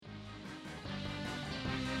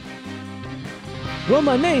Well,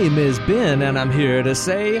 my name is Ben, and I'm here to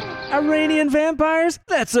say, Iranian vampires,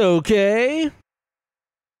 that's okay.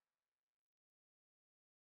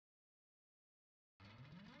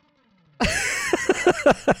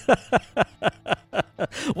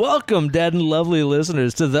 Welcome, dead and lovely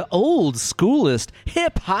listeners, to the old schoolest,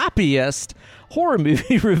 hip-hoppiest horror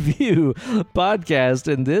movie review podcast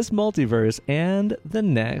in this multiverse and the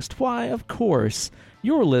next. Why, of course,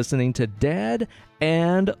 you're listening to Dead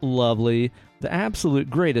and Lovely, the absolute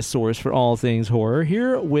greatest source for all things horror,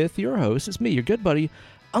 here with your host. It's me, your good buddy,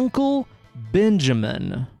 Uncle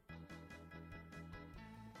Benjamin.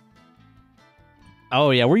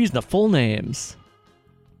 Oh, yeah, we're using the full names.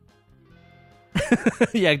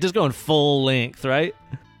 Yeah, just going full length, right?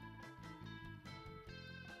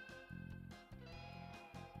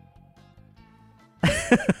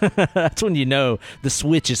 That's when you know the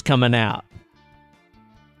switch is coming out.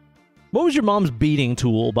 What was your mom's beating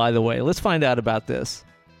tool, by the way? Let's find out about this.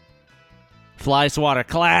 Fly swatter,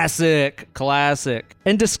 classic.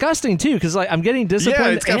 And disgusting, too, because I'm getting disappointed. Yeah,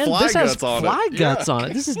 it's got fly guts on it. Fly guts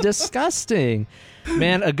on it. This is disgusting.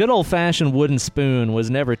 Man, a good old-fashioned wooden spoon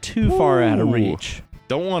was never too far out of reach.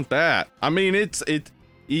 Don't want that. I mean,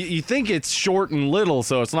 you think it's short and little,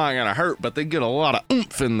 so it's not going to hurt, but they get a lot of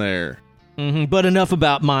oomph in there. Mm-hmm, but enough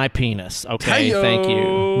about my penis, okay? Hey-o. Thank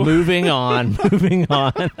you. Moving on.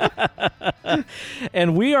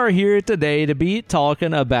 And we are here today to be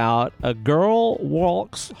talking about A Girl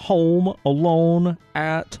Walks Home Alone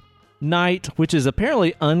at Night, which is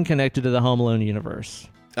apparently unconnected to the Home Alone universe.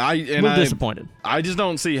 We're disappointed. I just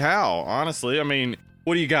don't see how, honestly. I mean,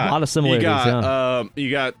 what do you got? A lot of similarities, you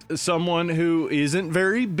got someone who isn't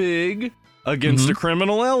very big against a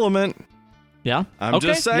criminal element. Yeah. I'm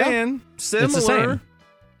just saying. Yeah. Similar. It's the same.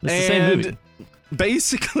 It's the same movie.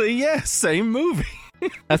 Basically, yes, same movie.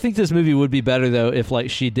 I think this movie would be better, though, if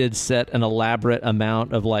she did set an elaborate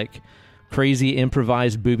amount of, crazy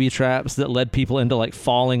improvised booby traps that led people into,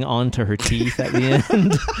 falling onto her teeth at the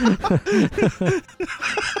end.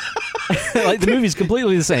 The movie's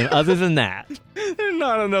completely the same, other than that. There's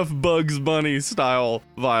not enough Bugs Bunny-style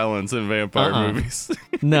violence in vampire movies.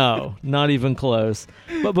 No, not even close.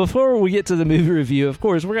 But before we get to the movie review, of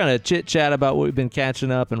course, we're going to chit-chat about what we've been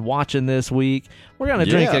catching up and watching this week. We're going to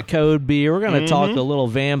drink a code beer. We're going to talk a little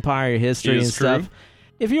vampire history and stuff. True.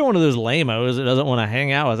 If you're one of those lamos that doesn't want to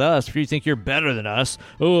hang out with us, if you think you're better than us,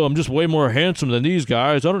 I'm just way more handsome than these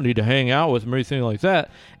guys, I don't need to hang out with them or anything like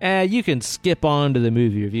that, you can skip on to the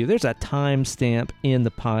movie review. There's a timestamp in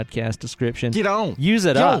the podcast description. Get on. Use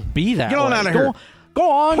it up. Be that way. Get on out of here.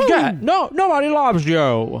 Go on, get. No, nobody loves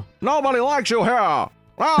you. Nobody likes you here.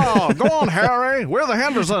 Oh, go on, Harry. We're the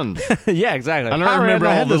Hendersons. Yeah, exactly. I don't remember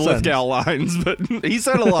all the Lithgow lines, but he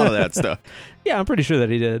said a lot of that stuff. Yeah, I'm pretty sure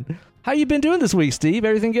that he did. How you been doing this week, Steve?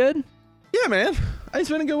 Everything good? Yeah, man. It's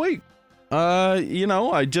been a good week.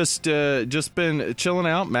 I just been chilling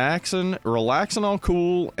out, maxing, relaxing all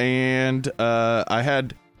cool, and I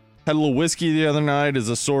had a little whiskey the other night as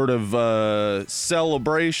a sort of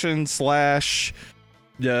celebration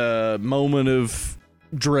 / moment of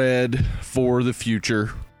dread for the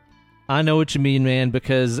future. I know what you mean, man,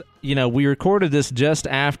 because, we recorded this just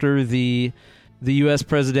after the U.S.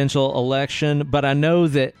 presidential election, but I know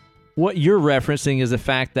that what you're referencing is the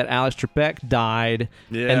fact that Alex Trebek died,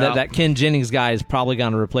 and that Ken Jennings guy is probably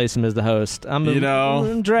going to replace him as the host.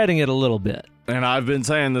 I'm dreading it a little bit. And I've been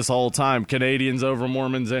saying this whole time, Canadians over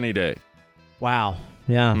Mormons any day. Wow.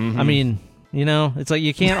 Yeah. Mm-hmm. I mean, it's like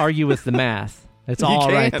you can't argue with the math. It's all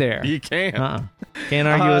right there. You can't. Can't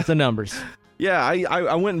argue with the numbers. Yeah,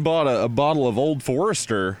 I went and bought a bottle of Old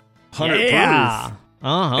Forester 100 proof.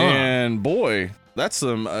 Uh-huh. And boy, that's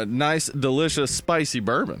some nice, delicious, spicy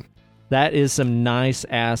bourbon. That is some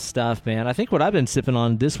nice-ass stuff, man. I think what I've been sipping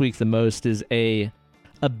on this week the most is a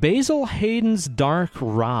Basil Hayden's Dark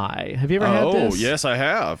Rye. Have you ever had this? Oh, yes, I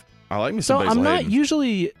have. I like me some Basil I'm not Hayden's.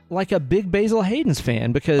 Usually a big Basil Hayden's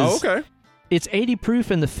fan because it's 80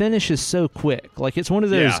 proof and the finish is so quick. It's one of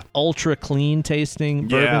those ultra clean tasting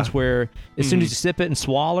bourbons where as soon as you sip it and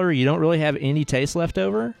swallow, you don't really have any taste left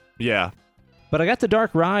over. Yeah. But I got the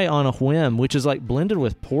Dark Rye on a whim, which is blended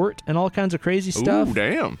with port and all kinds of crazy stuff. Ooh,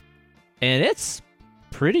 damn. And it's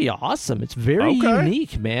pretty awesome. It's very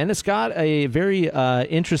unique, man. It's got a very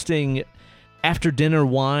interesting after-dinner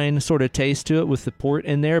wine sort of taste to it with the port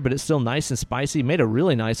in there, but it's still nice and spicy. Made a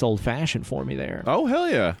really nice old-fashioned for me there. Oh, hell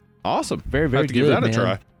yeah. Awesome. Very, very good, good, give that man. a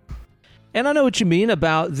try. And I know what you mean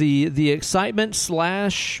about the excitement /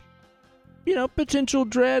 potential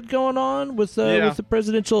dread going on with the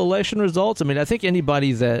presidential election results. I mean, I think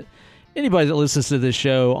anybody that listens to this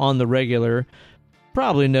show on the regular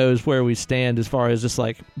probably knows where we stand as far as just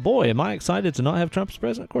like, boy, am I excited to not have Trump as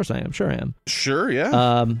president? Of course I am. Sure I am. Sure,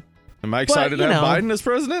 yeah. Am I excited to have Biden as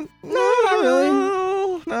president? No, not really.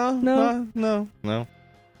 No.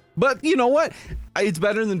 But you know what? It's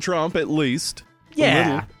better than Trump, at least.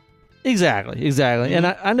 Yeah, exactly. Mm-hmm. And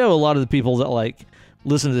I know a lot of the people that like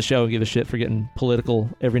listen to the show and give a shit for getting political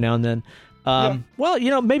every now and then.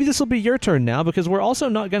 Well, maybe this will be your turn now because we're also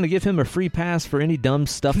not going to give him a free pass for any dumb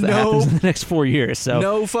stuff that happens in the next 4 years. So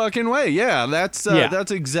no fucking way. Yeah, that's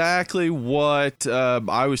exactly what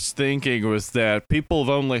I was thinking. Was that people have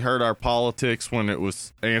only heard our politics when it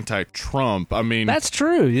was anti-Trump. I mean, that's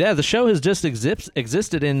true. Yeah, the show has just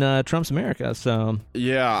existed in Trump's America. So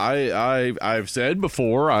yeah, I've said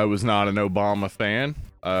before I was not an Obama fan.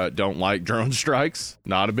 Don't like drone strikes.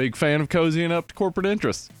 Not a big fan of cozying up to corporate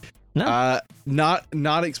interests. No.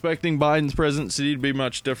 Not expecting Biden's presidency to be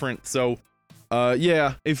much different. So,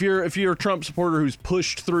 if you're a Trump supporter who's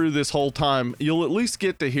pushed through this whole time, you'll at least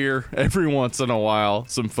get to hear every once in a while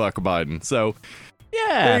some fuck Biden. So,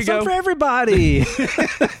 yeah, some for everybody.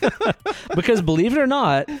 Because believe it or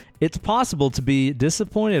not, it's possible to be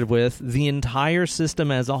disappointed with the entire system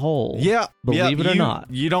as a whole. Yeah, believe it or not.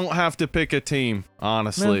 You don't have to pick a team,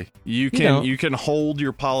 honestly. No, you can hold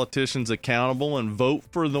your politicians accountable and vote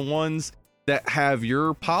for the ones that have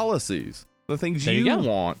your policies, the things you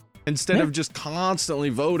want, instead of just constantly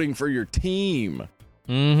voting for your team.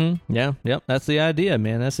 Mm-hmm. Yeah. Yep. That's the idea,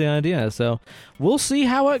 man. That's the idea. So we'll see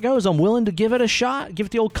how it goes. I'm willing to give it a shot. Give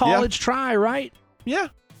it the old college try, right? Yeah.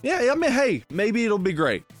 I mean, hey, maybe it'll be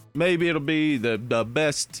great. Maybe it'll be the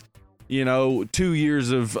best, 2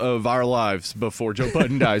 years of our lives before Joe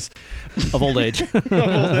Biden dies. Of old age.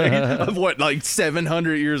 Of what, like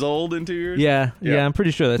 700 years old in 2 years? Yeah. I'm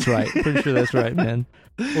pretty sure that's right. Man.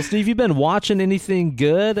 Well, Steve, you been watching anything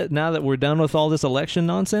good now that we're done with all this election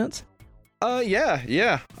nonsense?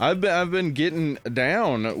 Yeah. I've been getting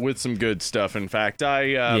down with some good stuff. In fact,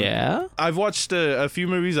 I've watched a few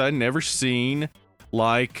movies I'd never seen,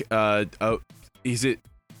 like is it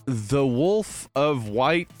The Wolf of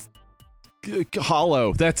White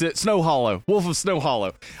Hollow? That's it, Snow Hollow. Wolf of Snow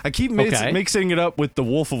Hollow. I keep mixing it up with The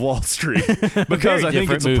Wolf of Wall Street because I think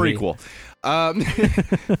it's movie. A prequel.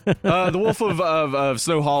 The Wolf of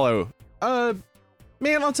Snow Hollow.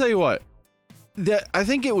 Man, I'll tell you what. I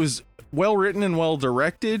think it was well written and well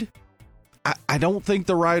directed. I don't think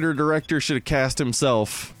the writer-director should have cast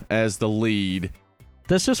himself as the lead.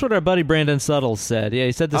 That's just what our buddy Brandon Suttles said. Yeah,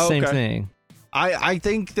 he said the same thing. I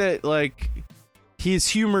think that, like, his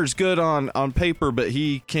humor's good on paper, but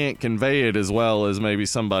he can't convey it as well as maybe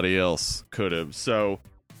somebody else could have. So,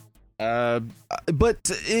 but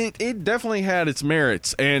it definitely had its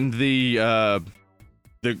merits, and the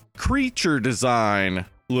creature design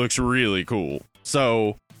looks really cool.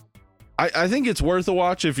 So I think it's worth a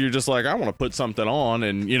watch if you're just like, I want to put something on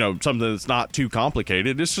and, something that's not too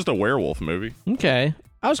complicated. It's just a werewolf movie. Okay.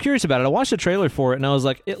 I was curious about it. I watched the trailer for it and I was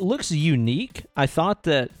like, it looks unique. I thought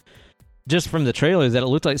that just from the trailer that it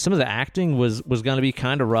looked like some of the acting was going to be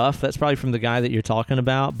kind of rough. That's probably from the guy that you're talking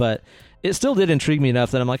about, but it still did intrigue me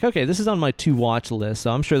enough that I'm like, okay, this is on my to-watch list,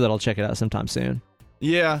 so I'm sure that I'll check it out sometime soon.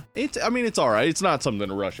 Yeah, it's all right. It's not something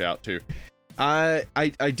to rush out to.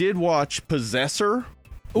 I did watch Possessor,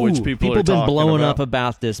 which people are been blowing up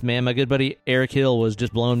about this, man. My good buddy Eric Hill was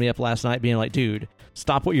just blowing me up last night, being like, dude,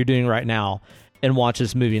 stop what you're doing right now and watch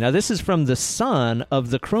this movie. Now, this is from the son of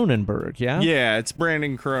the Cronenberg, yeah? Yeah, it's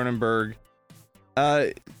Brandon Cronenberg.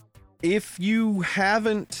 If you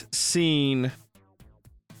haven't seen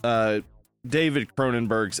David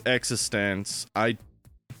Cronenberg's Existence,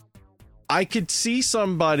 I could see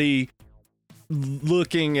somebody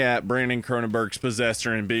looking at Brandon Cronenberg's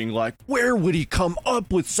Possessor and being like, where would he come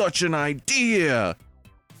up with such an idea?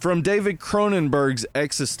 From David Cronenberg's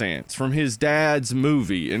Existence, from his dad's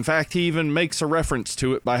movie. In fact, he even makes a reference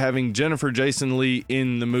to it by having Jennifer Jason Leigh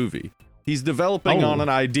in the movie. He's developing on an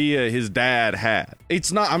idea his dad had.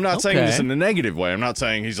 I'm not saying this in a negative way. I'm not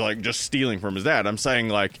saying he's like just stealing from his dad. I'm saying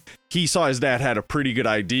like he saw his dad had a pretty good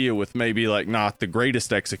idea with maybe like not the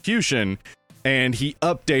greatest execution, and he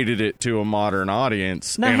updated it to a modern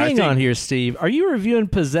audience. Now, hang on here, Steve. Are you reviewing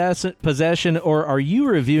Possession, or are you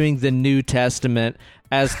reviewing the New Testament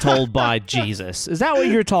as told by Jesus? Is that what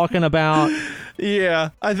you're talking about? Yeah,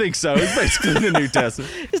 I think so. It's basically the New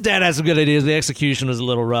Testament. His dad had some good ideas. The execution was a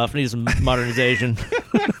little rough. Needs some modernization.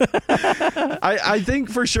 I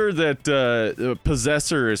think for sure that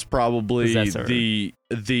Possessor is probably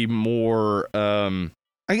the more...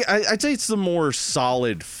 I'd say it's the more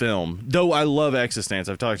solid film. Though I love Existence.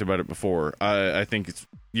 I've talked about it before. I think it's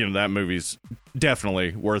that movie's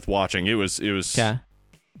definitely worth watching. It was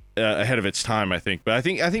ahead of its time, I think. But I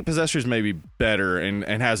think Possessors may be better and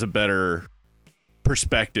has a better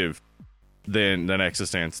perspective than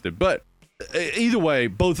Existence did. But either way,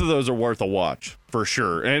 both of those are worth a watch for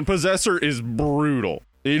sure. And Possessor is brutal.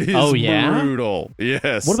 It is brutal.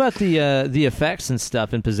 Yes. What about the effects and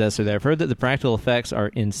stuff in Possessor there? I've heard that the practical effects are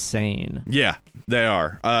insane. Yeah, they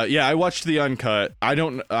are. I watched the uncut. I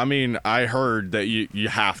heard that you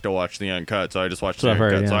have to watch the uncut, so I just watched the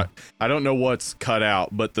uncut. Heard, yeah. So I don't know what's cut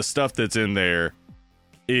out, but the stuff that's in there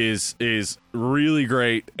is really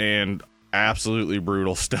great and absolutely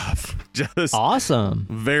brutal stuff. Just awesome.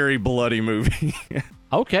 Very bloody movie.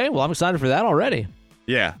 Okay, well, I'm excited for that already.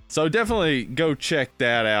 Yeah, so definitely go check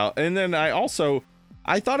that out. And then I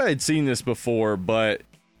thought I had seen this before, but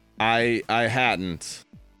I hadn't.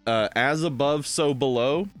 As Above, So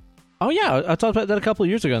Below. Oh, yeah, I talked about that a couple of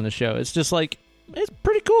years ago on the show. It's just like, it's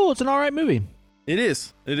pretty cool. It's an all right movie. It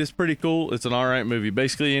is. It is pretty cool. It's an all right movie.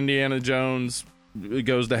 Basically, Indiana Jones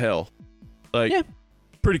goes to hell. Like, yeah.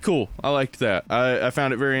 Pretty cool. I liked that. I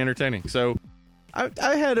found it very entertaining. So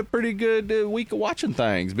I had a pretty good week of watching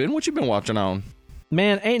things. Ben, what you been watching on?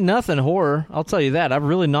 Man, ain't nothing horror. I'll tell you that. I've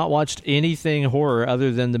really not watched anything horror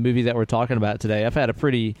other than the movie that we're talking about today. I've had a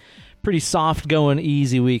pretty soft going,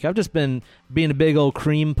 easy week. I've just been being a big old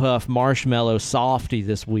cream puff marshmallow softy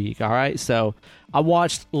this week, all right? So I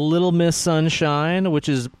watched Little Miss Sunshine, which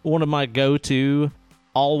is one of my go-to,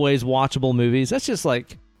 always watchable movies. That's just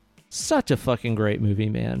like such a fucking great movie,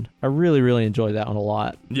 man. I really, really enjoy that one a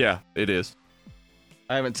lot. Yeah, it is.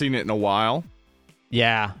 I haven't seen it in a while.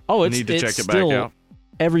 Yeah. Oh, need to check it back out.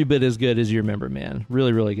 Every bit as good as you remember, man.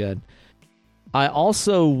 Really, really good. I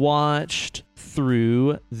also watched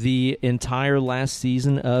through the entire last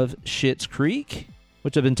season of Schitt's Creek,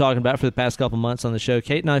 which I've been talking about for the past couple months on the show.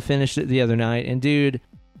 Kate and I finished it the other night, and dude,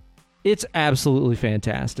 it's absolutely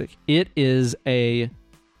fantastic. It is a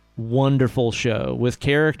wonderful show with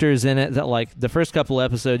characters in it that, like, the first couple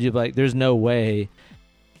episodes, you'd be like, there's no way,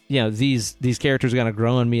 you know, these characters are going to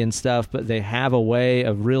grow on me and stuff, but they have a way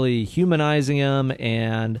of really humanizing them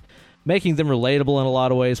and making them relatable in a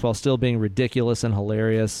lot of ways while still being ridiculous and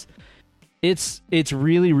hilarious. It's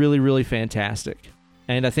really, really, really fantastic.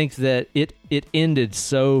 And I think that it ended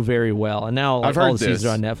so very well. And now, like, all the seasons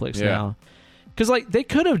are on Netflix now. Because, like, they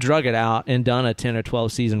could have drug it out and done a 10 or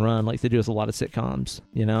 12 season run like they do with a lot of sitcoms,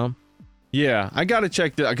 you know? Yeah, I gotta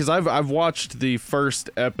check that because I've watched the first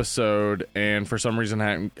episode and for some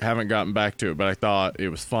reason haven't gotten back to it, but I thought it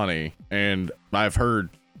was funny and I've heard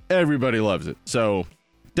everybody loves it, so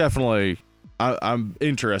definitely I'm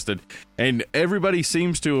interested. And everybody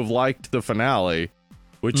seems to have liked the finale,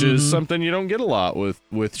 which is something you don't get a lot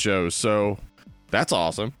with shows, so that's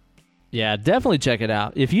awesome. Yeah, definitely check it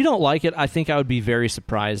out. If you don't like it, I think I would be very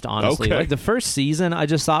surprised, honestly. Okay. Like, the first season, I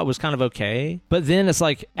just thought was kind of okay. But then it's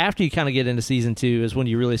like, after you kind of get into season 2 is when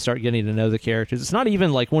you really start getting to know the characters. It's not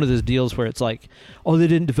even like one of those deals where it's like, oh, they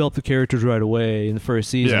didn't develop the characters right away in the first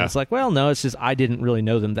season. Yeah. It's like, well, no, it's just I didn't really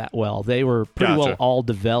know them that well. They were pretty well all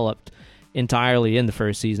developed entirely in the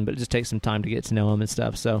first season, but it just takes some time to get to know them and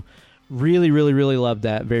stuff. So really, really, really loved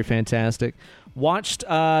that. Very fantastic. Watched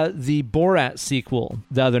the Borat sequel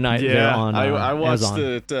the other night. Yeah, on I watched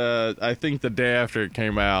Amazon. it, I think the day after it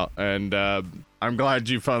came out, and I'm glad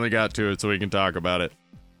you finally got to it so we can talk about it.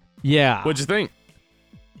 Yeah. What'd you think?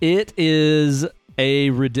 It is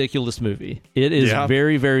a ridiculous movie. It is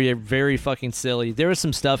very, very, very fucking silly. There was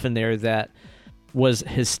some stuff in there that was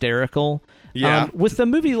hysterical. Yeah. With a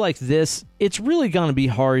movie like this, it's really going to be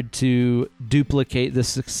hard to duplicate the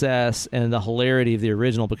success and the hilarity of the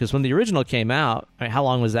original, because when the original came out, I mean, how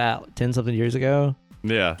long was that? 10-something years ago?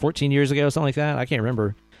 Yeah. 14 years ago, something like that? I can't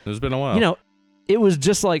remember. It's been a while. You know, it was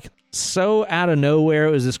just like so out of nowhere.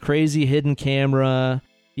 It was this crazy hidden camera,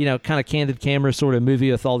 you know, kind of candid camera sort of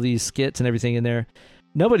movie with all these skits and everything in there.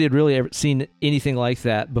 Nobody had really ever seen anything like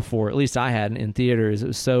that before. At least I hadn't in theaters. It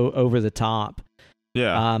was so over the top.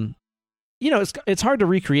 Yeah. You know, it's hard to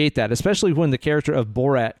recreate that, especially when the character of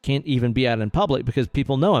Borat can't even be out in public because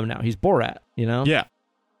people know him now. He's Borat, you know? Yeah.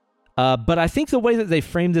 But I think the way that they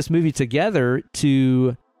framed this movie together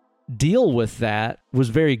to deal with that was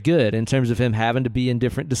very good in terms of him having to be in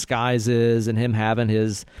different disguises and him having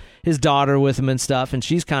his daughter with him and stuff. And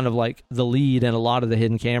she's kind of like the lead in a lot of the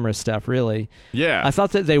hidden camera stuff, really. Yeah. I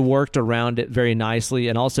thought that they worked around it very nicely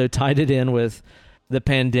and also tied it in with the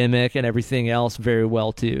pandemic and everything else very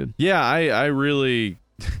well too. Yeah, I really,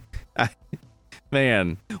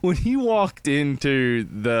 man, when he walked into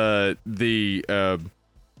the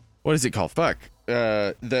what is it called? Fuck,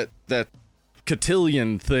 that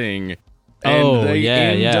cotillion thing, and they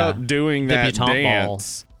end up doing that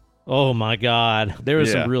dance. Ball. Oh my God, there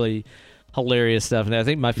was some really hilarious stuff. And I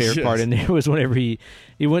think my favorite part in there was whenever he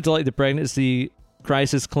went to like the pregnancy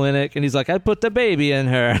crisis clinic, and he's like, I put the baby in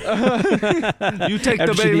her. You take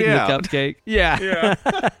the baby out. The cupcake. Yeah.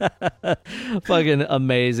 Fucking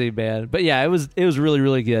amazing, man. But yeah, it was really,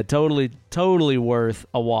 really good. Totally worth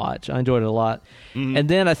a watch. I enjoyed it a lot. Mm-hmm. And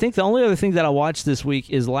then I think the only other thing that I watched this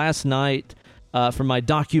week is last night for my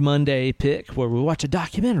Docu-Monday pick, where we watch a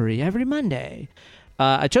documentary every Monday.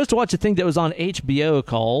 I chose to watch a thing that was on HBO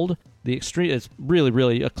called The Extreme. It's really,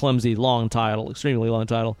 really a clumsy, long title, extremely long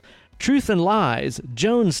title. Truth and Lies,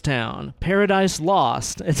 Jonestown, Paradise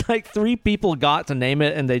Lost. It's like 3 people got to name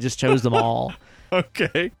it, and they just chose them all.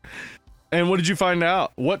 Okay. And what did you find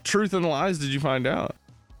out? What truth and lies did you find out?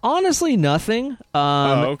 Honestly, nothing.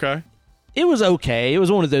 Okay. It was okay. It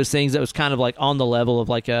was one of those things that was kind of like on the level of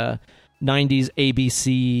like a 90s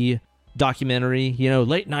ABC documentary,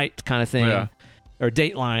 late night kind of thing. Yeah. Or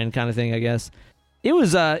Dateline kind of thing, I guess. It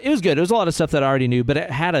was good. It was a lot of stuff that I already knew, but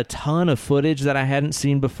it had a ton of footage that I hadn't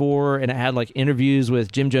seen before, and it had like interviews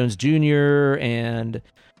with Jim Jones Jr. and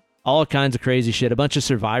all kinds of crazy shit. A bunch of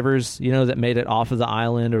survivors, that made it off of the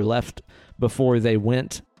island or left before they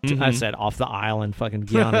went. I said off the island. Fucking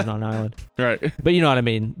Guyana's not an island. Right. But you know what I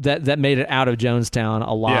mean. That made it out of Jonestown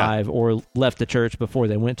alive or left the church before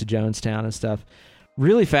they went to Jonestown and stuff.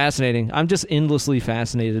 Really fascinating. I'm just endlessly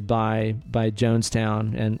fascinated by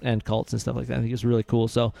Jonestown and cults and stuff like that. I think it's really cool.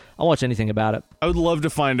 So I'll watch anything about it. I would love to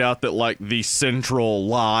find out that like the central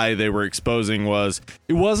lie they were exposing was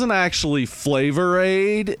it wasn't actually Flavor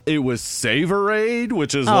Aid, it was Savor Aid,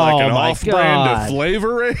 which is like an off-brand of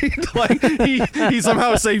Flavor Aid. Like he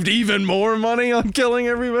somehow saved even more money on killing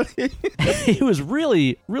everybody. He was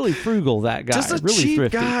really, really frugal, that guy. Just a really cheap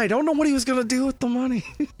thrifty guy. I don't know what he was going to do with the money.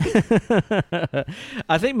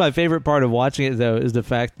 I think my favorite part of watching it, though, is the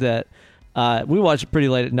fact that we watched it pretty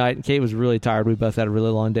late at night, and Kate was really tired. We both had a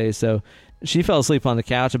really long day, so she fell asleep on the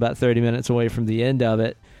couch about 30 minutes away from the end of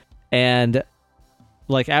it. And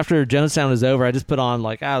like after Jonestown was over, I just put on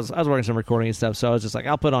like I was working some recording and stuff, so I was just like,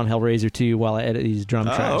 I'll put on Hellraiser 2 while I edit these drum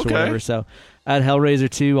tracks or whatever. So I had Hellraiser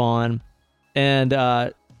 2 on, and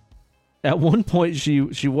at one point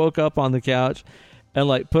she woke up on the couch and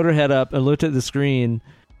like put her head up and looked at the screen.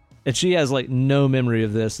 And she has, like, no memory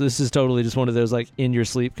of this. This is totally just one of those, like,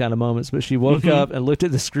 in-your-sleep kind of moments. But she woke up and looked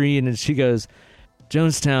at the screen, and she goes,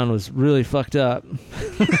 Jonestown was really fucked up. And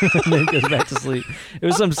then goes back to sleep. It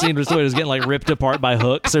was some scene where somebody was getting, like, ripped apart by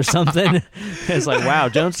hooks or something. It's like, wow,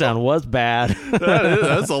 Jonestown was bad.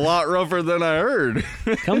 That's a lot rougher than I heard.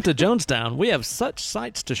 Come to Jonestown. We have such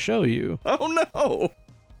sights to show you. Oh, no.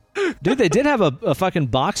 Dude, they did have a fucking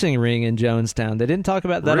boxing ring in Jonestown. They didn't talk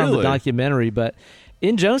about that on the documentary, but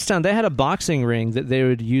in Jonestown, they had a boxing ring that they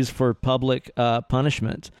would use for public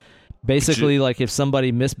punishment. Basically, like if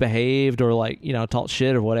somebody misbehaved or like, talked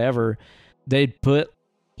shit or whatever, they'd put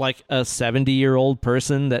like a 70-year-old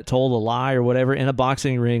person that told a lie or whatever in a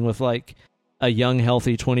boxing ring with like a young,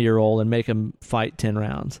 healthy 20-year-old and make him fight 10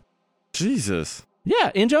 rounds. Jesus.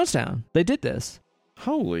 Yeah, in Jonestown. They did this.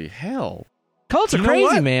 Holy hell. Cults are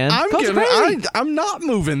crazy, man. I'm not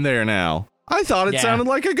moving there now. I thought it sounded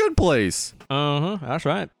like a good place. That's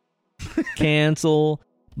right. Cancel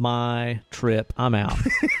my trip. I'm out.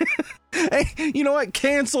 Hey, you know what?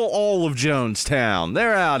 Cancel all of Jonestown.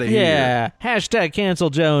 They're out of here. Yeah. Hashtag cancel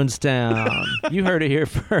Jonestown. You heard it here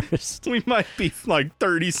first. We might be like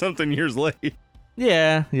 30-something years late.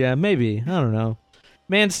 Yeah, maybe. I don't know.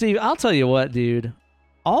 Man, Steve, I'll tell you what, dude.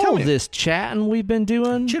 All of this chatting we've been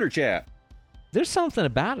doing. Chitter chat. There's something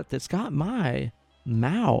about it that's got my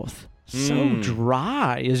mouth so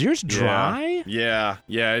dry. Is yours dry? Yeah,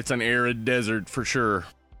 it's an arid desert for sure.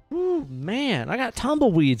 Ooh, man, I got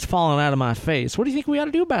tumbleweeds falling out of my face. What do you think we ought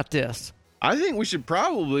to do about this? I think we should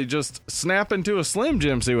probably just snap into a Slim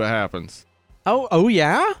Jim, see what happens. Oh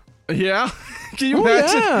yeah? Yeah? Can you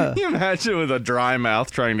imagine? Yeah. Can you imagine with a dry mouth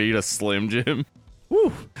trying to eat a Slim Jim?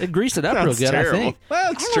 Woo, it greased it up real good, terrible. I think.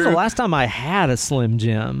 That's true. The last time I had a Slim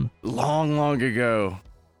Jim. Long ago.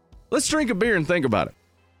 Let's drink a beer and think about it.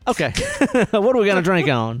 Okay. What are we going to drink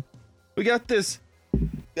on? We got this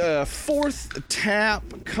Fourth Tap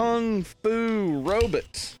Kung Fu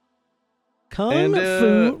Robot. Kung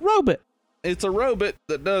Fu Robot. It's a robot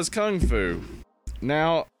that does Kung Fu.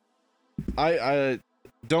 Now, I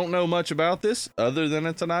don't know much about this other than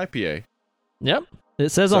it's an IPA. Yep. It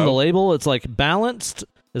says on the label it's like balanced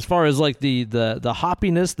as far as like the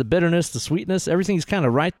hoppiness, the bitterness, the sweetness. Everything's kind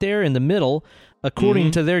of right there in the middle according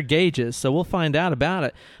to their gauges. So we'll find out about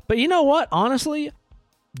it. But you know what? Honestly,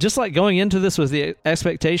 just like going into this with the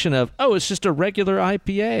expectation of, oh, it's just a regular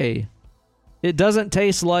IPA. it doesn't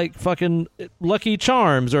taste like fucking Lucky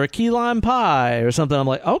Charms or a key lime pie or something. I'm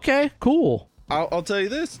like, okay, cool. I'll tell you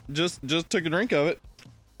this. Just took a drink of it.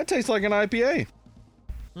 It tastes like an IPA.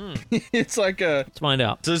 It's like Let's find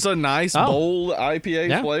out. Just a nice bold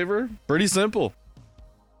IPA flavor. Pretty simple.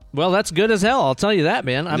 Well, that's good as hell. I'll tell you that,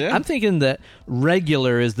 man. I'm thinking that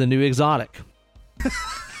regular is the new exotic.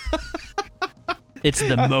 It's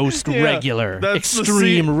the most regular,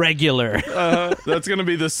 extreme regular. That's going to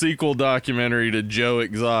be the sequel documentary to Joe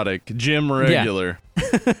Exotic, Jim Regular.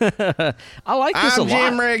 I like this a lot.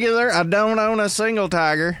 I'm Jim Regular. I don't own a single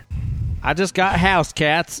tiger. I just got house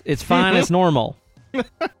cats. It's fine as normal.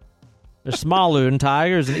 They're smaller than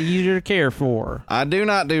tigers and easier to care for. I do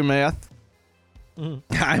not do meth.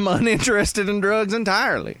 I'm uninterested in drugs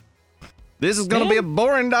entirely. This is going to be a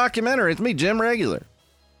boring documentary. It's me, Jim Regular.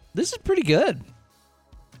 This is pretty good.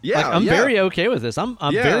 Yeah, I'm very okay with this. I'm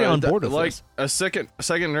very on board with like this. A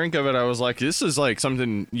second drink of it, I was like, this is like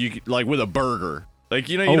something you like with a burger. Like,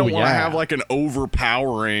 you know, you don't want to have like an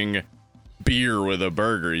overpowering beer with a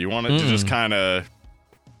burger. You want it to just kind of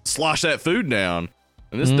slosh that food down,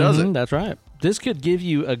 and this does it. That's right. This could give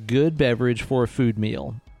you a good beverage for a food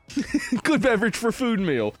meal. Good beverage for food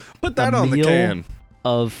meal. Put that on the can.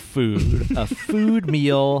 Of food. A food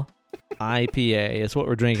meal IPA is what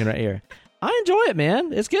we're drinking right here. I enjoy it,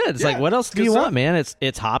 man. It's good. It's like, what else do you want, man?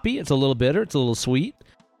 It's hoppy. It's a little bitter. It's a little sweet.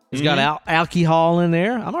 It's got alcohol in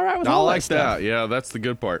there. I'm all right with all that stuff. I like that. Yeah, that's the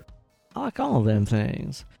good part. I like all of them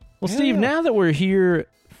things. Well, Steve, now that we're here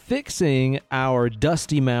fixing our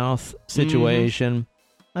dusty mouth situation,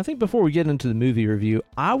 I think before we get into the movie review,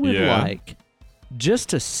 I would like just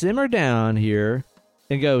to simmer down here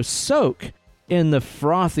and go soak in the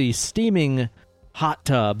frothy, steaming hot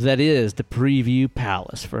tub that is the Preview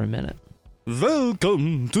Palace for a minute.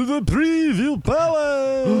 Welcome to the Preview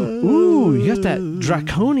Palace. Ooh, you got that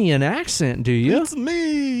draconian accent, do you? It's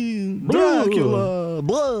me, Dracula.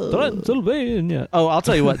 Transylvania. Oh, I'll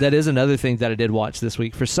tell you what, that is another thing that I did watch this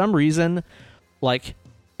week. For some reason, like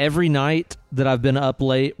every night that I've been up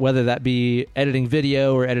late, whether that be editing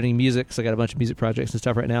video or editing music, because I got a bunch of music projects and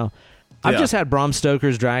stuff right now, I've just had Bram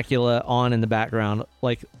Stoker's Dracula on in the background,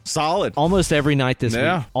 like solid almost every night this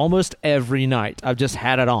week. Almost every night, I've just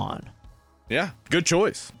had it on. Yeah, good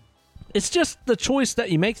choice. It's just the choice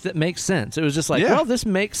that you make that makes sense. It was just like, well, this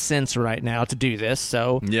makes sense right now to do this,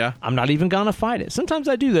 so I'm not even gonna fight it. Sometimes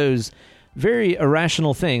I do those very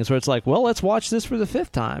irrational things where it's like, well, let's watch this for the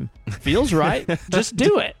 5th time. Feels right. Just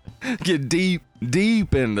do it. Get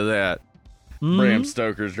deep into that. Bram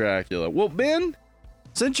Stoker's Dracula. Well, Ben,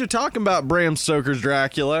 since you're talking about Bram Stoker's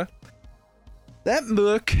Dracula, that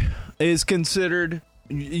book is considered,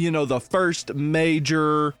 the first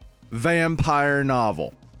major vampire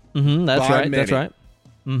novel. That's right. Many. That's right.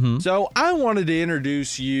 So I wanted to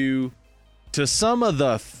introduce you to some of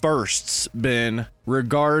the firsts, Ben,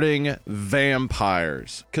 regarding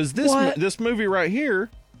vampires. Because this movie right here,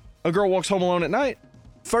 A Girl Walks Home Alone at Night,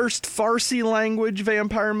 first Farsi language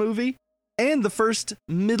vampire movie, and the first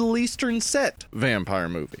Middle Eastern set vampire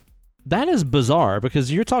movie. That is bizarre,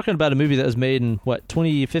 because you're talking about a movie that was made in,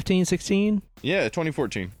 2015, 16? Yeah,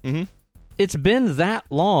 2014. It's been that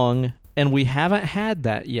long, and we haven't had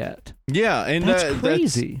that yet. Yeah, and that's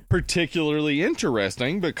crazy. That's particularly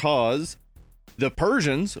interesting because the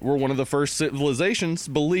Persians were one of the first civilizations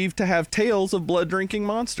believed to have tales of blood-drinking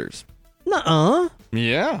monsters. Nuh-uh.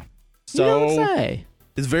 Yeah. So, you don't say.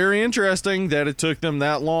 It's very interesting that it took them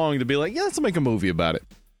that long to be like, let's make a movie about it.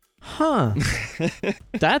 Huh.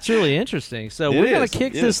 That's really interesting. So we're going to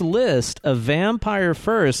kick this list of vampire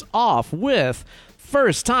firsts off with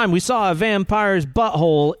first time we saw a vampire's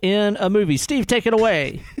butthole in a movie. Steve, take it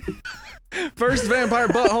away. First vampire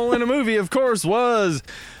butthole in a movie, of course, was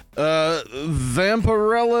Vampirella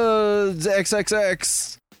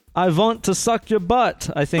XXX. I want to suck your butt,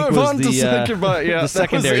 I think was the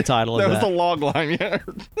secondary title of that. That was the log line, yeah.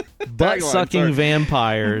 Butt-sucking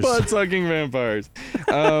vampires. Butt-sucking vampires.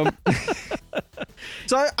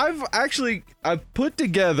 So I've put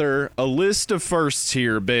together a list of firsts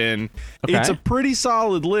here, Ben. Okay. It's a pretty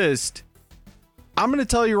solid list. I'm going to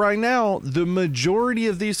tell you right now, the majority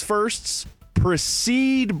of these firsts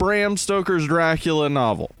precede Bram Stoker's Dracula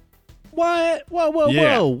novel. What?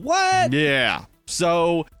 Whoa. What? Yeah.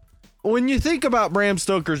 So when you think about Bram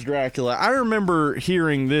Stoker's Dracula, I remember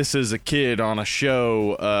hearing this as a kid on a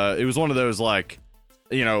show. It was one of those,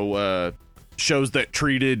 shows that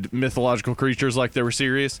treated mythological creatures like they were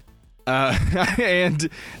serious. And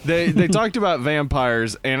they talked about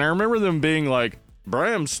vampires, and I remember them being like,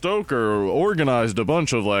 Bram Stoker organized a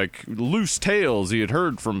bunch of loose tales he had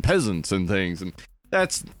heard from peasants and things, and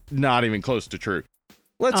that's not even close to true.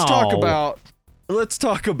 let's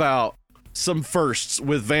talk about some firsts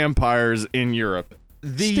with vampires in Europe.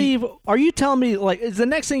 Steve, are you telling me, like, is the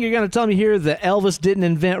next thing you're going to tell me here that Elvis didn't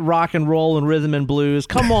invent rock and roll and rhythm and blues?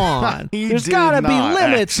 Come on. There's got to be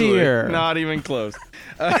limits here. Not even close.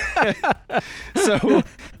 So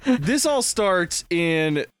this all starts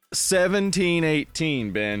in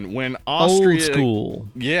 1718, Ben, when Austria... Old school.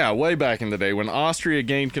 Yeah, way back in the day, when Austria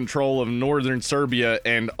gained control of northern Serbia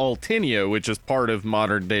and Oltenia, which is part of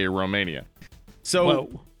modern-day Romania. So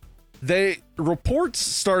reports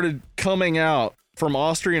started coming out from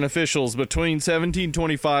Austrian officials between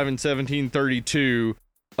 1725 and 1732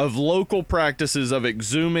 of local practices of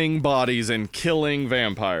exhuming bodies and killing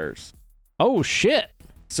vampires. Oh, shit.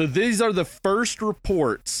 So these are the first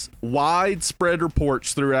reports, widespread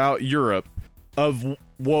reports throughout Europe of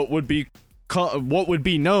what would be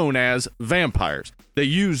known as vampires. They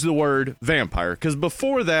use the word vampire because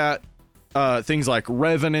before that, things like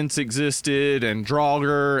revenants existed and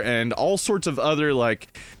Draugr and all sorts of other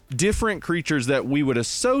like different creatures that we would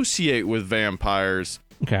associate with vampires.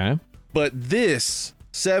 Okay. But this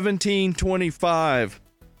 1725,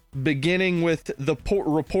 beginning with the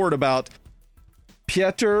report about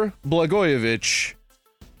Piotr Blagojevich,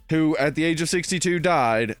 who at the age of 62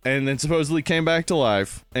 died and then supposedly came back to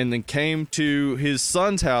life and then came to his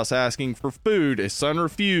son's house asking for food. His son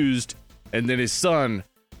refused, and then his son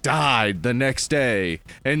died the next day.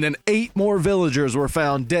 And then 8 more villagers were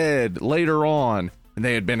found dead later on, and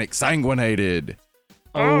they had been exsanguinated.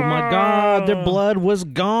 Oh my God, their blood was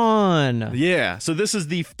gone. Yeah, so this is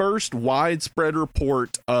the first widespread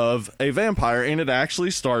report of a vampire, and it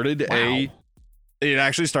actually started a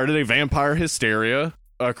vampire hysteria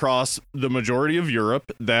across the majority of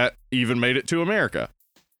Europe that even made it to America.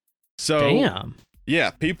 So, damn. Yeah,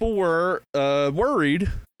 people were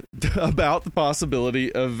worried about the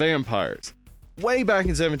possibility of vampires way back in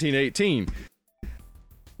 1718.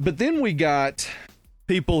 But then we got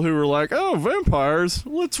people who were like, "Oh, vampires!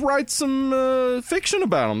 Let's write some fiction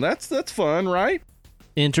about them. That's fun, right?"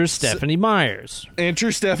 Enter Stephanie Myers.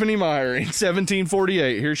 Enter Stephanie Meyer in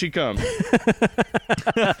 1748. Here she comes.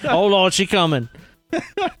 Hold on, she coming.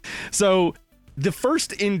 So, the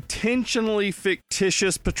first intentionally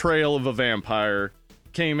fictitious portrayal of a vampire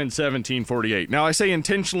came in 1748. Now, I say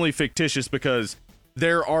intentionally fictitious because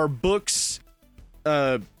there are books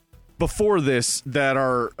before this that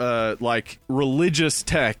are like religious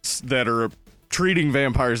texts that are treating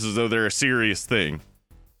vampires as though they're a serious thing.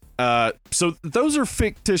 So those are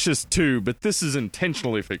fictitious too, but this is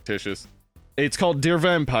intentionally fictitious. It's called Der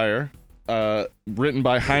Vampire, written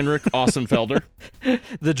by Heinrich Ossenfelder.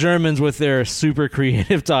 The Germans with their super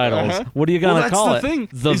creative titles. What are you gonna call it? Thing,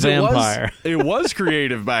 the Vampire. It was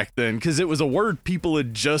creative back then because it was a word people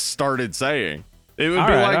had just started saying. It would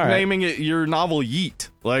be like naming it your novel Yeet.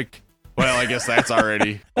 Like, well, I guess that's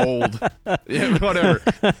already old. Yeah, whatever.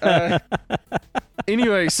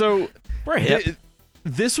 Anyway, so we're hip.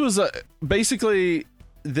 This was basically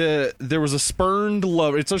there was a spurned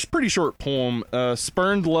lover. It's a pretty short poem. A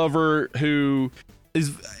spurned lover who is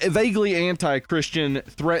vaguely anti-Christian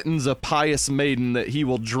threatens a pious maiden that he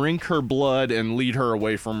will drink her blood and lead her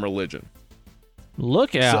away from religion.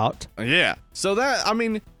 Look out. So, yeah. So that, I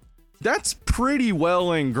mean, that's pretty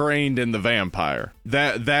well ingrained in the vampire.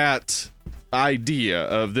 That idea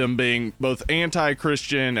of them being both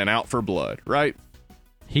anti-Christian and out for blood, right?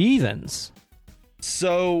 Heathens.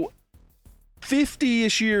 So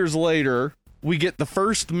 50-ish years later, we get the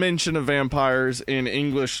first mention of vampires in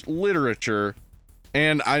English literature.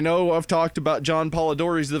 And I know I've talked about John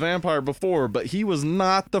Polidori's The Vampire before, but he was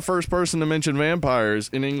not the first person to mention vampires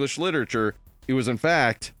in English literature. It was, in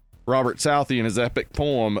fact, Robert Southey in his epic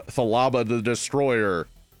poem, Thalaba the Destroyer.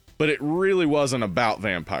 But it really wasn't about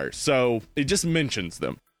vampires. So it just mentions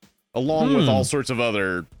them, along with all sorts of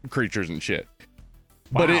other creatures and shit.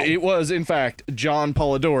 Wow. But it was, in fact, John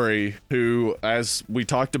Polidori who, as we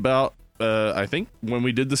talked about, I think, when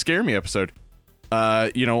we did the Scare Me episode,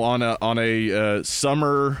 on a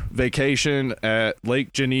summer vacation at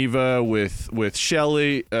Lake Geneva with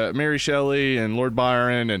Shelley, Mary Shelley, and Lord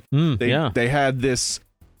Byron, and they had this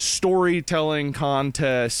storytelling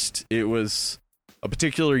contest. It was a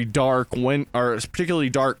particularly dark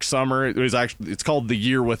summer. It's called The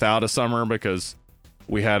Year Without a Summer because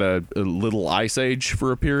we had a little ice age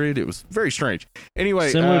for a period. It was very strange. Anyway,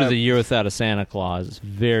 similar to The Year Without a Santa Claus.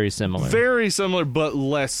 Very similar. Very similar, but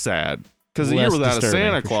less sad. Because The Year Without a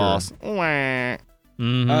Santa Claus. Sure.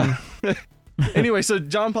 Anyway, so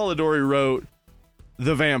John Polidori wrote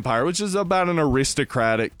The Vampire, which is about an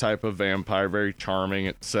aristocratic type of vampire, very charming,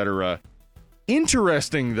 etc.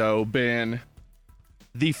 Interesting, though, Ben,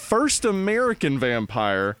 the first American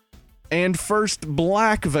vampire and first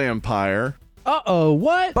black vampire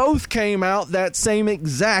what? both came out that same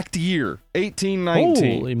exact year,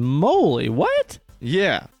 1819. Holy moly, what?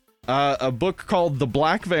 Yeah. A book called The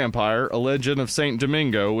Black Vampire, A Legend of St.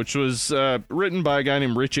 Domingo, which was written by a guy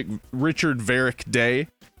named Richard Varick Day.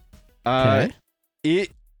 Okay.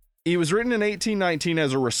 It was written in 1819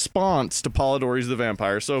 as a response to Polidori's The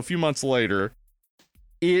Vampire, so a few months later.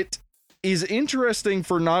 It is interesting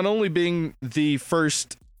for not only being the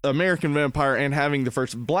first American vampire and having the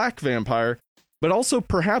first black vampire, but also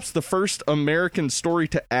perhaps the first American story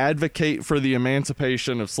to advocate for the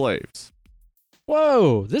emancipation of slaves.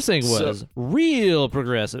 Whoa, this thing was real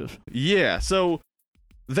progressive. Yeah, so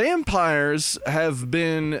vampires have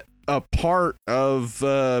been a part of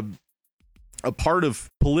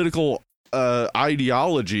political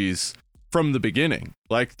ideologies from the beginning.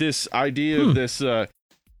 Like this idea of this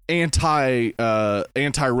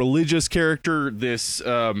anti-religious character, this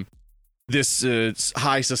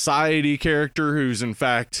high society character who's in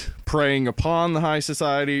fact preying upon the high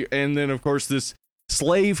society, and then of course this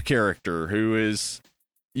slave character who is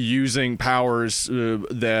using powers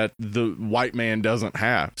that the white man doesn't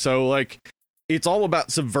have. So like it's all about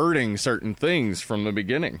subverting certain things from the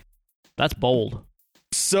beginning. That's bold.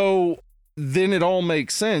 So then it all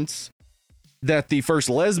makes sense that the first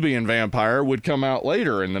lesbian vampire would come out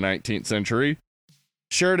later in the 19th century.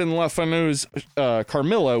 Sheridan Le Fanu's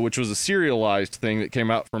Carmilla, which was a serialized thing that came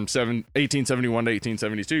out from 1871 to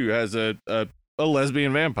 1872, has a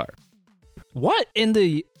lesbian vampire. What? In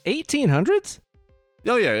the 1800s?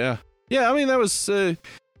 Oh, yeah. Yeah, I mean, that was...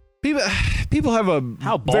 people have a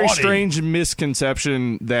very strange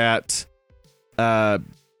misconception that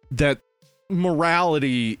that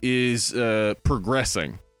morality is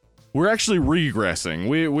progressing. We're actually regressing.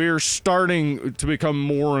 We're starting to become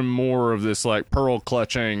more and more of this like pearl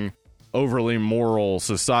clutching, overly moral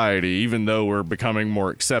society. Even though we're becoming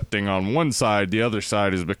more accepting on one side, the other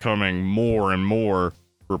side is becoming more and more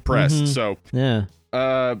repressed. So yeah,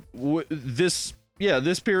 this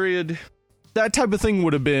period, that type of thing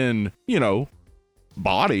would have been,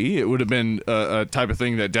 body. It would have been a type of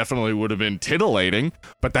thing that definitely would have been titillating,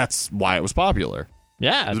 but that's why it was popular.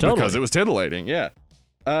 Yeah, totally. Because it was titillating. Yeah.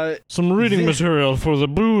 Some reading material for the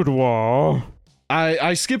boudoir.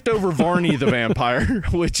 I skipped over Varney the vampire,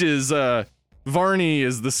 which is Varney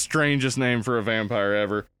is the strangest name for a vampire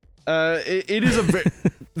ever. It is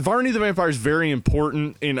Varney the vampire is very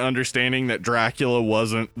important in understanding that Dracula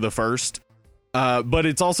wasn't the first, but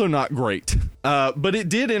it's also not great. But it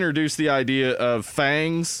did introduce the idea of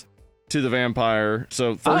fangs to the vampire.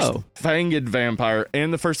 So first fanged vampire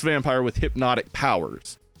and the first vampire with hypnotic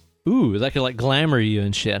powers. Ooh, that could like glamour you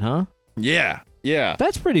and shit, huh? Yeah.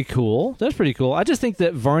 That's pretty cool. I just think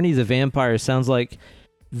that Varney the Vampire sounds like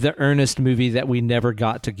the Ernest movie that we never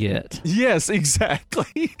got to get. Yes,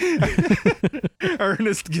 exactly.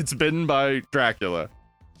 Ernest gets bitten by Dracula.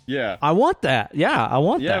 Yeah. I want that. Yeah, I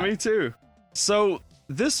want that. Yeah, me too. So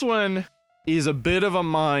this one is a bit of a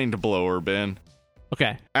mind blower, Ben.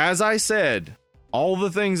 Okay. As I said, all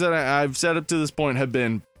the things that I've said up to this point have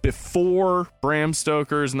been before Bram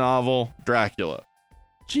Stoker's novel Dracula.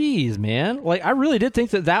 Jeez, man. Like, I really did think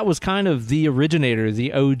that was kind of the originator,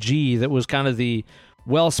 the OG, that was kind of the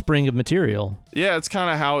wellspring of material. Yeah, it's kind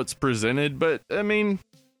of how it's presented, but, I mean,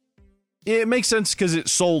 it makes sense because it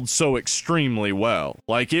sold so extremely well.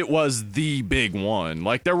 Like, it was the big one.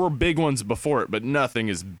 Like, there were big ones before it, but nothing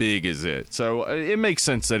as big as it. So, it makes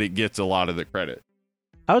sense that it gets a lot of the credit.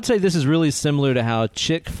 I would say this is really similar to how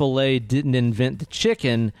Chick-fil-A didn't invent the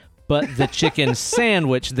chicken, but the chicken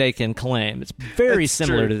sandwich they can claim. It's very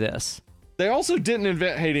similar to this. They also didn't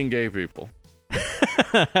invent hating gay people.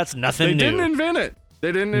 That's nothing new. They didn't invent it.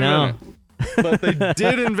 They didn't invent it. But they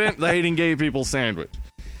did invent the hating gay people sandwich.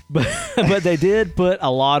 But they did put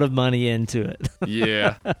a lot of money into it.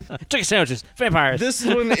 Yeah. Chicken sandwiches, vampires. This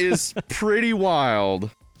one is pretty wild.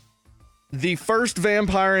 The first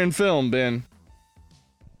vampire in film, Ben.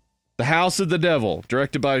 The House of the Devil,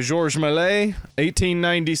 directed by Georges Méliès,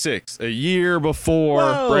 1896, a year before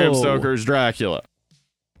Bram Stoker's Dracula.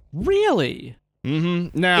 Really?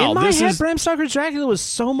 Mm-hmm. Now, in my head, Bram Stoker's Dracula was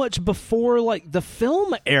so much before, like, the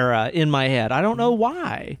film era in my head. I don't know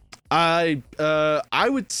why. I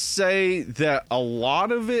would say that a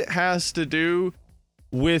lot of it has to do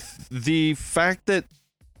with the fact that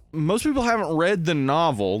most people haven't read the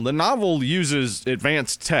novel. The novel uses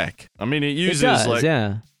advanced tech. I mean, it uses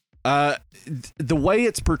the way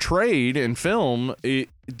it's portrayed in film,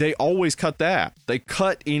 they always cut that. They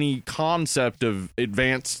cut any concept of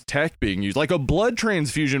advanced tech being used. Like a blood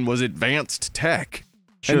transfusion was advanced tech.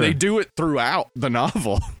 Sure. And they do it throughout the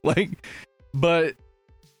novel. But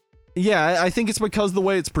yeah, I think it's because the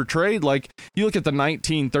way it's portrayed. Like, you look at the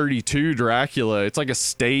 1932 Dracula, it's like a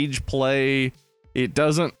stage play. It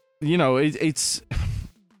doesn't,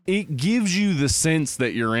 it gives you the sense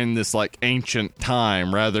that you're in this like ancient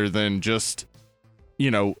time rather than just,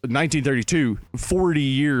 1932, 40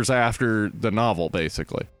 years after the novel,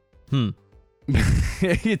 basically.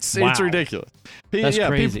 It's ridiculous. That's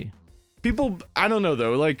crazy. People, I don't know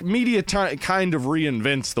though, like media kind of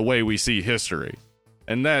reinvents the way we see history,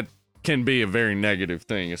 and that can be a very negative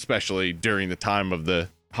thing, especially during the time of the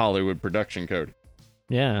Hollywood production code.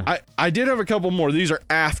 Yeah. I did have a couple more. These are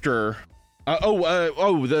after.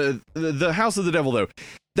 The House of the Devil, though.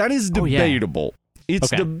 That is debatable. It's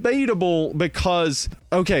debatable because,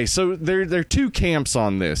 so there are two camps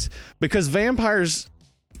on this. Because vampires,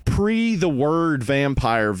 pre the word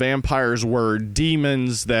vampire, vampires were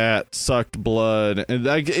demons that sucked blood. And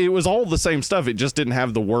it was all the same stuff. It just didn't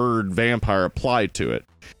have the word vampire applied to it.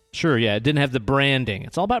 Sure, yeah. It didn't have the branding.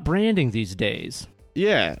 It's all about branding these days.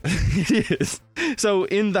 Yeah, it is. So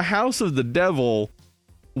in the House of the Devil,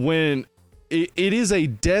 when it is a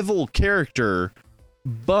devil character,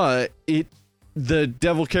 but the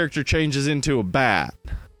devil character changes into a bat.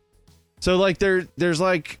 So like there's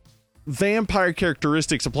like vampire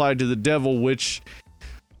characteristics applied to the devil, which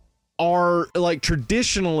are like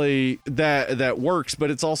traditionally that works, but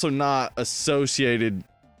it's also not associated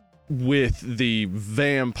with the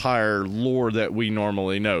vampire lore that we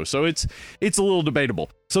normally know. So it's a little debatable.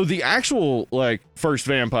 So the actual like first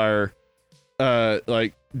vampire,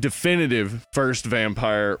 like definitive first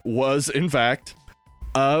vampire was in fact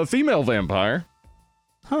a female vampire.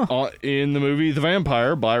 In the movie The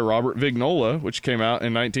Vampire by Robert Vignola, which came out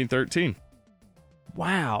in 1913.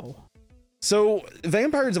 Wow. So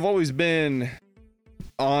vampires have always been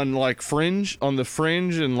on the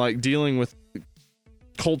fringe and like dealing with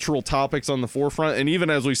cultural topics on the forefront, and even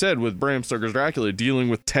as we said with Bram Stoker's Dracula, dealing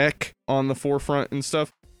with tech on the forefront and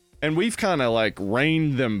stuff. And we've kind of like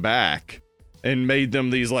reined them back and made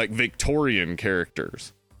them these like Victorian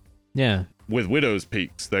characters. Yeah. With widow's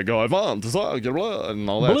peaks that go avant and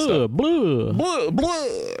all that stuff. Blah.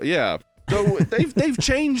 Yeah. So they've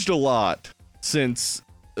changed a lot since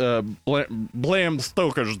Bram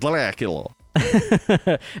Stoker's Dracula.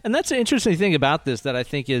 And that's an interesting thing about this that I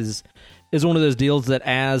think is one of those deals that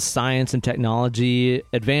as science and technology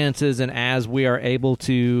advances and as we are able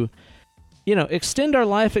to, extend our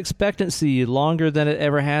life expectancy longer than it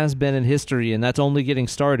ever has been in history, and that's only getting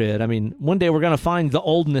started. I mean, one day we're going to find the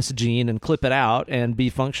oldness gene and clip it out and be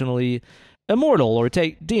functionally immortal, or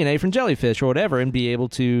take DNA from jellyfish or whatever and be able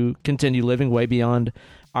to continue living way beyond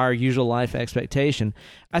our usual life expectation.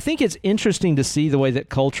 I think it's interesting to see the way that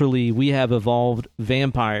culturally we have evolved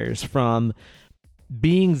vampires from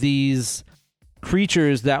being these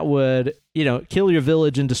creatures that would, kill your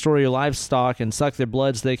village and destroy your livestock and suck their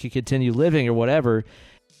blood so they could continue living or whatever.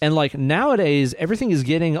 And like nowadays, everything is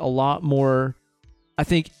getting a lot more, I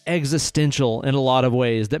think, existential in a lot of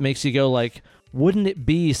ways that makes you go like, wouldn't it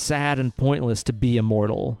be sad and pointless to be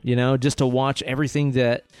immortal? Just to watch everything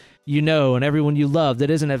that and everyone you love that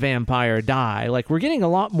isn't a vampire die. Like, we're getting a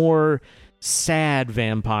lot more sad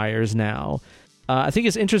vampires now. I think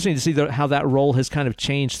it's interesting to see how that role has kind of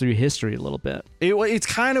changed through history a little bit. It's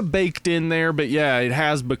kind of baked in there, but yeah, it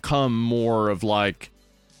has become more of like,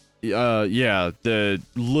 the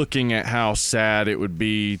looking at how sad it would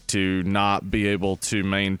be to not be able to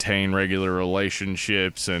maintain regular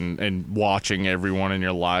relationships and watching everyone in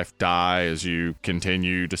your life die as you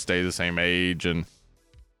continue to stay the same age. And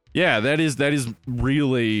yeah, that is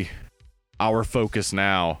really our focus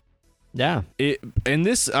now. Yeah.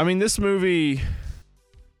 This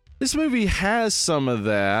movie has some of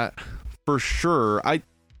that for sure. I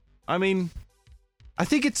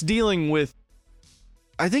think it's dealing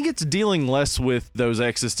less with those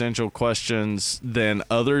existential questions than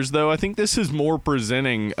others, though. I think this is more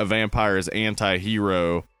presenting a vampire as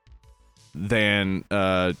anti-hero than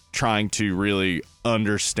trying to really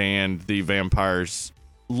understand the vampire's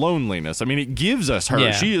loneliness. I mean, it gives us her.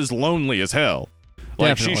 Yeah. She is lonely as hell.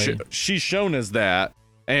 Like, she's shown us that,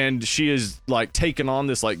 and she is like taken on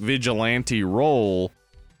this like vigilante role.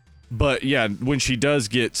 But yeah, when she does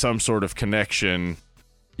get some sort of connection,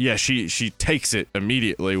 yeah, she takes it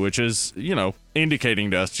immediately, which is, indicating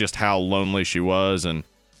to us just how lonely she was and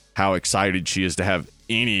how excited she is to have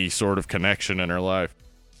any sort of connection in her life.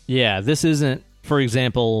 Yeah, this isn't, for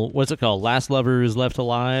example, what's it called? Last Lovers Left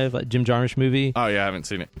Alive, like Jim Jarmusch movie. Oh yeah, I haven't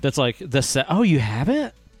seen it. That's like oh, you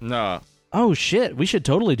haven't? No. Oh shit, we should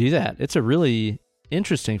totally do that. It's a really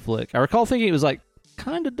interesting flick. I recall thinking it was like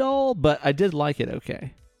kind of dull, but I did like it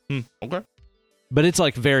okay. Okay. But it's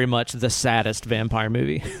like very much the saddest vampire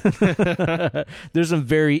movie. There's some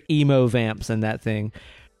very emo vamps in that thing.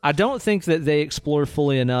 I don't think that they explore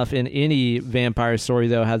fully enough in any vampire story,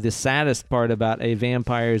 though, how the saddest part about a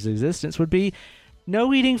vampire's existence would be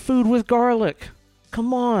no eating food with garlic.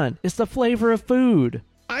 Come on, it's the flavor of food.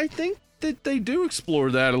 I think that they do explore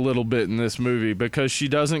that a little bit in this movie because she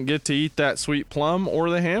doesn't get to eat that sweet plum or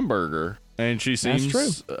the hamburger, and she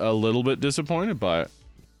seems a little bit disappointed by it.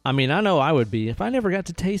 I mean, I know I would be. If I never got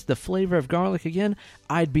to taste the flavor of garlic again,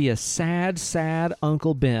 I'd be a sad, sad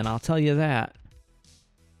Uncle Ben. I'll tell you that.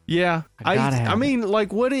 Yeah, I mean, it.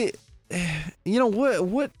 like, what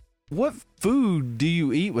food do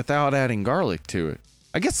you eat without adding garlic to it?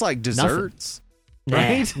 I guess like desserts.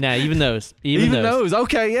 Right? Nah, even those. Even those.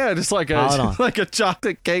 Okay, yeah, just like a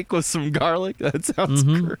chocolate cake with some garlic. That sounds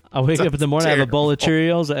great. I wake up in the morning, I have a bowl of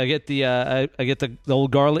Cheerios. I get the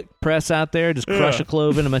old garlic press out there, just crush a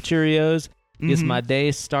clove into my Cheerios. Gets my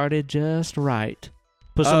day started just right.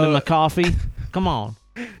 Put some in my coffee. Come on.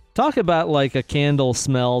 Talk about like a candle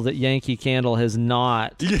smell that Yankee Candle has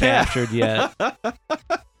not captured yet.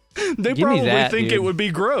 They Give probably me that, think dude. it would be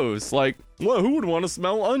gross. Like, well, who would want to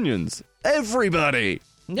smell onions? Everybody.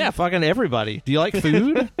 Yeah, fucking everybody. Do you like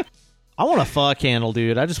food? I want a pho candle,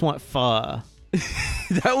 dude. I just want pho.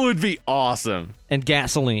 That would be awesome. And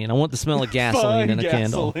gasoline. I want the smell of gasoline in a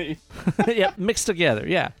candle. Yeah, mixed together.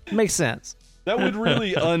 Yeah, makes sense. That would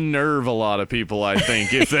really unnerve a lot of people, I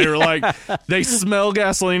think, if they were like, they smell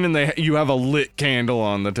gasoline and you have a lit candle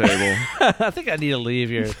on the table. I think I need to leave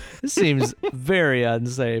here. This seems very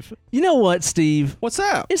unsafe. You know what, Steve? What's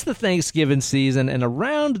that? It's the Thanksgiving season, and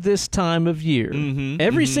around this time of year,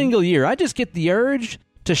 every single year, I just get the urge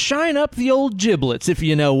to shine up the old giblets, if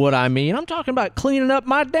you know what I mean. I'm talking about cleaning up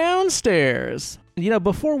my downstairs. You know,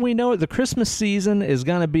 before we know it, the Christmas season is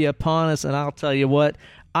going to be upon us, and I'll tell you what,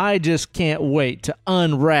 I just can't wait to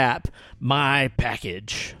unwrap my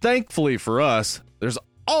package. Thankfully for us, there's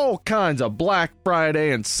all kinds of Black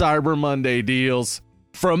Friday and Cyber Monday deals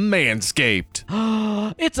from Manscaped.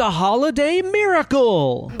 It's a holiday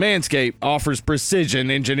miracle. Manscaped offers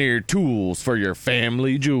precision-engineered tools for your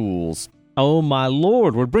family jewels. Oh, my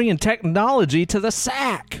Lord, we're bringing technology to the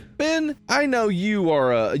sack. Ben, I know you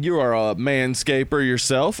are a manscaper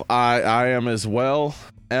yourself. I am as well.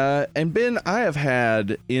 And Ben, I have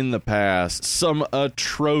had in the past some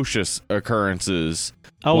atrocious occurrences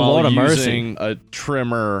while Lord of mercy. using a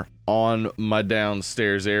trimmer on my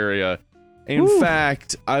downstairs area. In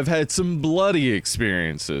fact, I've had some bloody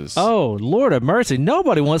experiences. Oh, Lord of mercy.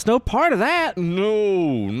 Nobody wants no part of that.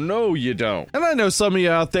 No, you don't. And I know some of you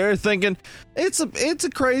out there thinking, it's a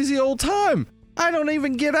crazy old time. I don't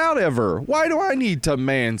even get out ever. Why do I need to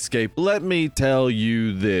manscape? Let me tell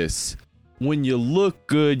you this. When you look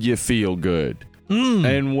good, you feel good.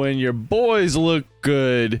 And when your boys look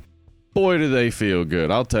good, boy, do they feel good.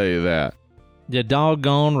 I'll tell you that. You're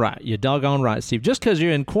doggone right. You're doggone right, Steve. Just because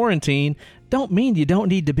you're in quarantine don't mean you don't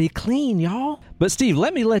need to be clean, y'all. But, Steve,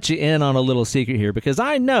 let me let you in on a little secret here, because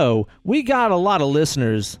I know we got a lot of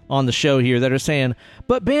listeners on the show here that are saying,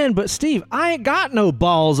 but, Ben, Steve, I ain't got no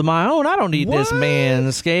balls of my own. I don't need this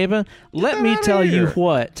manscaping. Let me tell you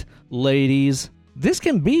what, ladies. This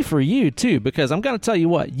can be for you, too, because I'm going to tell you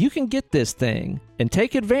what. You can get this thing and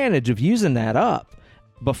take advantage of using that up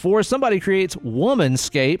before somebody creates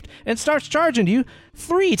Womanscaped and starts charging you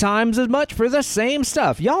 3 times as much for the same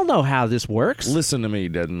stuff. Y'all know how this works. Listen to me,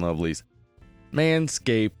 Dead and Lovelies.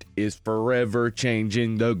 Manscaped is forever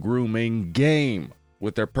changing the grooming game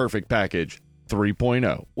with their Perfect Package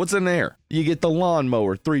 3.0. What's in there? You get the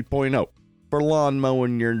Lawnmower 3.0 for lawn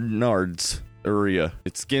mowing your nards area.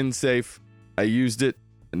 It's skin safe. I used it.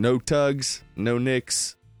 No tugs, no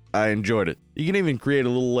nicks. I enjoyed it. You can even create a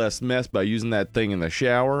little less mess by using that thing in the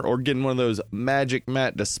shower or getting one of those Magic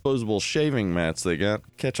Mat disposable shaving mats they got.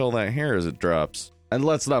 Catch all that hair as it drops. And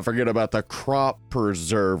let's not forget about the Crop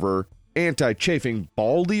Preserver anti-chafing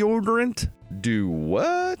ball deodorant. Do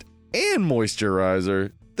what? And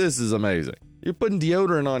moisturizer. This is amazing. You're putting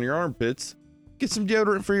deodorant on your armpits. Get some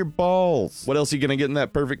deodorant for your balls. What else are you going to get in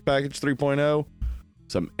that Perfect Package 3.0?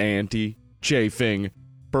 Some anti-chafing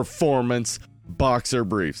performance boxer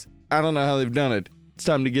briefs. I don't know how they've done it. It's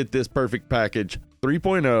time to get this Perfect Package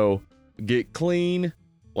 3.0. Get clean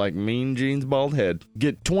like Mean Gene's bald head.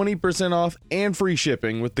 Get 20% off and free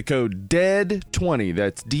shipping with the code DEAD20.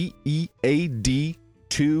 That's DEAD20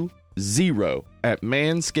 at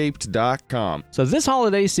manscaped.com. So this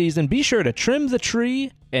holiday season, be sure to trim the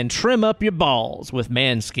tree and trim up your balls with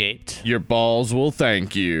Manscaped. Your balls will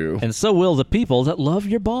thank you. And so will the people that love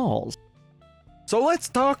your balls. So let's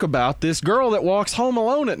talk about this girl that walks home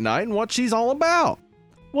alone at night and what she's all about.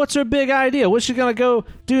 What's her big idea? What's she going to go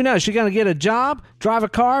do now? Is she going to get a job, drive a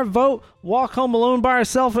car, vote, walk home alone by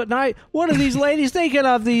herself at night? What are these ladies thinking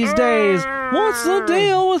of these days? What's the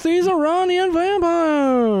deal with these Iranian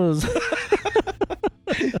vampires?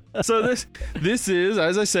 So this is,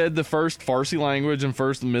 as I said, the first Farsi language and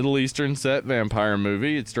first Middle Eastern set vampire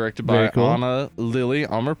movie. It's directed by Anna Lily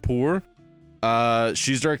Amirpour.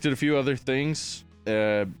 She's directed a few other things.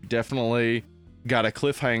 Definitely got a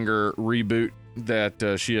cliffhanger reboot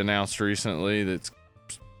that she announced recently. That's,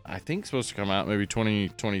 I think, supposed to come out maybe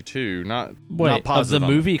 2022. Not positive of the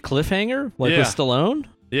on movie Cliffhanger, like with Stallone.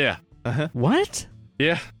 Yeah. Uh-huh. What?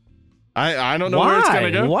 Yeah. I don't know where it's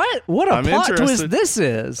gonna go. What a plot twist this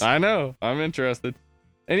is. I know. I'm interested.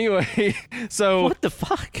 Anyway, so what the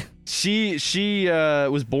fuck? She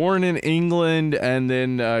was born in England and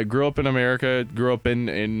then grew up in America. Grew up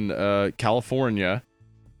in California,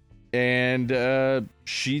 and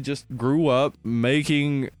she just grew up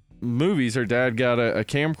making movies. Her dad got a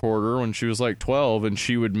camcorder when she was like 12, and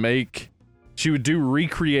she would do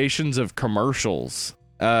recreations of commercials.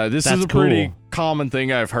 This is a pretty common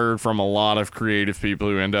thing I've heard from a lot of creative people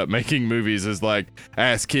who end up making movies, is like,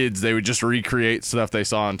 as kids, they would just recreate stuff they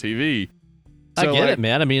saw on TV. So, I get it,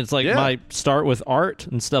 man. I mean, it's like my start with art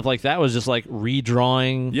and stuff like that was just like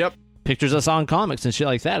redrawing pictures I saw in comics and shit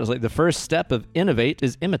like that. It was like the first step of innovate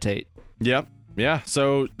is imitate. Yep. Yeah.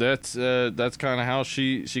 So that's kind of how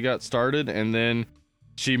she got started. And then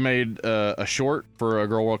she made a short for A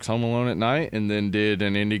Girl Walks Home Alone at Night, and then did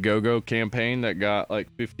an Indiegogo campaign that got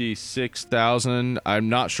like $56,000. I'm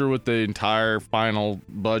not sure what the entire final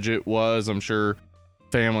budget was. I'm sure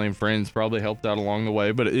family and friends probably helped out along the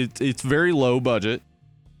way, but it's very low budget.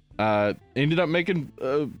 Ended up making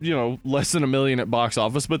less than $1 million at box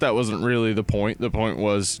office, but that wasn't really the point. The point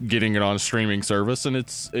was getting it on a streaming service, and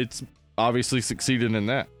it's obviously succeeded in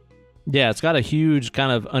that. Yeah, it's got a huge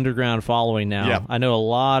kind of underground following now. Yeah. I know a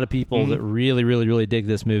lot of people that really, really, really dig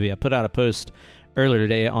this movie. I put out a post earlier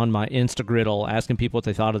today on my Instagriddle asking people what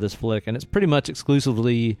they thought of this flick, and it's pretty much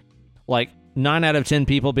exclusively like 9 out of 10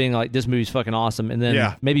 people being like, this movie's fucking awesome, and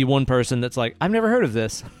then maybe one person that's like, I've never heard of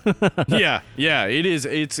this. yeah, it is.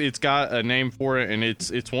 It's got a name for it, and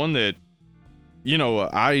it's one that,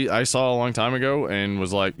 I saw a long time ago and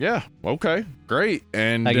was like, yeah, okay, great.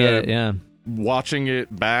 And I get it, yeah. Watching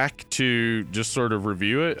it back to just sort of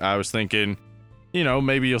review it, I was thinking,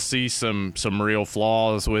 maybe you'll see some real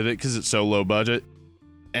flaws with it because it's so low budget,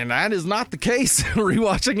 and that is not the case.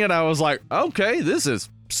 Rewatching it, I was like, okay, this is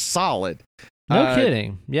solid. No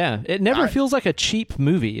kidding. Yeah, it never feels like a cheap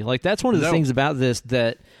movie. Like, that's one of the things about this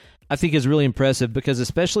that I think is really impressive, because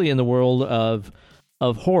especially in the world of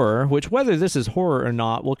horror, which whether this is horror or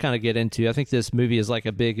not, we'll kind of get into. I think this movie is like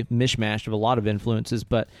a big mishmash of a lot of influences,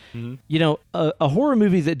 but a horror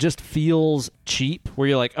movie that just feels cheap, where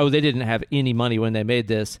you're like, oh, they didn't have any money when they made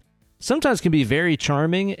this, sometimes can be very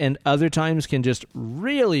charming, and other times can just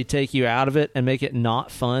really take you out of it and make it not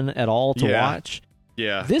fun at all to watch.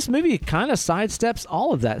 Yeah. This movie kind of sidesteps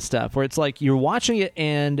all of that stuff, where it's like you're watching it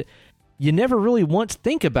and you never really once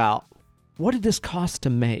think about, what did this cost to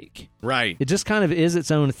make? Right. It just kind of is its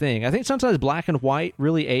own thing. I think sometimes black and white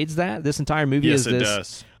really aids that. This entire movie is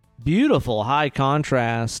this beautiful high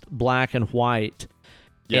contrast black and white.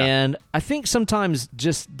 Yeah. And I think sometimes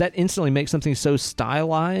just that instantly makes something so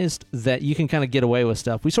stylized that you can kind of get away with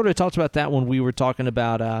stuff. We sort of talked about that when we were talking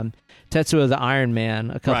about Tetsuo the Iron Man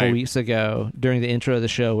a couple weeks ago during the intro of the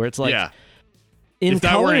show, where it's like, in if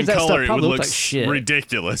that color, were in that color, stuff it probably would looked look like shit.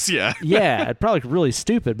 Ridiculous. Yeah. Yeah, it'd probably look really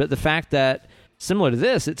stupid. But the fact that, similar to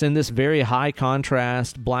this, it's in this very high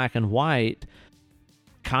contrast black and white,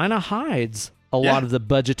 kind of hides a lot of the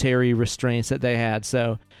budgetary restraints that they had.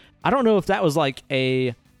 So I don't know if that was like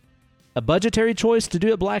a budgetary choice to do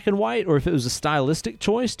it black and white, or if it was a stylistic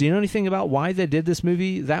choice. Do you know anything about why they did this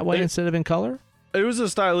movie that way instead of in color? It was a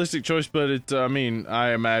stylistic choice, but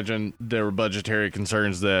I imagine there were budgetary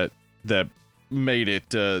concerns that made it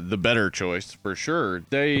the better choice for sure.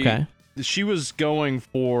 She was going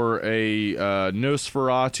for a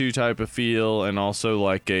Nosferatu type of feel, and also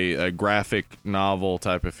like a graphic novel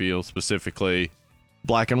type of feel, specifically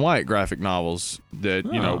black and white graphic novels that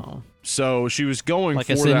so she was going like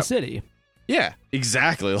for a Sin City. Yeah,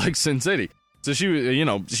 exactly, like Sin City. So she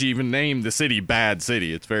was, she even named the city Bad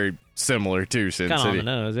City. It's very similar to Sin City. Kind of on the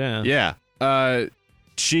nose, yeah. Yeah.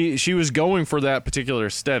 She was going for that particular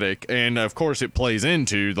aesthetic, and of course it plays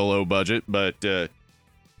into the low budget, but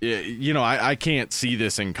I can't see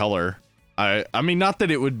this in color. I mean, not that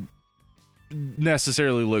it would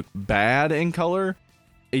necessarily look bad in color.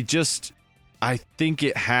 It just, I think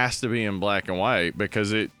it has to be in black and white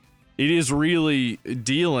because it is really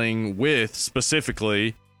dealing with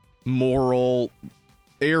specifically moral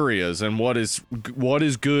areas and what is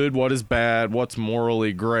good, what is bad, what's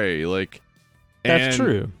morally gray. Like, That's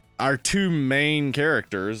true. Our two main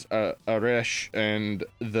characters, Aresh and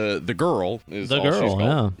the girl is The all she's girl,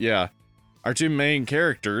 called. Yeah. Our two main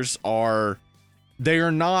characters they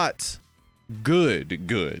are not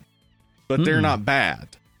good, but they're not bad.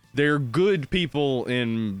 They're good people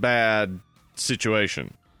in bad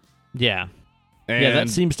situation. Yeah. And Yeah, that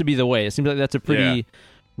seems to be the way. It seems like that's a pretty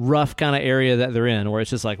rough kind of area that they're in, where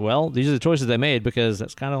it's just like, well, these are the choices they made because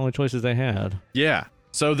that's kind of the only choices they had. yeah.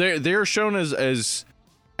 So they're shown as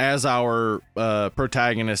our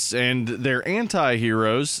protagonists, and they're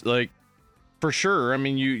anti-heroes, like, for sure. I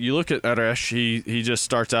mean, you look at Aresh, he just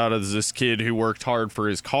starts out as this kid who worked hard for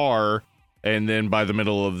his car, and then by the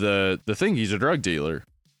middle of the thing, he's a drug dealer.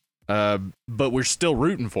 But we're still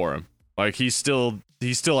rooting for him. Like, he's still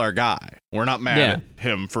our guy. We're not mad at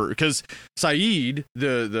him because Saeed,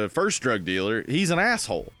 the first drug dealer, he's an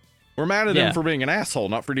asshole. We're mad at him for being an asshole,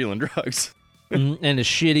 not for dealing drugs. And his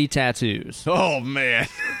shitty tattoos. Oh, man.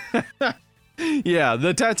 Yeah,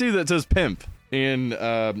 the tattoo that says pimp in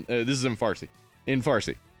this is in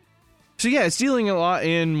Farsi. So yeah, it's dealing a lot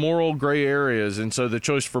in moral gray areas, and so the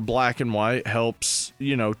choice for black and white helps,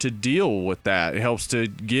 to deal with that. It helps to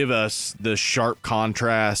give us the sharp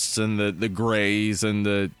contrasts and the grays and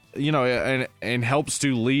the and helps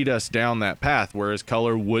to lead us down that path, whereas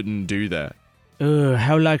color wouldn't do that.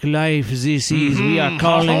 How like life this is. We are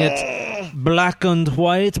calling it black and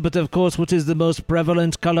white, but of course, what is the most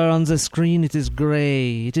prevalent color on the screen? It is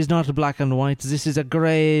gray. It is not black and white. This is a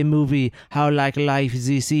gray movie. How like life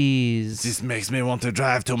this is. This makes me want to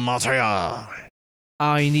drive to Montreal.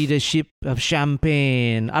 I need a ship of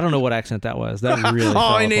champagne. I don't know what accent that was. That really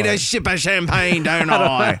I need a ship of champagne, don't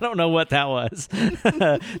I? I don't know what that was.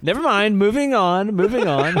 Never mind. Moving on. But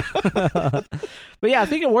yeah, I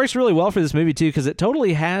think it works really well for this movie, too, because it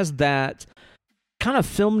totally has that kind of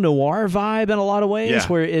film noir vibe in a lot of ways,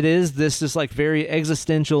 where it is this just like very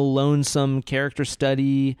existential, lonesome character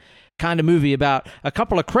study kind of movie about a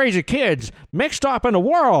couple of crazy kids mixed up in the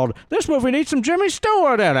world. This movie needs some Jimmy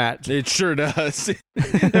Stewart in it. It sure does.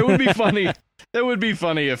 It would be funny. That would be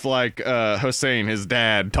funny if, like, Hossein, his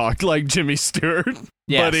dad, talked like Jimmy Stewart,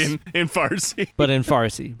 but in Farsi. But in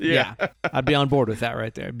Farsi. Yeah. I'd be on board with that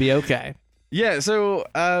right there. Be okay. Yeah, so,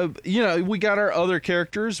 we got our other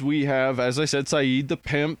characters. We have, as I said, Saeed the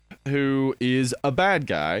pimp, who is a bad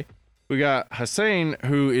guy. We got Hossein,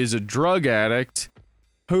 who is a drug addict,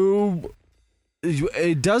 who,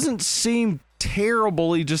 it doesn't seem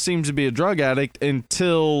terrible. He just seems to be a drug addict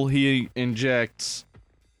until he injects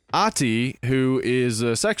Ati, who is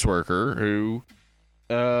a sex worker, who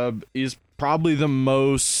is probably the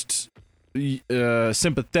most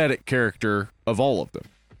sympathetic character of all of them.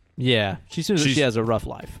 Yeah, she seems like she has a rough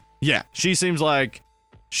life. Yeah, she seems like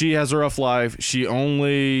she has a rough life. She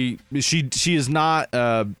is not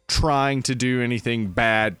trying to do anything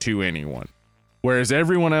bad to anyone. Whereas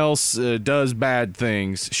everyone else does bad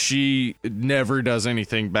things, she never does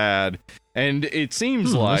anything bad. And it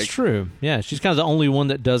seems like... That's true. Yeah, she's kind of the only one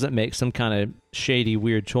that doesn't make some kind of shady,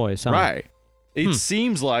 weird choice. Huh? Right. It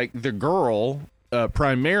seems like the girl,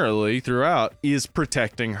 primarily throughout, is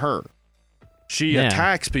protecting her. She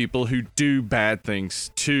attacks people who do bad things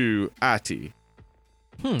to Ati.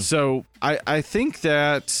 So I think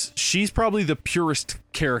that she's probably the purest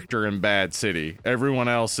character in Bad City. Everyone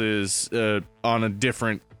else is on a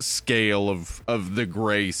different scale of the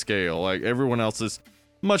gray scale. Like, everyone else is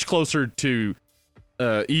much closer to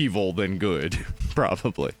evil than good,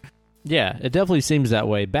 probably. Yeah, it definitely seems that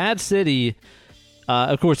way. Bad City,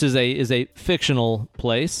 of course, is a fictional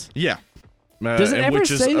place. Yeah. Does it ever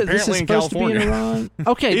say that this is supposed to be in Iran?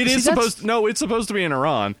 Okay, it's supposed to be in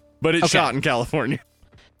Iran, but it's shot in California.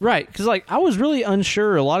 Right, because I was really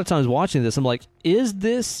unsure a lot of times watching this. I'm like, is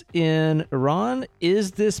this in Iran?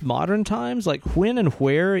 Is this modern times? Like, when and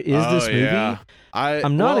where is this movie? Yeah.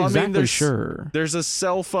 I'm not exactly sure. There's a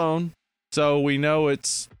cell phone, so we know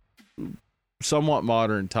it's somewhat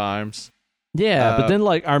modern times. Yeah, but then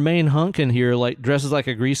our main hunk in here dresses like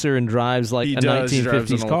a greaser and drives a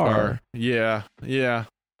 1950s car. Yeah.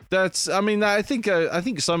 That's. I mean, I think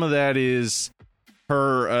some of that is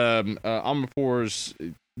her Amirpour's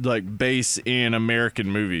base in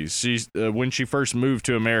American movies. She's when she first moved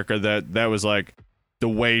to America, that was like the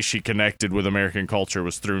way she connected with American culture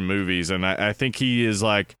was through movies, and I think he's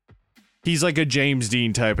like a James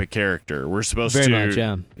Dean type of character. We're supposed Very much,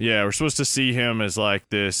 yeah. Yeah, we're supposed to see him as like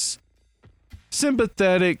this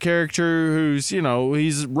sympathetic character who's, you know,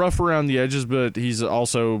 he's rough around the edges, but he's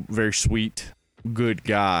also very sweet, good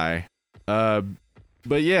guy.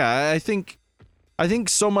 But yeah, I think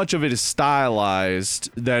so much of it is stylized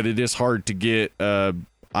that it is hard to get a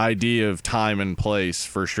idea of time and place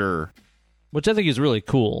for sure. Which I think is really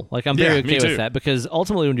cool. Like, I'm very me okay too. with that, because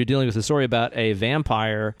ultimately when you're dealing with a story about a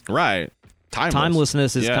vampire, Right.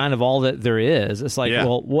 timelessness is kind of all that there is. It's like,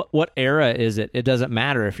 well, what era is it? It doesn't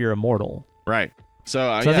matter if you're immortal. Right.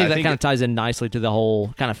 So I think that kind of ties in nicely to the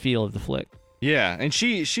whole kind of feel of the flick. Yeah, and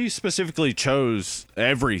she specifically chose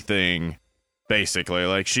everything, basically.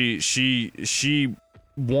 Like, she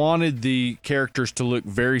wanted the characters to look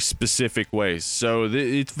very specific ways. So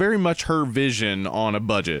it's very much her vision on a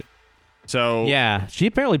budget. So yeah, she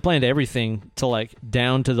apparently planned everything to, like,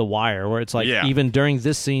 down to the wire, where it's like, even during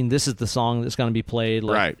this scene, this is the song that's going to be played.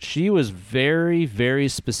 Like, right. She was very, very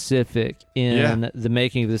specific in the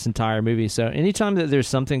making of this entire movie. So anytime that there's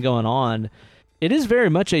something going on, it is very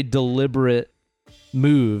much a deliberate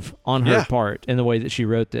move on her part in the way that she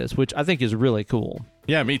wrote this, which I think is really cool.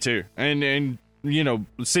 Yeah, me too. And you know,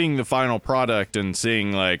 seeing the final product and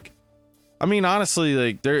seeing, like, I mean, honestly,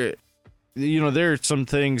 like, there are some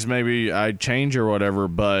things maybe I'd change or whatever,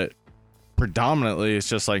 but predominantly it's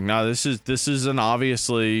just like, no, this is an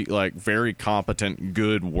obviously, like, very competent,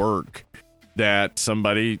 good work that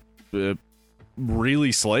somebody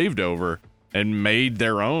really slaved over and made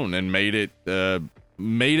their own and made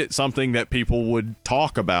it something that people would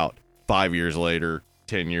talk about 5 years later,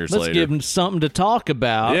 10 years later. Let's give them something to talk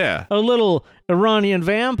about. Yeah. A little Iranian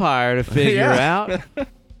vampire to figure out.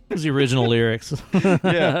 Was the original lyrics.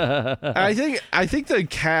 Yeah, I think the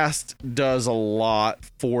cast does a lot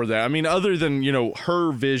for that. I mean, other than, you know,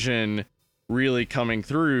 her vision really coming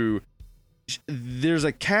through, there's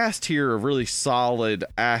a cast here of really solid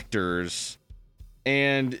actors,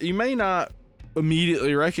 and you may not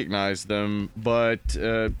immediately recognize them, but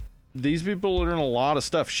these people are in a lot of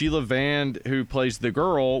stuff. Sheila Vand, who plays the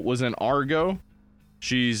girl, was in Argo.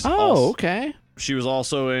 She's okay. She was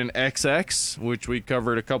also in XX, which we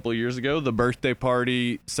covered a couple of years ago, the birthday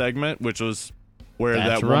party segment, which was where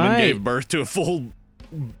that woman gave birth to a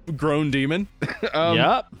full-grown demon.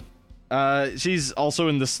 Yep. She's also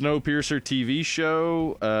in the Snowpiercer TV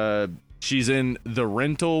show. She's in The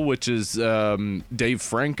Rental, which is Dave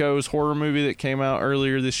Franco's horror movie that came out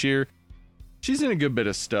earlier this year. She's in a good bit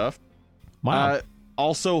of stuff. Wow.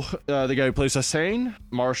 Also, the guy who plays Hussein,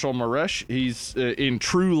 Marshall Maresh, he's in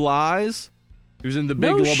True Lies. He was in The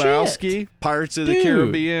Big Lebowski, Pirates of the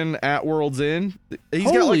Caribbean, At World's End. He's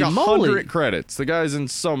got like 100 credits. The guy's in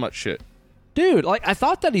so much shit. Dude, like, I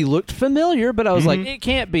thought that he looked familiar, but I was like, it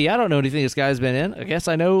can't be. I don't know anything this guy's been in. I guess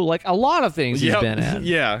I know, like, a lot of things he's been in.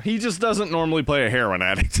 Yeah, he just doesn't normally play a heroin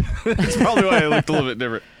addict. That's probably why he looked a little bit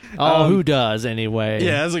different. Who does, anyway?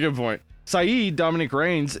 Yeah, that's a good point. Saeed, Dominic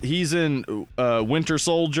Raines, he's in Winter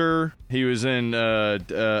Soldier. He was in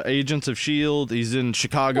Agents of S.H.I.E.L.D. He's in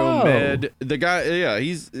Chicago Med. The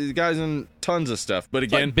guy's in tons of stuff. But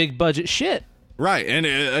again, like big budget shit. Right, and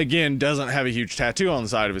again, doesn't have a huge tattoo on the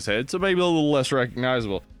side of his head, so maybe a little less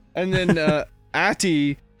recognizable. And then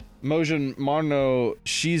Ati Mojan Marno,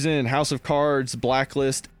 she's in House of Cards,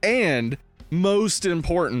 Blacklist, and most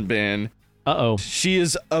important, Ben, she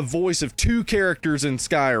is a voice of two characters in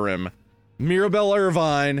Skyrim. Mirabelle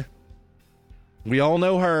Irvine, we all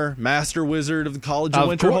know her, Master Wizard of the College of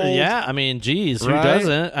Winterhold. Yeah, I mean, geez, who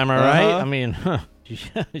doesn't? Am I right? I mean,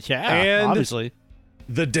 yeah, and obviously.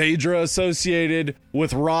 The Daedra associated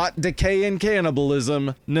with rot, decay, and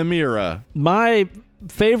cannibalism, Namira. My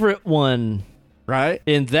favorite one, right?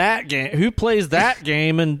 In that game. Who plays that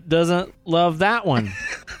game and doesn't love that one?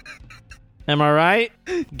 Am I right?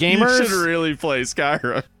 Gamers? You should really play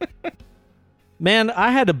Skyrim. Man,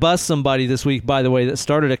 I had to bust somebody this week, by the way, that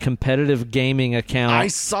started a competitive gaming account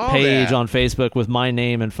page on Facebook with my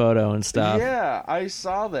name and photo and stuff. Yeah, I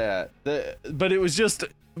saw that. But it was just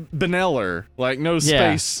Beneller, like no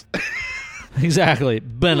space. Exactly,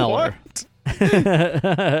 Beneller.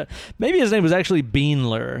 Maybe his name was actually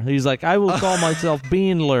Beanler. He's like, I will call myself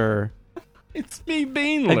Beanler. It's me,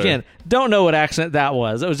 Beanler. Again, don't know what accent that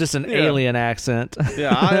was. It was just an alien accent.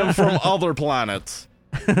 Yeah, I am from other planets.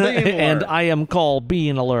 And I am called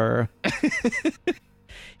Beanler.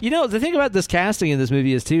 You know, the thing about this casting in this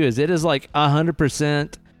movie is it is like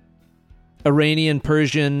 100% Iranian,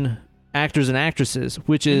 Persian actors and actresses,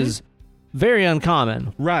 which is very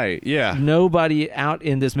uncommon. Right, yeah. Nobody out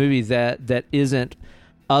in this movie that isn't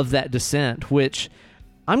of that descent, which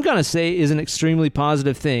I'm going to say is an extremely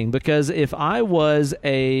positive thing, because if I was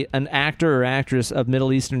an actor or actress of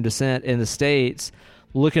Middle Eastern descent in the States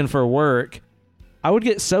looking for work, I would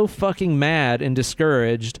get so fucking mad and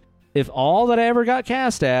discouraged if all that I ever got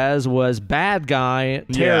cast as was bad guy,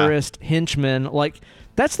 terrorist, henchman. Like,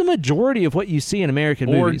 that's the majority of what you see in American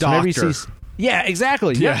movies. Or You doctor. see, yeah,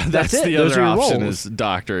 exactly. Yeah, that's it. the Those other are your option roles. is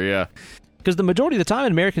doctor, yeah. Because the majority of the time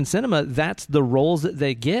in American cinema, that's the roles that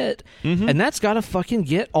they get, and that's got to fucking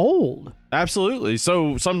get old. Absolutely.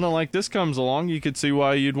 So something like this comes along, you could see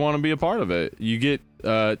why you'd want to be a part of it. You get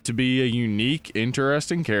to be a unique,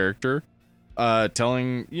 interesting character,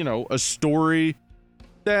 telling, a story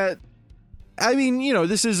that, I mean,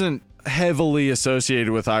 this isn't heavily associated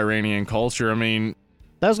with Iranian culture. I mean,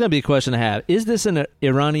 That was going to be a question I have. Is this an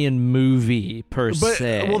Iranian movie per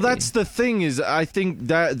se? Well, that's the thing is I think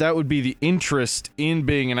that would be the interest in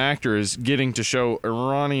being an actor is getting to show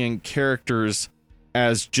Iranian characters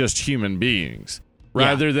as just human beings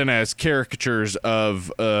rather than as caricatures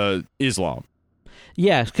of Islam.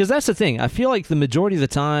 Yeah, because that's the thing. I feel like the majority of the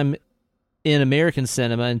time in American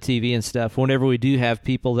cinema and TV and stuff, whenever we do have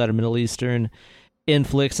people that are Middle Eastern in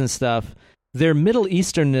flicks and stuff, their Middle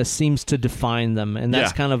Easternness seems to define them, and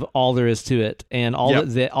that's kind of all there is to it. And all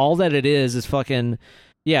that it is fucking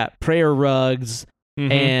prayer rugs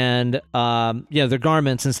and their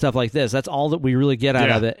garments and stuff like this. That's all that we really get out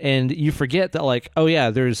of it. And you forget that, like,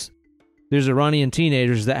 there's Iranian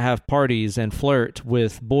teenagers that have parties and flirt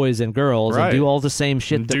with boys and girls and do all the same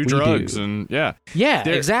shit that we do. Do drugs and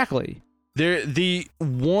exactly. The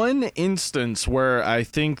one instance where I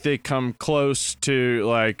think they come close to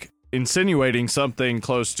like insinuating something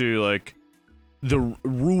close to like the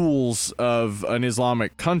rules of an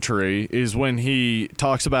Islamic country is when he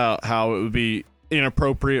talks about how it would be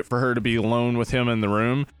inappropriate for her to be alone with him in the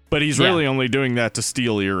room, but he's really only doing that to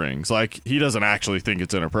steal earrings. Like, he doesn't actually think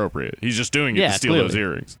it's inappropriate. He's just doing it to steal those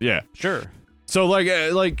earrings. Yeah. Sure. So like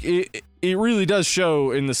it really does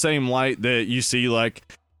show in the same light that you see like,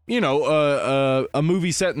 a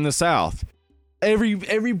movie set in the South.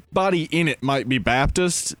 Everybody in it might be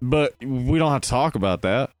Baptist, but we don't have to talk about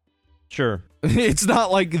that. Sure. It's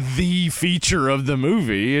not like the feature of the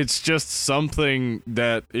movie. It's just something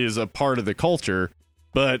that is a part of the culture,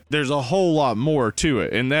 but there's a whole lot more to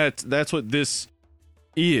it. And that's what this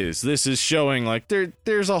is. This is showing like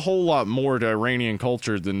there's a whole lot more to Iranian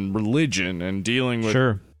culture than religion and dealing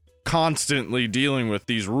with constantly dealing with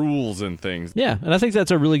these rules and things. Yeah, and I think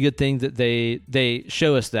that's a really good thing that they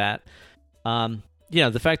show us that.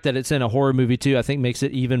 The fact that it's in a horror movie too, I think makes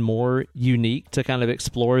it even more unique to kind of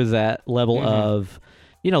explore that level of,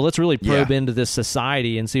 let's really probe into this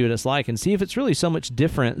society and see what it's like and see if it's really so much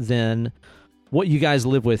different than what you guys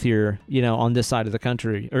live with here, on this side of the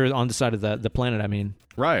country or on this side of the planet, I mean.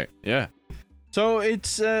 Right, yeah. So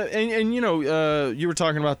it's, you were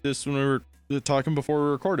talking about this when we were talking before we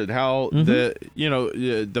recorded, how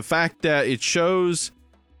the fact that it shows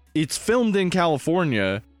it's filmed in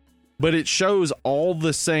California, but it shows all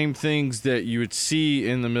the same things that you would see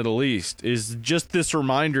in the Middle East is just this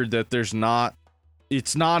reminder that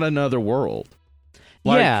it's not another world.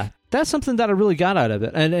 Like, that's something that I really got out of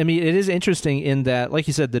it. And I mean, it is interesting in that, like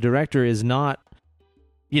you said, the director is not,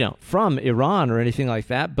 from Iran or anything like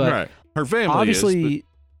that, but her family obviously is.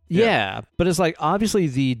 But, but it's like, obviously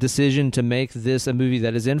the decision to make this a movie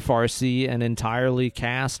that is in Farsi and entirely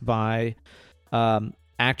cast by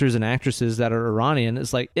actors and actresses that are Iranian,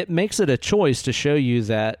 it's like, it makes it a choice to show you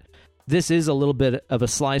that this is a little bit of a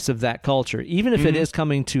slice of that culture, even if it is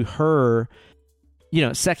coming to her,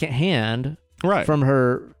 secondhand from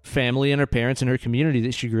her family and her parents and her community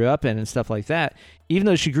that she grew up in and stuff like that. Even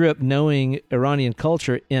though she grew up knowing Iranian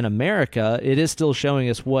culture in America, it is still showing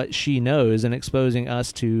us what she knows and exposing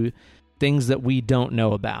us to things that we don't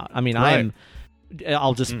know about. I mean,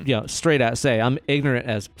 I'll just straight out say I'm ignorant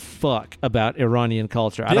as fuck about Iranian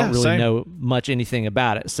culture. I don't really know much anything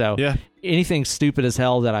about it. So anything stupid as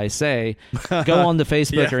hell that I say, go on the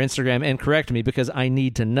Facebook or Instagram and correct me because I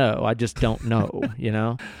need to know. I just don't know,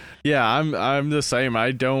 Yeah, I'm the same.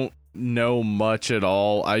 I don't know much at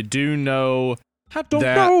all. I do know I don't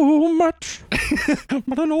know much,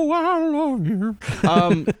 but I know I love you.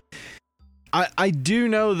 I do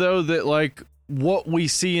know though that like what we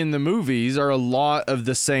see in the movies are a lot of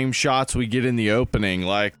the same shots we get in the opening,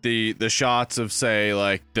 like the shots of say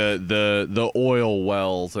like the oil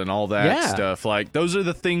wells and all that stuff. Like those are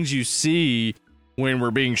the things you see when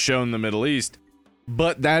we're being shown the Middle East.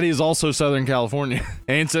 But that is also Southern California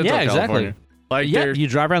and Central California. Like you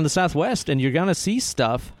drive around the Southwest and you're gonna see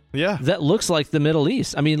stuff that looks like the Middle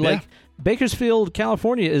East. I mean, like Bakersfield,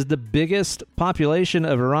 California is the biggest population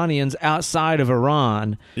of Iranians outside of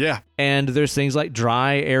Iran. Yeah. And there's things like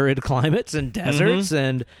dry, arid climates and deserts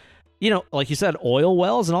and, like you said, oil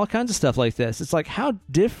wells and all kinds of stuff like this. It's like, how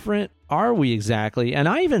different are we exactly? And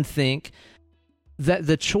I even think that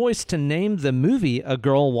the choice to name the movie A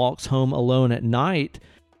Girl Walks Home Alone at Night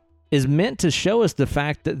is meant to show us the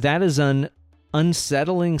fact that that is an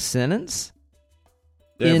unsettling sentence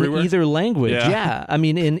Everywhere? in either language. Yeah. Yeah. I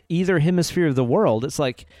mean, in either hemisphere of the world. It's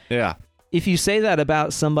like, Yeah. if you say that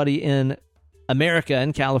about somebody in America,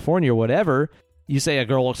 in California or whatever, you say A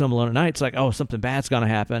Girl Walks Home Alone at Night, it's like, oh, something bad's going to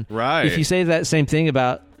happen. Right. If you say that same thing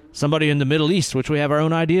about somebody in the Middle East, which we have our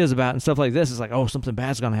own ideas about and stuff like this, it's like, oh, something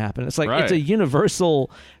bad's going to happen. It's like, Right. it's a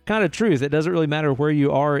universal kind of truth. It doesn't really matter where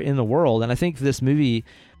you are in the world. And I think this movie,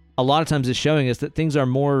 a lot of times, is showing us that things are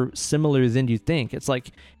more similar than you think. It's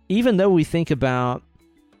like, even though we think about,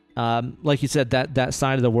 like you said, that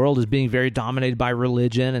side of the world is being very dominated by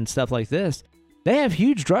religion and stuff like this, they have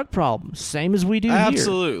huge drug problems, same as we do here.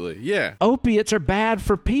 Absolutely. Yeah. Opiates are bad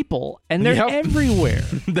for people, and they're Yep. everywhere.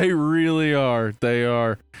 They really are. They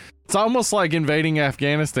are. It's almost like invading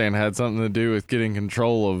Afghanistan had something to do with getting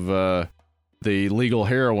control of the legal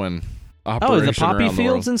heroin operation. Oh, the poppy around the fields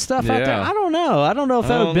world. and stuff out there? Yeah. I don't know. I don't know if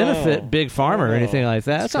that I would don't benefit know. Big Pharma or anything like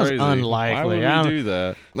that. That It's sounds crazy. unlikely. Why would I we don't- do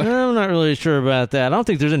that? I'm not really sure about that. I don't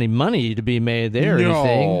think there's any money to be made there or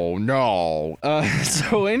anything. No.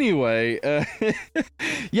 So anyway,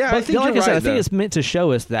 yeah, But I think like you're I said, right, I think though. it's meant to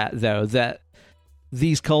show us that, though, that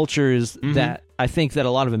these cultures that I think that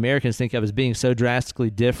a lot of Americans think of as being so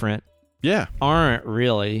drastically different Yeah. aren't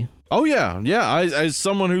really. Oh yeah, yeah. As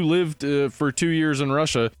someone who lived for 2 years in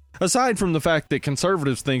Russia, aside from the fact that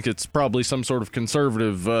conservatives think it's probably some sort of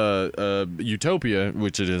conservative utopia,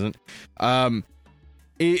 which it isn't,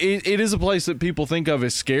 it is a place that people think of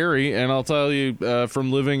as scary. And I'll tell you,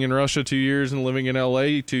 from living in Russia 2 years and living in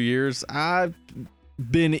LA 2 years, I've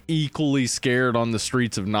been equally scared on the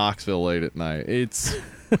streets of Knoxville late at night. It's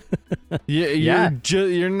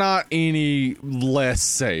you're not any less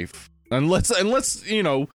safe unless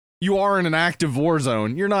you are in an active war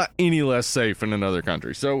zone. You're not any less safe in another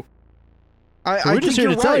country. So We're just here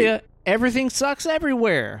to you're tell right. you everything sucks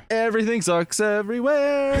everywhere. Everything sucks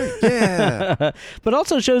everywhere. Yeah. But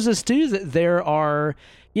also shows us, too, that there are,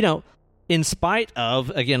 in spite of,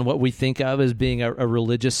 again, what we think of as being a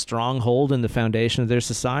religious stronghold in the foundation of their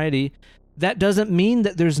society, that doesn't mean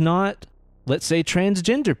that there's not, let's say,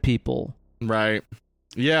 transgender people. Right.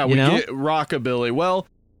 Yeah, You we know? get rockabilly. Well,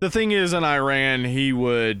 the thing is, in Iran, he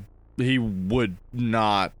would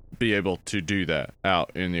not be able to do that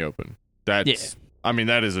out in the open. That's I mean,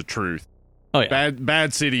 that is a truth. Oh, yeah.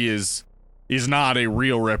 Bad City is not a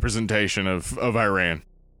real representation of Iran.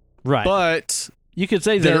 Right. But you could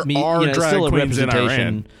say that there it are it's drag still a queens in representation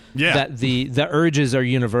Iran. Yeah. that the urges are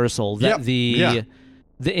universal, that Yep. Yeah.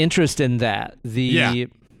 the interest in that, Yeah.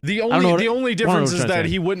 The don't know what- only I don't know difference what is I'm trying that to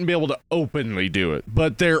say. he wouldn't be able to openly do it.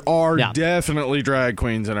 But there are definitely drag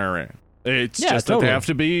queens in Iran. It's just that totally.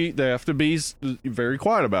 they have to be very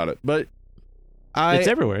quiet about it. But it's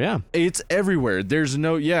everywhere, yeah. it's everywhere. There's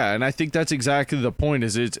no and I think that's exactly the point.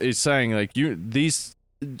 Is it's saying like these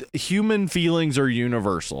human feelings are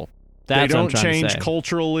universal. That's they what I'm don't trying to change say.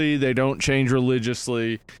 culturally. They don't change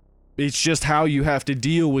religiously. It's just how you have to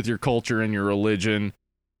deal with your culture and your religion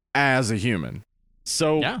as a human.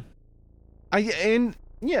 So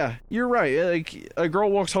you're right. Like, A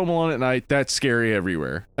Girl Walks Home Alone at Night, that's scary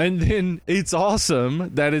everywhere. And then it's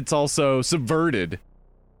awesome that it's also subverted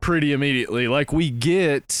pretty immediately. Like, we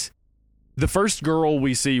get the first girl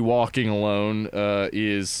we see walking alone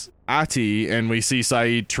is Ati, and we see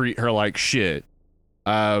Saeed treat her like shit,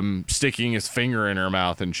 sticking his finger in her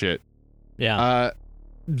mouth and shit. Yeah.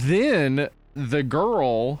 Then the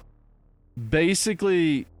girl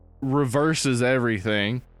basically reverses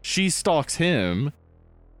everything. She stalks him,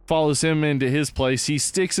 follows him into his place. He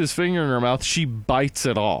sticks his finger in her mouth. She bites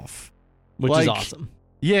it off. Which is awesome.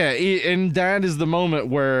 Yeah, and that is the moment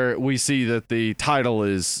where we see that the title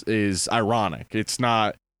is ironic. It's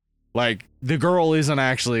not like the girl isn't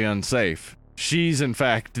actually unsafe. She's in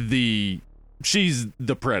fact she's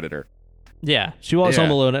the predator. Yeah. She walks Yeah.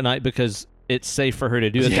 home alone at night because it's safe for her to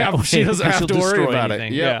do it that way. She doesn't because have to she'll worry destroy about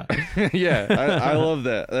anything. it. Yeah, yeah. I love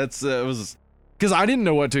that. That's it was because I didn't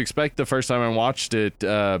know what to expect the first time I watched it.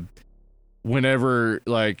 Whenever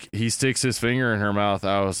like he sticks his finger in her mouth,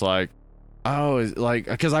 I was like, oh, like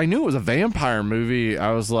because I knew it was a vampire movie.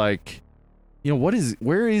 I was like,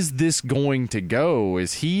 where is this going to go?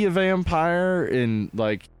 Is he a vampire? And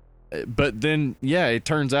like, but then it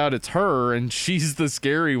turns out it's her, and she's the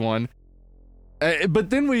scary one. But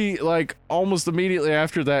then we like almost immediately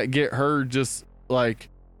after that get her just like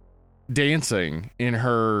dancing in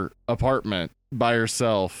her apartment by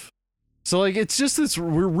herself. So like it's just this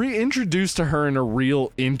we're reintroduced to her in a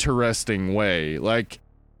real interesting way. Like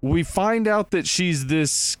we find out that she's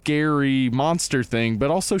this scary monster thing, but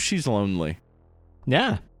also she's lonely.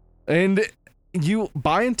 Yeah. And you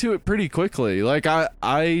buy into it pretty quickly. Like,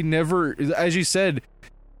 I never, as you said,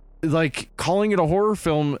 like, calling it a horror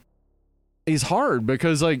film is hard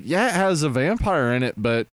because, like, yeah, it has a vampire in it,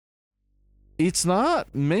 but it's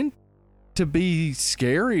not meant to be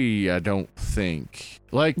scary, I don't think.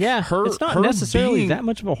 Like, yeah, it's not necessarily that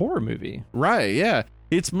much of a horror movie. Right, yeah.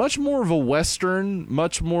 It's much more of a Western,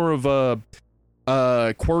 much more of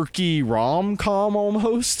a quirky rom-com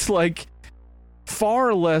almost. Like,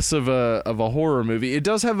 far less of a horror movie. It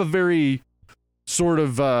does have a very sort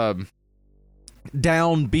of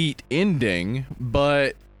downbeat ending,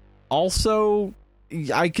 but also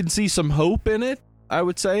I can see some hope in it, I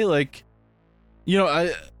would say. Like, you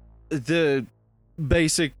know, the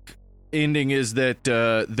basic ending is that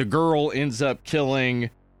the girl ends up killing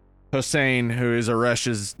Hossein, who is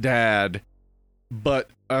Aresh's dad, but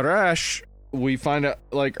Aresh, we find out,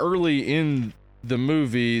 like, early in the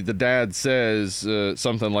movie, the dad says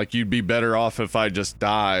something like, "You'd be better off if I just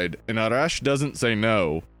died," and Aresh doesn't say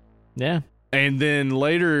no. Yeah. And then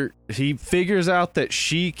later, he figures out that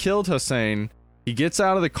she killed Hossein. He gets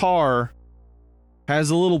out of the car, has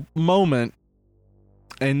a little moment,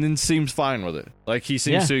 and then seems fine with it. Like, he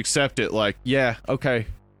seems to accept it. Like, yeah, okay,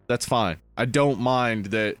 that's fine. I don't mind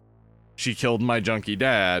that she killed my junkie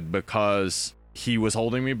dad because he was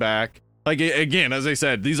holding me back. Like, again, as I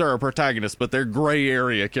said, these are our protagonists, but they're gray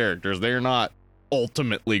area characters. They're not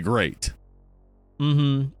ultimately great.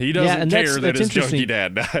 Mm-hmm. He doesn't care that his junkie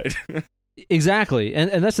dad died. Exactly.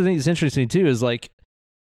 And that's the thing that's interesting, too, is, like,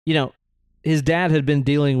 you know, his dad had been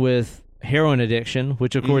dealing with heroin addiction,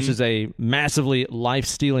 which, of course, is a massively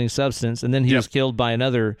life-stealing substance, and then he was killed by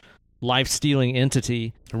another life-stealing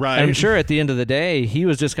entity. Right. And I'm sure at the end of the day, he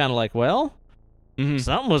was just kind of like, well,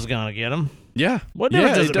 something was going to get him. Yeah. What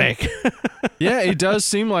difference does it make? Yeah, it does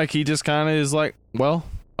seem like he just kind of is like, well,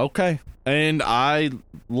 okay. And I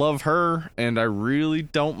love her, and I really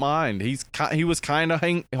don't mind. He was kind of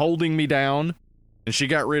holding me down, and she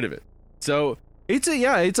got rid of it. So it's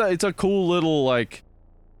a cool little, like,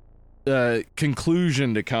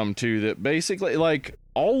 conclusion to come to, that basically, like,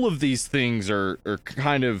 all of these things are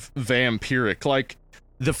kind of vampiric. Like,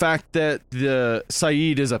 the fact that the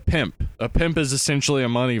Saeed is a pimp. A pimp is essentially a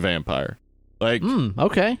money vampire. Like,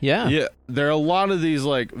 okay, yeah. Yeah, there are a lot of these,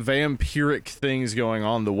 like, vampiric things going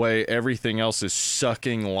on, the way everything else is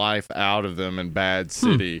sucking life out of them in Bad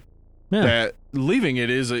City. Yeah. That leaving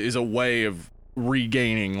it is a way of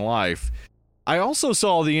regaining life. I also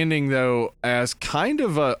saw the ending, though, as kind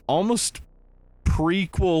of a almost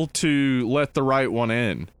prequel to Let the Right One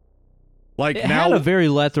In. Like, it now, had a very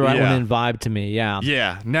Let the Right One In vibe to me, yeah.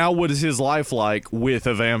 Yeah. Now, what is his life like with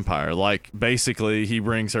a vampire? Like, basically, he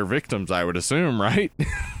brings her victims, I would assume, right?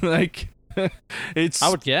 Like, it's... I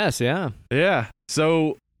would guess, yeah. Yeah.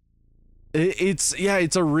 So,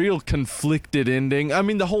 it's a real conflicted ending. I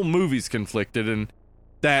mean, the whole movie's conflicted, and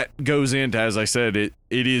that goes into, as I said, it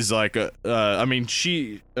is like a... I mean,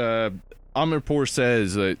 Amirpour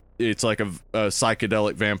says that it's like a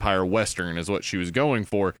psychedelic vampire western is what she was going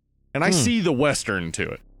for. And I see the Western to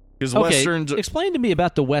it. Because Westerns... Explain to me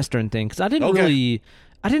about the Western thing, because I didn't really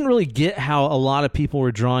get how a lot of people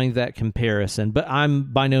were drawing that comparison, but I'm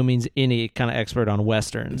by no means any kind of expert on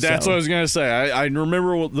Westerns. That's what I was going to say. I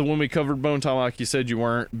remember when we covered Bone Tomahawk, you said you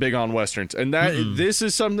weren't big on Westerns. And this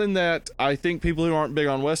is something that I think people who aren't big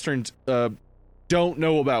on Westerns don't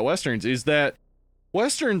know about Westerns, is that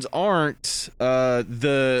Westerns aren't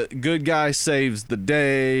the good guy saves the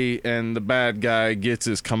day and the bad guy gets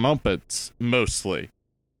his comeuppance, mostly.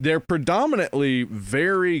 They're predominantly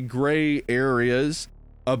very gray areas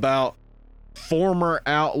about former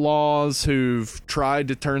outlaws who've tried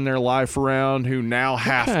to turn their life around, who now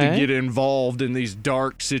have to get involved in these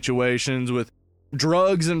dark situations, with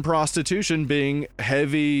drugs and prostitution being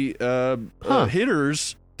heavy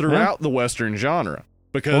hitters throughout the Western genre.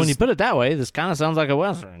 Because when you put it that way, this kind of sounds like a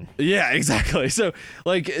Western. Yeah, exactly. So,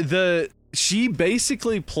 like, she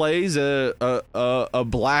basically plays a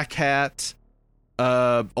black hat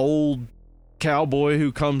old cowboy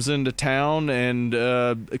who comes into town and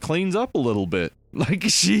cleans up a little bit. Like,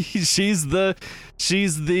 she's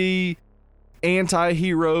the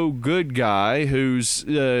anti-hero good guy who's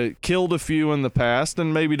killed a few in the past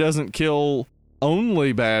and maybe doesn't kill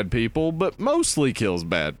only bad people, but mostly kills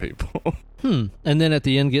bad people. And then at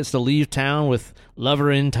the end gets to leave town with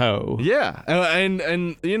lover in tow. Yeah,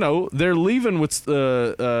 and you know, they're leaving with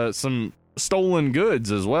some stolen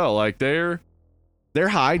goods as well. Like, they're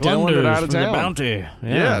hightailing it out of town. The bounty.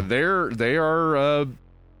 Yeah,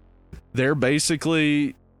 they're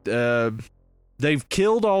basically they've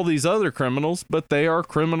killed all these other criminals, but they are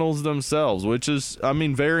criminals themselves, which is, I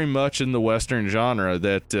mean, very much in the Western genre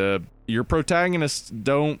that your protagonists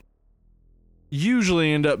don't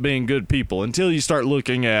usually end up being good people until you start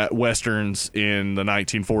looking at Westerns in the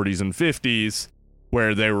 1940s and 50s,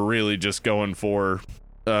 where they were really just going for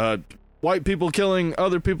white people killing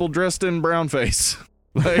other people dressed in brownface.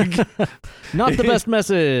 Like, not the best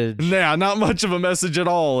message. Yeah, not much of a message at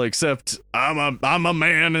all, except I'm a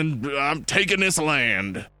man and I'm taking this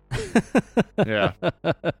land. Yeah.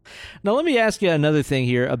 Now let me ask you another thing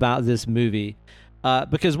here about this movie.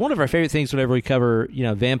 Because one of our favorite things whenever we cover,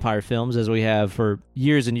 vampire films, as we have for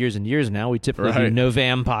years and years and years now, we typically do No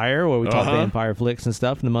Vampire, where we talk vampire flicks and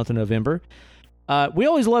stuff in the month of November. We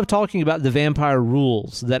always love talking about the vampire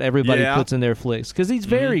rules that everybody puts in their flicks, because these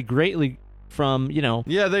vary greatly from,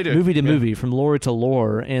 they do. Movie to movie, from lore to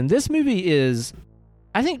lore. And this movie is,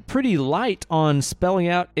 I think, pretty light on spelling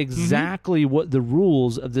out exactly what the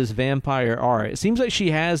rules of this vampire are. It seems like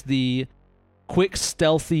she has the quick,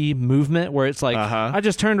 stealthy movement where it's like, I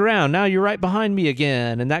just turned around, now you're right behind me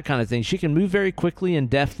again, and that kind of thing. She can move very quickly and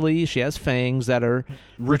deftly. She has fangs that are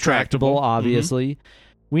retractable, obviously.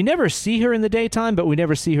 We never see her in the daytime, but we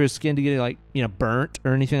never see her skin to get burnt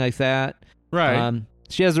or anything like that. Right.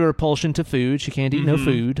 She has a repulsion to food. She can't eat no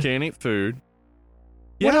food. Can't eat food.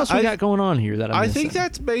 What else we got going on here that I'm missing? I think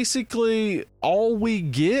that's basically all we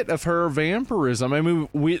get of her vampirism. I mean,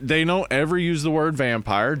 they don't ever use the word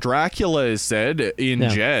vampire. Dracula is said in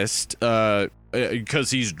jest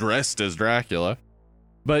because he's dressed as Dracula.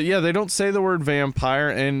 But yeah, they don't say the word vampire,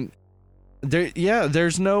 and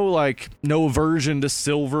there's no aversion to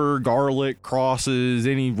silver, garlic, crosses,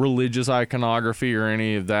 any religious iconography or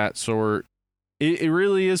any of that sort. It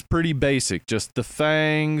really is pretty basic. Just the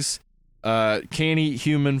fangs. Can't eat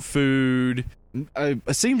human food.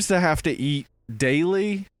 Seems to have to eat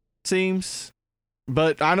daily. Seems,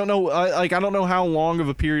 but I don't know. I don't know how long of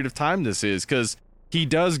a period of time this is, because he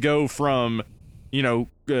does go from,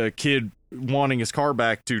 kid wanting his car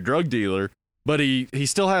back to drug dealer, but he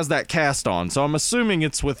still has that cast on. So I'm assuming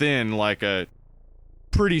it's within like a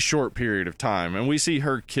pretty short period of time, and we see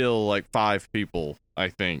her kill like 5 people, I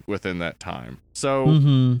think, within that time.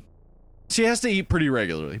 So. She has to eat pretty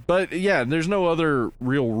regularly. But, yeah, there's no other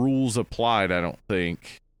real rules applied, I don't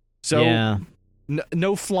think. So,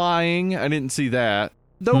 no flying. I didn't see that.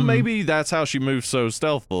 Though maybe that's how she moves so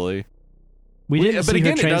stealthily. We didn't see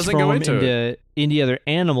her transform into any other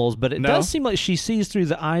animals, but it does seem like she sees through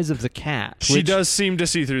the eyes of the cat. She does seem to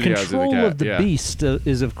see through the eyes of the cat. Control of the beast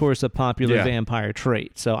is, of course, a popular vampire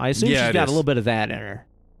trait. So I assume she's got a little bit of that in her.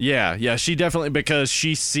 Yeah, she definitely, because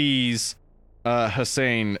she sees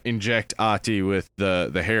Hussein inject Ati with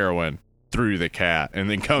the heroin through the cat, and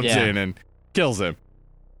then comes in and kills him.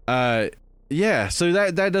 So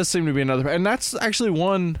that does seem to be another, and that's actually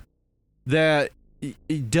one that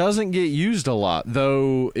it doesn't get used a lot,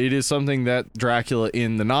 though it is something that Dracula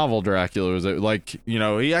in the novel Dracula was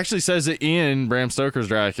he actually says it in Bram Stoker's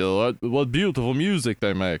Dracula, what beautiful music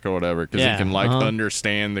they make or whatever, because he can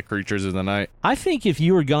understand the creatures of the night. I think if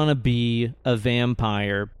you were gonna be a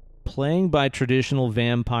vampire playing by traditional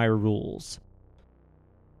vampire rules,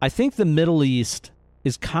 I think the Middle East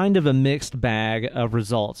is kind of a mixed bag of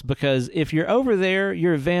results, because if you're over there,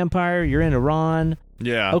 you're a vampire, you're in Iran,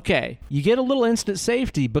 okay, you get a little instant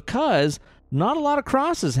safety because not a lot of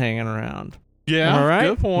crosses hanging around. All right,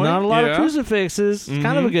 good point. Not a lot of crucifixes. It's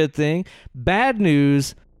kind of a good thing. Bad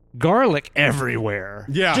news: garlic everywhere.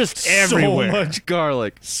 Just everywhere. So much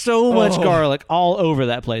garlic. So much garlic all over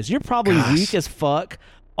that place. You're probably weak as fuck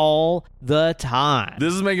all the time.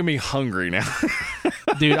 This is making me hungry now.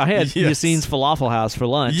 Dude, I had Yassine's Falafel House for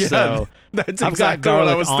lunch, so that's I've got exactly what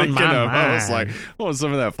I was garlic thinking on my of. I mind. was like, I want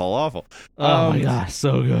some of that falafel. Oh my gosh,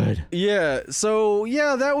 so good. Yeah, so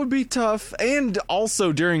that would be tough. And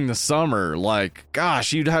also during the summer,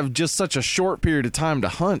 gosh, you'd have just such a short period of time to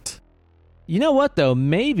hunt. You know what, though?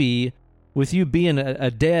 Maybe with you being a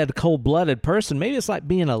dead, cold-blooded person, maybe it's like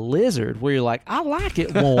being a lizard, where you're like, I like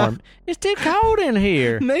it warm. It's too cold in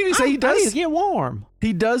here. Maybe he does. I need to get warm.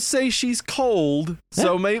 He does say she's cold,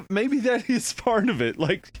 so maybe that is part of it.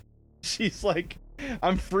 She's like,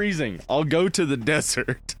 I'm freezing. I'll go to the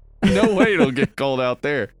desert. No way it'll get cold out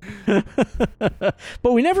there.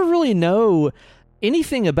 But we never really know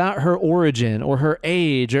anything about her origin or her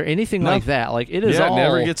age or anything like that. It is all... it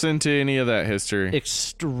never gets into any of that history.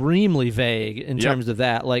 Extremely vague in terms of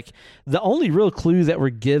that. The only real clue that we're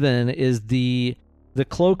given is the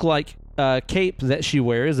cloak-like cape that she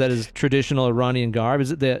wears that is traditional Iranian garb.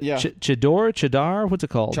 Is it the chador? What's it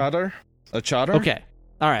called? Chadar? A chadar? Okay.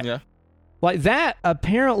 All right. Yeah. Like that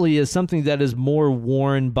apparently is something that is more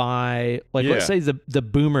worn by, like, let's say the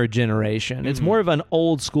boomer generation. It's more of an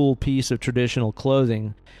old school piece of traditional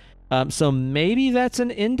clothing. So maybe that's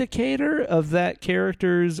an indicator of that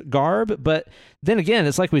character's garb. But then again,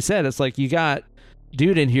 it's like we said, it's like you got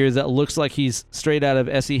dude in here that looks like he's straight out of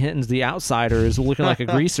S.E. Hinton's The Outsiders, looking like a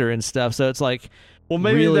greaser and stuff. So it's like, well,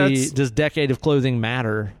 maybe really, does decade of clothing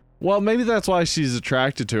matter? Well, maybe that's why she's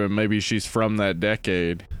attracted to him. Maybe she's from that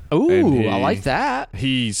decade. Ooh, I like that.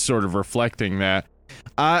 He's sort of reflecting that.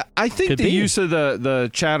 I think Could the be. Use of the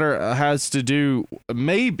chatter has to do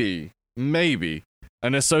maybe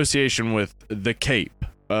an association with the cape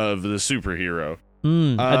of the superhero.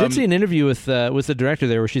 I did see an interview with the director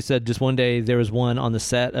there where she said just one day there was one on the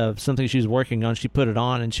set of something she was working on. She put it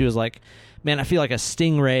on and she was like, "Man, I feel like a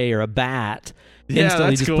stingray or a bat."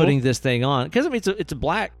 Instantly just putting this thing on, because I mean it's a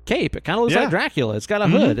black cape. It kind of looks like Dracula. It's got a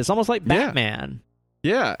hood. It's almost like Batman.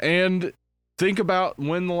 Yeah, and think about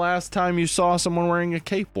when the last time you saw someone wearing a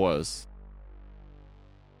cape was.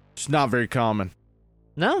 It's not very common.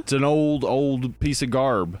 No, it's an old piece of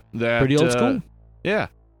garb that pretty old school. Yeah,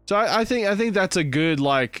 so I think that's a good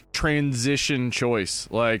like transition choice.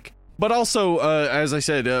 Like, but also as I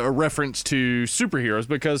said, a reference to superheroes,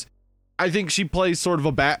 because I think she plays sort of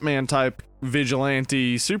a Batman type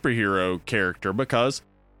vigilante superhero character, because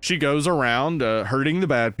she goes around hurting the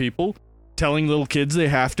bad people, telling little kids they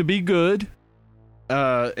have to be good,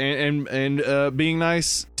 and being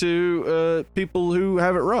nice to people who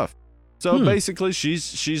have it rough. So basically,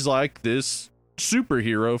 she's like this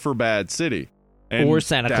superhero for Bad City, or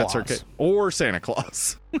Santa Claus, or Santa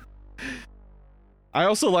Claus. I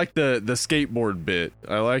also like the skateboard bit.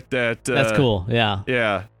 I like that. That's cool. Yeah.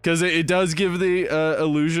 Yeah, because it does give the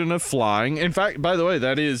illusion of flying. In fact, by the way,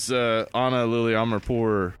 that is Anna Lily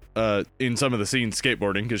Amirpour in some of the scenes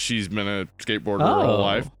skateboarding, because she's been a skateboarder her whole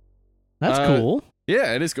life. That's cool.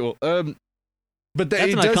 Yeah, it is cool. But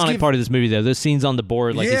that's an iconic part of this movie, though. Those scenes on the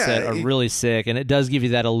board, like you said, are really sick, and it does give you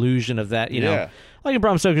that illusion of that, you know, like in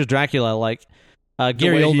Bram Stoker's Dracula, like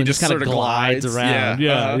Gary Oldman just kind of glides around.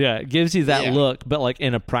 Yeah. It gives you that look, but like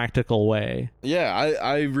in a practical way. Yeah,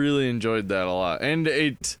 I really enjoyed that a lot. And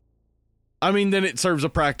then it serves a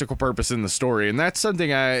practical purpose in the story. And that's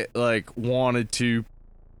something I like wanted to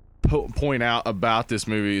point out about this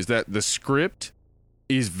movie, is that the script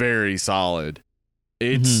is very solid.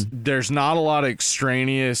 It's there's not a lot of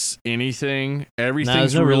extraneous anything.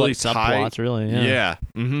 Everything's really tight. Subplots, really. Yeah.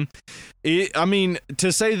 I mean,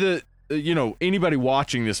 to say that, you know, anybody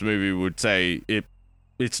watching this movie would say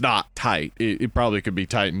it's not tight. It probably could be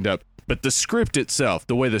tightened up. But the script itself,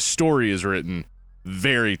 the way the story is written,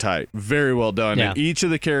 very tight, very well done. Yeah. And each of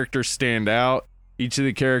the characters stand out. Each of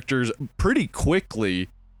the characters pretty quickly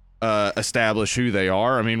establish who they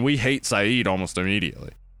are. I mean, we hate Saeed almost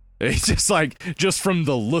immediately. It's just like, just from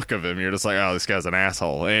the look of him, you're just like, oh, this guy's an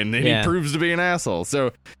asshole. And then he proves to be an asshole.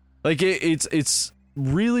 So, like, it's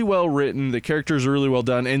really well written. The characters are really well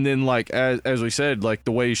done. And then, like, as we said, like,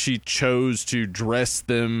 the way she chose to dress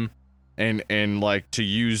them and like, to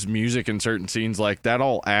use music in certain scenes, like, that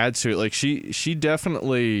all adds to it. Like, she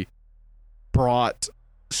definitely brought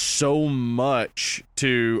so much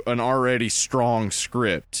to an already strong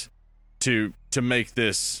script to make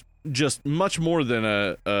this just much more than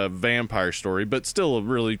a vampire story, but still a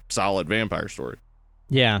really solid vampire story.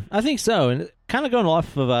 Yeah, I think so. And kind of going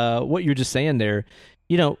off of what you were just saying there,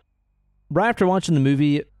 you know, right after watching the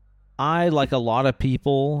movie, I, like a lot of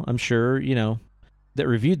people, I'm sure, you know, that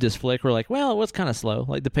reviewed this flick were like, well, it was kind of slow.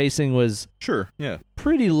 Like, the pacing was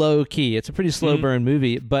pretty low key. It's a pretty slow burn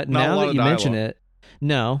movie. But now that you mention it,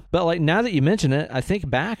 but like now that you mention it, I think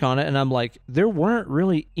back on it and I'm like, there weren't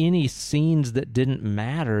really any scenes that didn't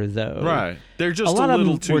matter, though. Right. They're just a lot of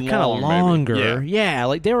them were kind of longer. Yeah,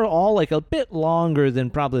 like they were all like a bit longer than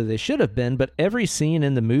probably they should have been, but every scene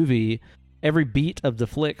in the movie, every beat of the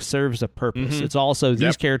flick serves a purpose. It's also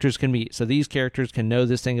these characters can meet, so these characters can know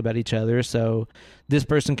this thing about each other, so this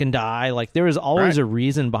person can die. Like, there is always a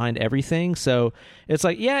reason behind everything. So it's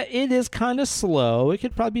like, yeah, it is kind of slow. It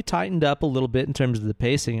could probably be tightened up a little bit in terms of the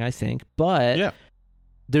pacing, I think, but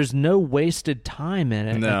there's no wasted time in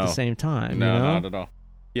it at the same time. No, you know? Not at all.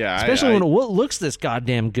 Yeah, especially when it looks this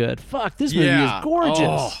goddamn good. Fuck, this movie is gorgeous.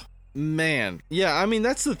 Oh, man. Yeah, I mean,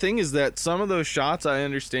 that's the thing, is that some of those shots, I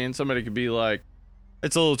understand somebody could be like,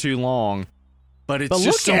 it's a little too long, but it's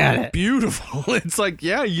just so beautiful. It's like,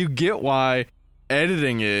 yeah, you get why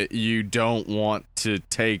editing it, you don't want to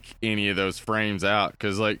take any of those frames out,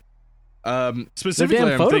 because, like,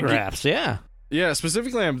 specifically, I'm photographs,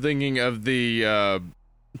 specifically, I'm thinking of the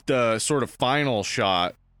sort of final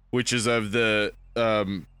shot, which is of the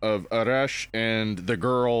of Arash and the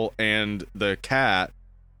girl and the cat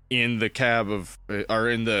in the cab of, or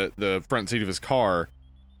in the front seat of his car.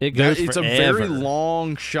 It goes It's forever. a very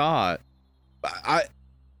long shot.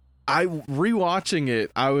 I rewatching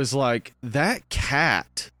it, I was like, that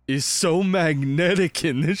cat is so magnetic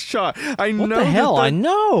in this shot. I What know the hell? that I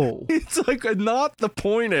know. it's like not the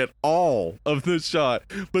point at all of this shot,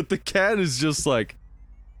 but the cat is just like,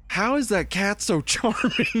 how is that cat so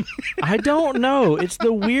charming? I don't know. It's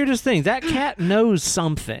the weirdest thing. That cat knows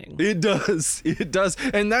something. It does.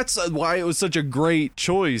 And that's why it was such a great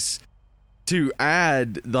choice to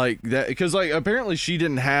add like that, because like apparently she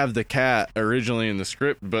didn't have the cat originally in the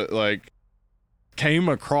script, but like came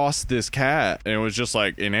across this cat and was just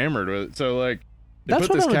like enamored with it. So like they That's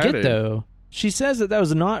put what I this don't cat get, in. though. She says that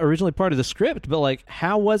was not originally part of the script, but like,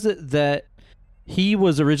 how was it that he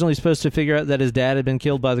was originally supposed to figure out that his dad had been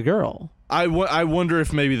killed by the girl? I wonder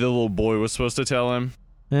if maybe the little boy was supposed to tell him.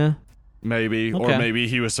 Yeah. Maybe, Okay. or maybe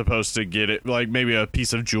he was supposed to get it, like maybe a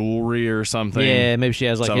piece of jewelry or something. Yeah, maybe she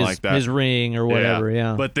has like Something like that. his ring or whatever,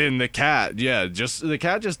 yeah. But then the cat, the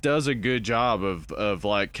cat just does a good job of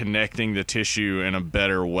like connecting the tissue in a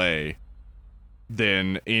better way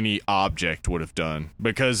than any object would have done,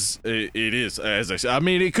 because it is, as I said, I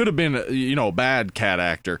mean, it could have been, a bad cat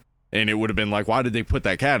actor, and it would have been like, why did they put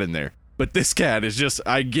that cat in there? But this cat is just,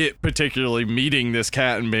 I get particularly meeting this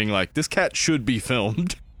cat and being like, this cat should be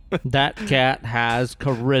filmed. That cat has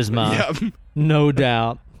charisma, Yeah. no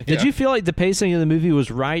doubt. Did Yeah. you feel like the pacing of the movie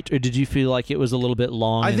was right, or did you feel like it was a little bit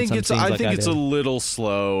long? I in think some it's scenes like I it's a did? little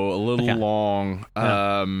slow, a little Okay. long.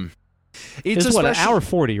 Yeah. It's It's what, an especially- hour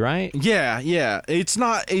 40, right? Yeah. It's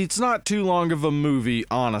not too long of a movie,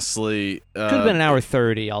 honestly. Could have been an hour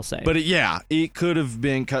 30, I'll say. But it could have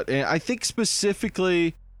been cut. And I think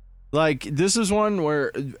specifically, like, this is one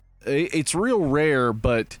where it's real rare,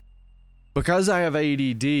 but because I have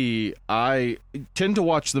ADD, I tend to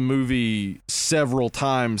watch the movie several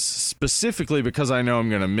times, specifically because I know I'm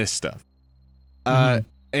going to miss stuff.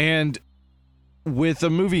 And with a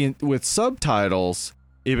movie with subtitles,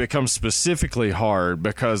 it becomes specifically hard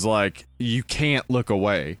because, like, you can't look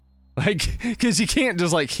away. Like, because you can't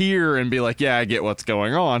just, like, hear and be like, yeah, I get what's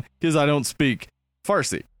going on, because I don't speak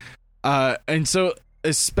Farsi. And so,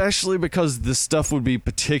 especially because the stuff would be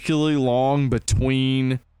particularly long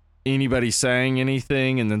between anybody saying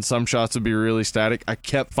anything, and then some shots would be really static, I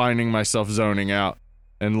kept finding myself zoning out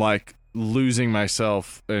and, like, losing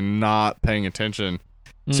myself and not paying attention.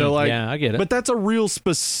 So, like, yeah, I get it. but that's a real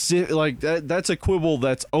specific, like, that's a quibble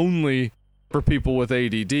that's only for people with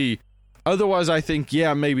ADD. Otherwise, I think,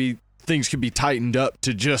 maybe things could be tightened up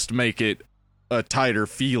to just make it a tighter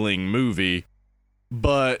feeling movie.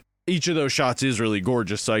 But each of those shots is really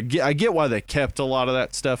gorgeous. So I get why they kept a lot of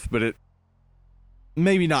that stuff, but it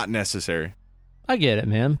maybe not necessary. I get it,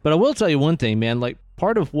 man. But I will tell you one thing, man. Like,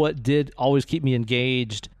 part of what did always keep me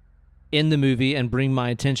engaged in the movie and bring my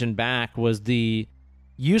attention back was the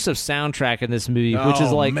use of soundtrack in this movie, which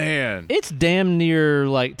is like, man. it's damn near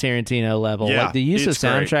like Tarantino level. Yeah, like the use of it's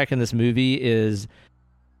great. soundtrack in this movie is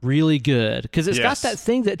really good because it's got Yes. that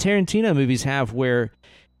thing that Tarantino movies have where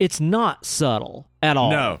it's not subtle at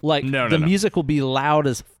all. No. Like No, the no. music will be loud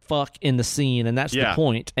as fuck in the scene, and that's the Yeah.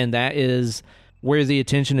 point, and that is where the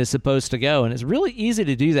attention is supposed to go. And it's really easy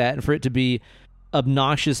to do that and for it to be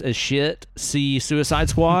obnoxious as shit. See Suicide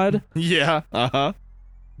Squad. Yeah. Uh-huh.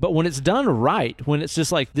 But when it's done right, when it's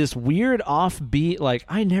just like this weird offbeat, like,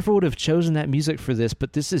 I never would have chosen that music for this,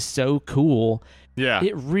 but this is so cool. Yeah.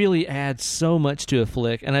 It really adds so much to a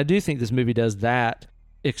flick. And I do think this movie does that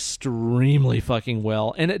extremely fucking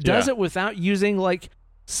well. And it does Yeah. it without using, like,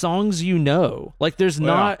 songs you know. Like, there's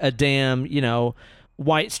Well, not a damn,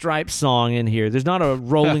 White Stripes song in here. There's not a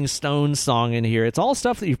Rolling Stones song in here. It's all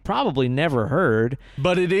stuff that you've probably never heard.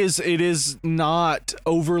 But it is not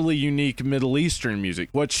overly unique Middle Eastern music.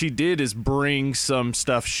 What she did is bring some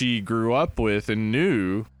stuff she grew up with and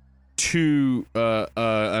knew to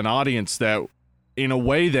an audience that, in a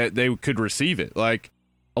way that they could receive it. Like,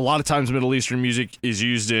 a lot of times Middle Eastern music is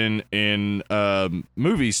used in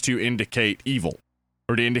movies to indicate evil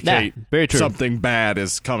or to indicate very true. something bad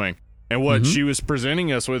is coming. And what she was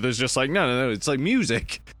presenting us with is just like, no, it's like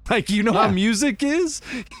music. Like, how music is?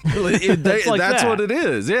 It's like that's that. what it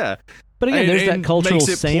is, yeah. But again, there's that And cultural makes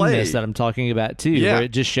it play. sameness that I'm talking about too, Yeah. where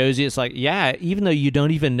it just shows you it's like, yeah, even though you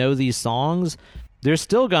don't even know these songs, they're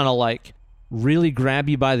still gonna like really grab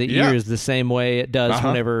you by the Yeah. ears the same way it does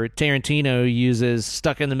whenever Tarantino uses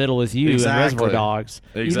Stuck in the Middle with You and Reservoir Dogs.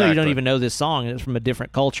 Even though you don't even know this song and it's from a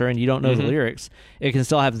different culture and you don't know the lyrics, it can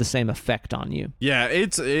still have the same effect on you. Yeah,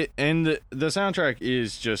 and the soundtrack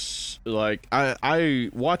is just like I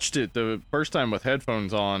watched it the first time with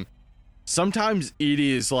headphones on. Sometimes it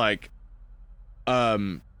is like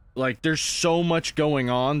there's so much going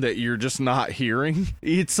on that you're just not hearing.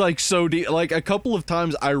 It's like so deep. Like a couple of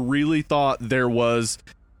times I really thought there was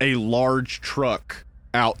a large truck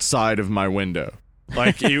outside of my window.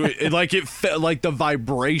 Like it felt like the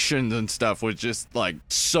vibrations and stuff was just like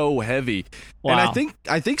so heavy. Wow. And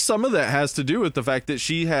I think some of that has to do with the fact that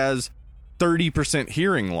she has 30%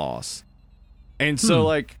 hearing loss. And so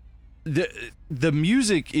like the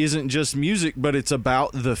music isn't just music, but it's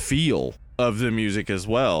about the feel of the music as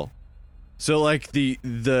well. So like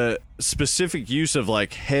the specific use of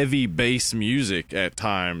like heavy bass music at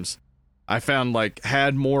times I found like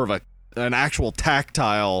had more of an actual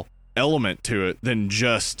tactile element to it than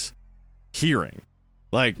just hearing.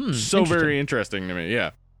 Like so very interesting to me.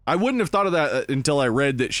 Yeah. I wouldn't have thought of that until I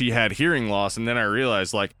read that she had hearing loss, and then I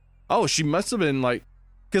realized like, oh, she must have been like,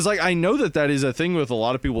 because like I know that is a thing with a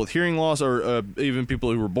lot of people with hearing loss, or even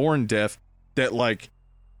people who were born deaf, that like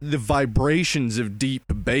the vibrations of deep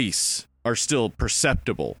bass are still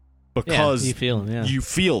perceptible because you feel them. Yeah. You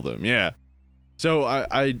feel them, yeah. So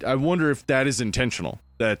I wonder if that is intentional,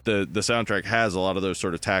 that the soundtrack has a lot of those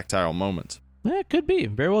sort of tactile moments. Yeah, it could be.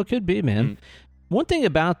 Very well could be, man. One thing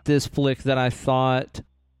about this flick that I thought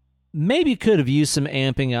maybe could have used some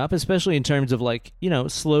amping up, especially in terms of like,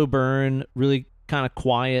 slow burn, really kind of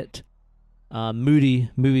quiet, moody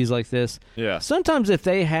movies like this. Yeah. Sometimes if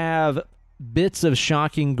they have bits of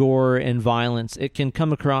shocking gore and violence, it can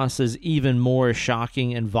come across as even more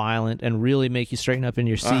shocking and violent and really make you straighten up in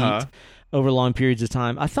your seat over long periods of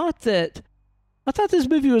time. I thought this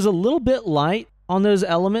movie was a little bit light on those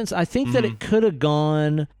elements. I think that it could have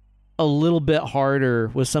gone a little bit harder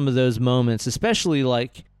with some of those moments, especially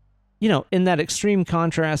like, in that extreme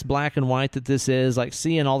contrast, black and white that this is, like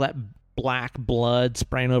seeing all that black blood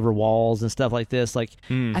spraying over walls and stuff like this. Like,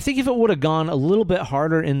 I think if it would have gone a little bit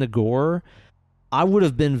harder in the gore, I would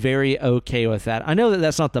have been very okay with that. I know that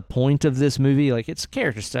that's not the point of this movie. Like, it's a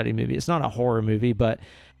character study movie. It's not a horror movie, but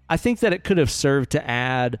I think that it could have served to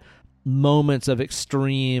add moments of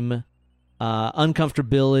extreme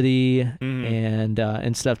uncomfortability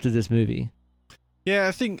and stuff to this movie. Yeah,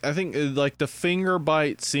 I think like the finger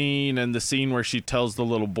bite scene and the scene where she tells the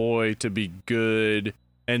little boy to be good,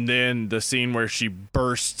 and then the scene where she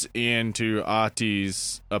bursts into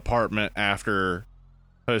Ati's apartment after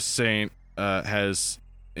Hossein has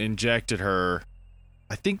injected her.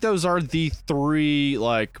 I think those are the three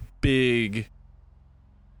like big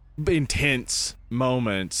intense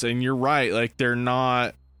moments, and you're right, like they're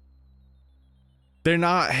not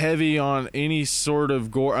heavy on any sort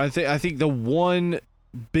of gore. I think the one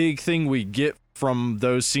big thing we get from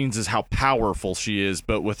those scenes is how powerful she is,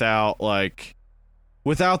 but without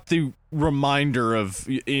the reminder of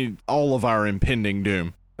all of our impending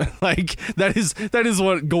doom. Like that is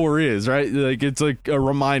what gore is, right? Like it's like a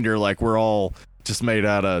reminder, like we're all just made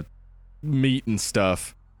out of meat and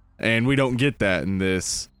stuff, and we don't get that in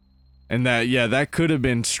this. And that could have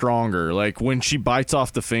been stronger. Like when she bites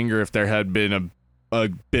off the finger, if there had been a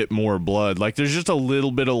bit more blood, like there's just a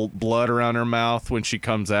little bit of blood around her mouth when she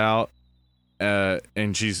comes out,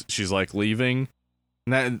 and she's like leaving.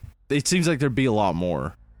 And that it seems like there'd be a lot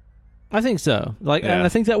more. I think so. Like, and I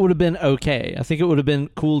think that would have been okay. I think it would have been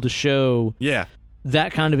cool to show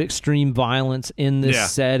that kind of extreme violence in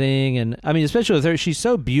this setting. And I mean, especially with her, she's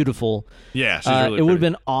so beautiful. Yeah, she's really it would have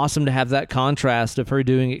been awesome to have that contrast of her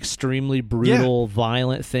doing extremely brutal,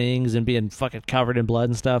 violent things and being fucking covered in blood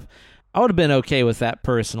and stuff. I would have been okay with that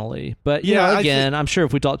personally. But, again, I'm sure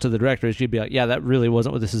if we talked to the director, she'd be like, yeah, that really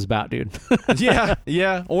wasn't what this is about, dude.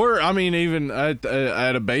 Yeah. Or, I mean, even at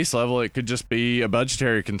a base level, it could just be a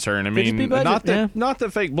budgetary concern. I mean, not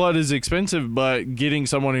that fake blood is expensive, but getting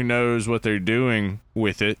someone who knows what they're doing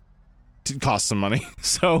with it costs some money.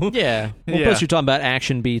 So yeah. Well, plus you're talking about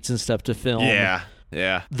action beats and stuff to film. Yeah.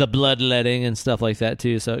 The bloodletting and stuff like that,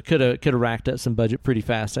 too. So it could have racked up some budget pretty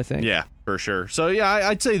fast, I think. Yeah, for sure. So,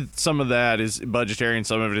 I'd say some of that is budgetary and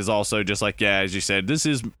some of it is also just like, as you said, this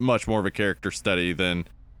is much more of a character study than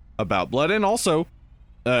about blood. And also,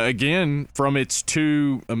 again, from its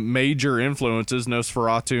two major influences,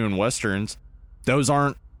 Nosferatu and Westerns, those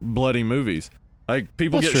aren't bloody movies. Like,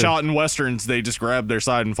 people get shot in Westerns, they just grab their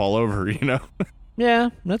side and fall over,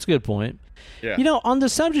 Yeah, that's a good point. Yeah. On the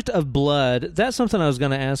subject of blood, that's something I was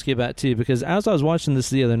going to ask you about, too, because as I was watching this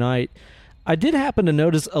the other night, I did happen to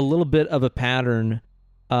notice a little bit of a pattern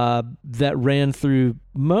that ran through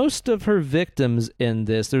most of her victims in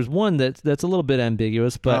this. There's one that's a little bit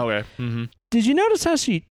ambiguous, but okay. Mm-hmm. Did you notice how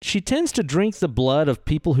she tends to drink the blood of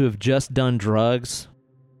people who have just done drugs?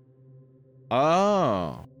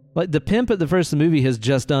 Oh. Like the pimp at the first of the movie has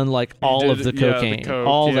just done like all of the cocaine,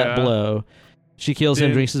 all that blow. She kills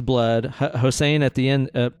him, drinks his blood. Hossein at the end,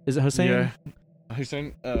 is it Hossein? Yeah.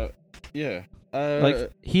 Hossein, yeah.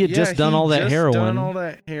 Like he had just done all that heroin. Done all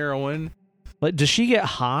that heroin. Like, does she get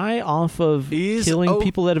high off of killing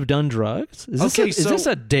people that have done drugs? Is this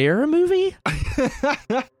a Dare movie?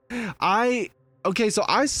 So I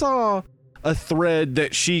saw a thread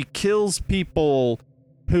that she kills people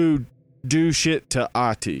who do shit to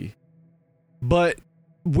Ati, but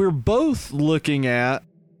we're both looking at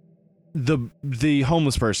the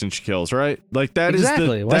homeless person she kills, right? Like that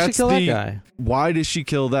exactly. is why did she kill that guy? Why did she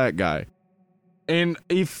kill that guy? And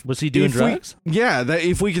was he doing drugs?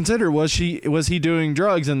 If we consider was he doing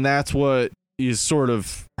drugs, and that's what is sort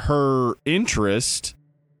of her interest.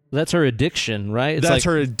 That's her addiction, right? It's that's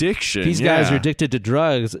like, her addiction. These guys are addicted to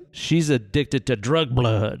drugs. She's addicted to drug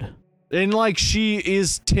blood. And like she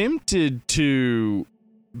is tempted to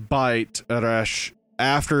bite Arash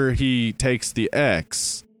after he takes the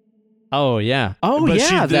X. Oh yeah. Oh but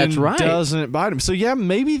yeah, that's right. Doesn't bite him. So yeah,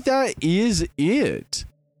 maybe that is it.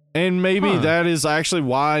 And maybe that is actually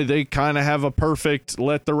why they kind of have a perfect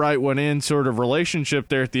let the right one in sort of relationship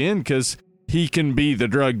there at the end, because he can be the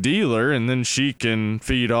drug dealer and then she can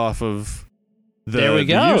feed off of the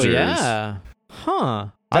users. Yeah. Huh.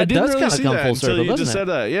 I didn't does really kind of see come that full circle, until you doesn't just it? said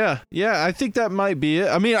that. Yeah. Yeah, I think that might be it.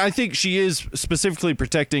 I mean, I think she is specifically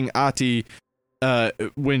protecting Ati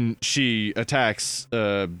when she attacks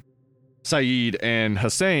Saeed and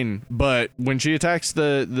Hossein, but when she attacks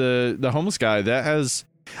the homeless guy, that has...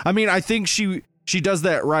 I mean, I think she does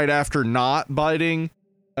that right after not biting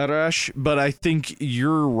Arash, but I think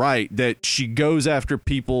you're right that she goes after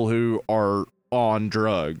people who are on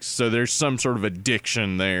drugs. So there's some sort of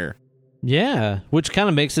addiction there. Yeah, which kind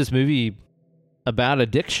of makes this movie about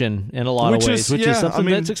addiction in a lot of ways, which is something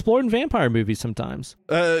that's explored in vampire movies sometimes.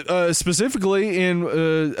 Specifically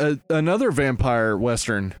in another vampire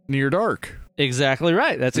western, Near Dark. Exactly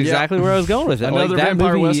right. That's exactly where I was going with it. Another that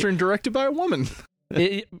vampire movie, western directed by a woman.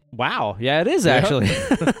 Wow. Yeah, it is actually.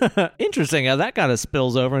 Interesting how that kind of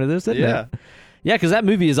spills over into this, isn't it? Yeah, because that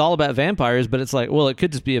movie is all about vampires, but it's like, well, it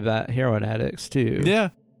could just be about heroin addicts, too. Yeah.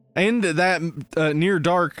 And that Near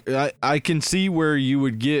Dark, I can see where you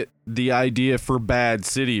would get the idea for Bad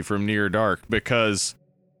City from Near Dark, because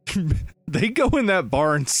they go in that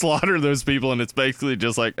bar and slaughter those people, and it's basically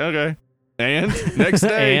just like, okay. And next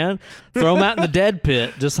day. And throw them out in the dead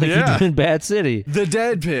pit, just like you do in Bad City. The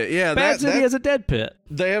dead pit, yeah. Bad City has a dead pit.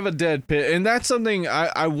 They have a dead pit. And that's something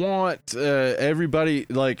I want everybody,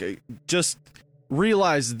 like, just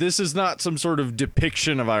realize this is not some sort of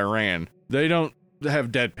depiction of Iran. They don't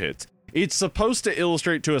have dead pits. It's supposed to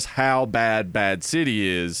illustrate to us how Bad City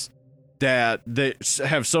is, that they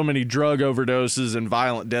have so many drug overdoses and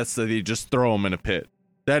violent deaths that they just throw them in a pit.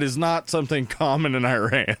 That is not something common in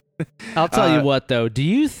Iran. I'll tell you what, though. Do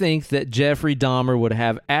you think that Jeffrey Dahmer would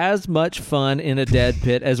have as much fun in a dead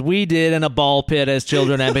pit as we did in a ball pit as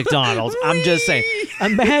children at McDonald's? I'm just saying.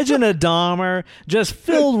 Imagine a Dahmer just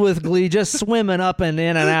filled with glee, just swimming up and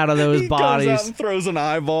in and out of those bodies. He goes out and throws an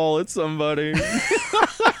eyeball at somebody.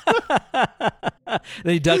 Then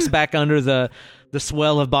he ducks back under the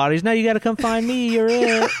swell of bodies. Now you got to come find me. You're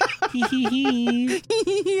it.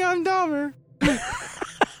 I'm Dahmer.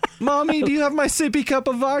 Mommy, do you have my sippy cup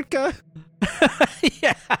of vodka?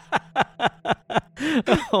 Yeah.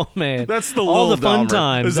 Oh man, that's the all the fun Dahmer.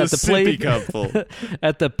 times at the play cup full.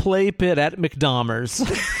 At the play pit at McDahmer's.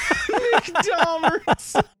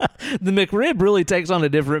 McDahmer's. The McRib really takes on a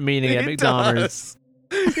different meaning at McDahmer's.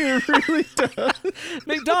 It really does.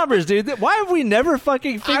 McDahmer's, dude. Why have we never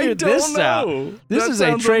fucking figured this out? This is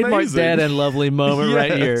a trademark amazing. Dad and Lovely moment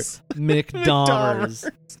right here. McDahmer's.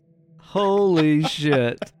 Holy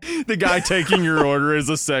shit. The guy taking your order is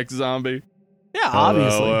a sex zombie. Yeah,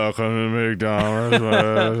 obviously. Welcome to McDonald's.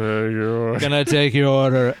 Gonna take your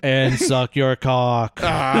order and suck your cock.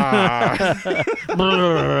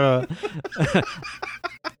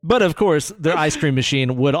 But of course, their ice cream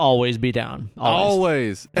machine would always be down.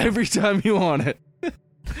 Always. Every time you want it.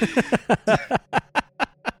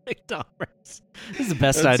 McDonald's. This is the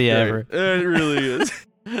best idea ever. It really is.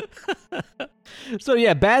 So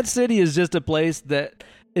yeah, Bad City is just a place that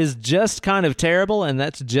is just kind of terrible, and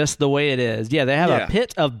that's just the way it is. Yeah, they have a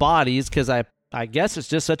pit of bodies because I guess it's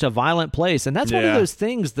just such a violent place, and that's one of those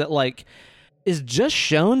things that, like, is just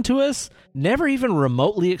shown to us, never even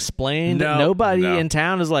remotely explained. No, Nobody no. in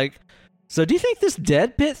town is like, so do you think this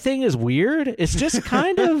dead pit thing is weird? It's just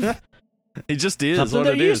kind of It just is something what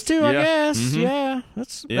they're it used is. to, I Yeah. guess. Mhm. Yeah,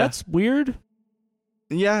 that's weird.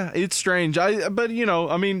 Yeah, it's strange. But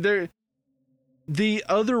I mean, the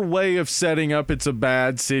other way of setting up it's a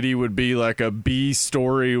bad city would be like a B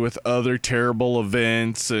story with other terrible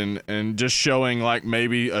events and just showing like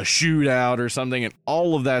maybe a shootout or something, and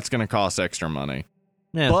all of that's going to cost extra money.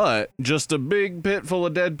 Yeah. But just a big pit full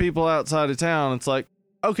of dead people outside of town, it's like,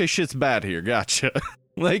 okay, shit's bad here. Gotcha.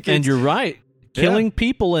 Like, And it's- you're right. Yeah. Killing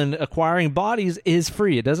people and acquiring bodies is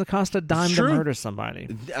free. It doesn't cost a dime to true. murder somebody.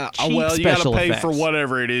 Cheap well, you got to special pay effects. for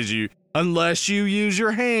whatever it is unless you use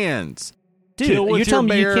your hands. Dude, Kill with you're telling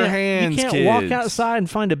me your you bare can't, hands, you can't walk kids. outside and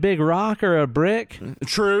find a big rock or a brick?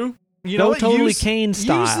 True. You Go know what? totally Use- Kane Use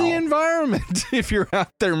style. the environment if you're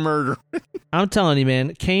out there murdering. I'm telling you,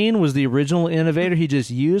 man, Kane was the original innovator. He just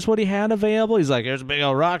used what he had available. He's like, there's a big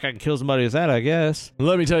old rock. I can kill somebody with that, I guess.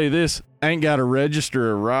 Let me tell you this: ain't got to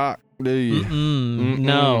register a rock, do you?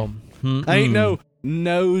 No. Ain't no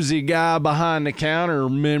nosy guy behind the counter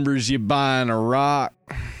remembers you buying a rock.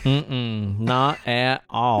 Not at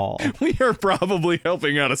all. We are probably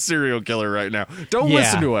helping out a serial killer right now. Don't Yeah.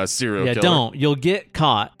 listen to us, serial Yeah, killer. don't. You'll get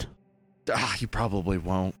caught. You probably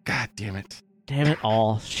won't. God damn it. Damn it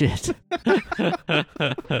all. Shit.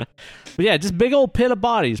 But yeah, just big old pit of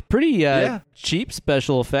bodies. Pretty cheap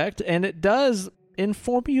special effect, and it does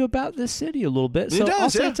inform you about this city a little bit. It So does, I'll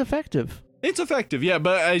say yeah. it's effective. It's effective, yeah,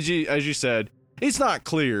 but as you said, it's not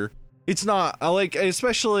clear. It's not like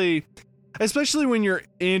especially when you're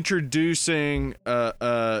introducing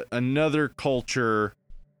another culture.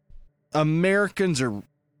 Americans are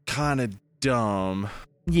kind of dumb.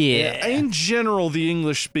 Yeah. In general, the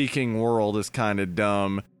English-speaking world is kind of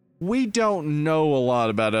dumb. We don't know a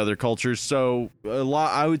lot about other cultures, so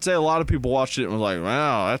I would say a lot of people watched it and was like,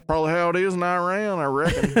 "Wow, that's probably how it is in Iran, I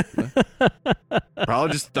reckon."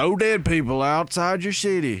 Probably just throw dead people outside your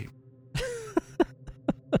city.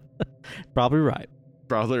 Probably right.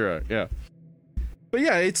 Probably right, yeah. But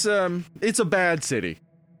yeah, it's a bad city.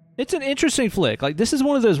 It's an interesting flick. Like, this is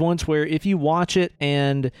one of those ones where if you watch it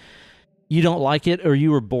and you don't like it or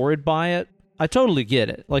you were bored by it, I totally get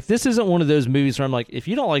it. Like, this isn't one of those movies where I'm like, if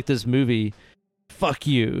you don't like this movie, fuck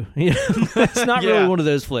you. You know, it's not really one of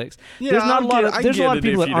those flicks. Yeah, there's not a lot of I there's a get lot of it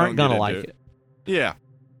people if that you aren't don't gonna get like into it. Yeah.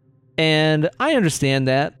 And I understand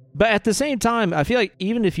that. But at the same time, I feel like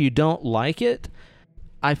even if you don't like it,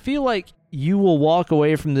 I feel like you will walk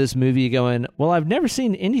away from this movie going, well, I've never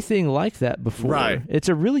seen anything like that before. Right. It's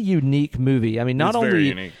a really unique movie. I mean, It's very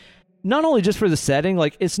unique. not only just for the setting,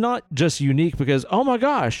 like, it's not just unique because, oh my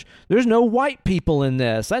gosh, there's no white people in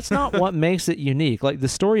this. That's not what makes it unique. Like, the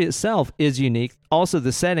story itself is unique. Also,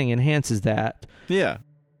 the setting enhances that. Yeah.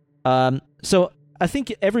 So I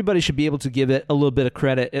think everybody should be able to give it a little bit of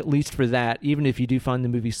credit, at least for that, even if you do find the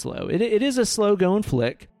movie slow. It is a slow-going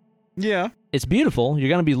flick. Yeah. It's beautiful. You're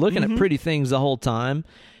going to be looking at pretty things the whole time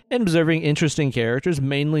and observing interesting characters,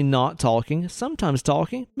 mainly not talking, sometimes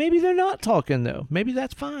talking. Maybe they're not talking, though. Maybe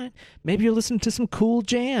that's fine. Maybe you're listening to some cool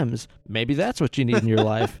jams. Maybe that's what you need in your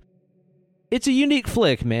life. It's a unique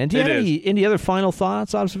flick, man. Do you have any other final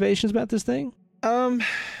thoughts, observations about this thing?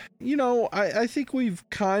 I think we've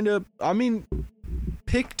kind of,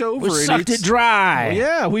 picked over We it. sucked it dry.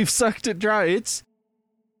 Yeah, we've sucked it dry.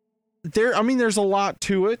 There's a lot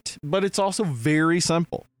to it, but it's also very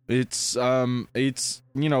simple. It's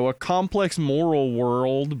a complex moral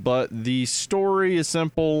world, but the story is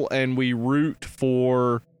simple and we root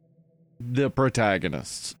for the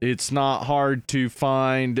protagonists. It's not hard to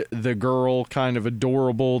find the girl kind of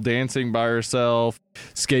adorable, dancing by herself,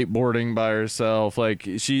 skateboarding by herself. Like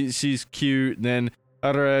she's cute. Then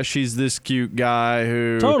she's this cute guy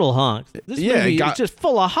who Total hunk. This movie is just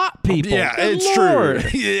full of hot people. Yeah, Good it's Lord. true.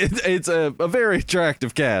 It's a very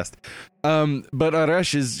attractive cast. But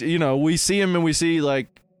Arash is, we see him and we see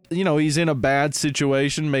he's in a bad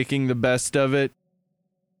situation, making the best of it.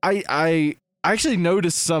 I actually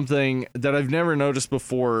noticed something that I've never noticed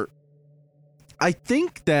before. I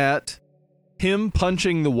think that him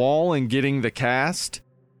punching the wall and getting the cast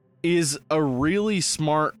is a really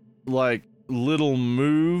smart, little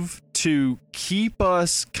move to keep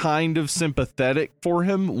us kind of sympathetic for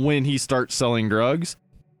him when he starts selling drugs.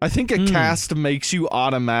 I think a cast makes you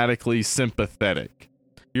automatically sympathetic.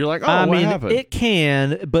 You're like, oh, what happened? It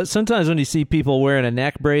can, but sometimes when you see people wearing a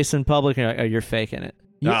neck brace in public, you're like, oh, you're faking it.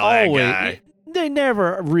 That guy. They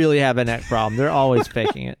never really have a neck problem. They're always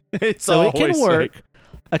faking it. It's so it always can work. fake.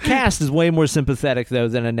 A cast is way more sympathetic, though,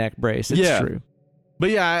 than a neck brace. It's true.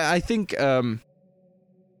 But yeah, I think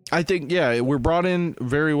I think, we're brought in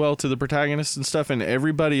very well to the protagonist and stuff, and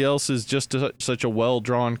everybody else is just such a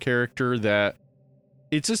well-drawn character that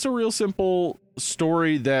it's just a real simple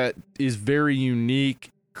story that is very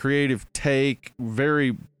unique, creative take,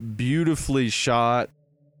 very beautifully shot,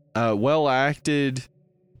 well acted,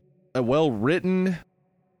 well written.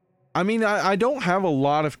 I mean, I don't have a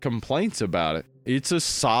lot of complaints about it. It's a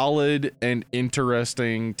solid and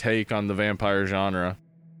interesting take on the vampire genre.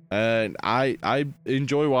 And I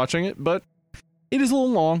enjoy watching it, but it is a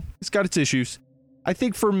little long. It's got its issues. I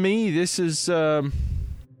think for me, this is, I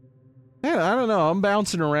don't know. I'm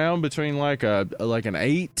bouncing around between like an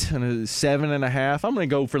 8 and a 7.5. I'm going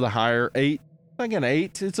to go for the higher 8. Like an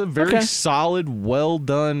 8. It's a very solid, well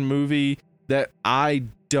done movie that I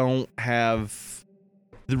don't have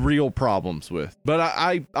the real problems with, but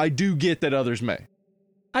I do get that others may.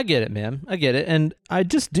 I get it, man. I get it. And I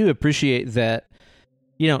just do appreciate that.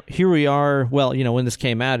 Here we are, well, when this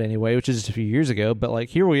came out anyway, which is just a few years ago, but like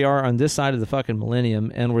here we are on this side of the fucking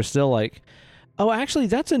millennium, and we're still like, oh, actually,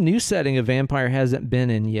 that's a new setting a vampire hasn't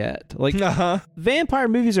been in yet. Like, vampire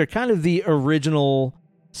movies are kind of the original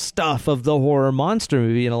stuff of the horror monster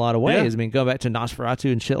movie in a lot of ways. Yeah. I mean, go back to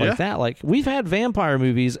Nosferatu and shit like that. Like, we've had vampire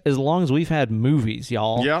movies as long as we've had movies,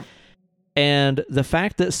 y'all. Yeah. And the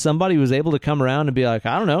fact that somebody was able to come around and be like,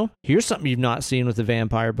 I don't know, here's something you've not seen with a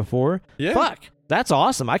vampire before. Yeah. Fuck. That's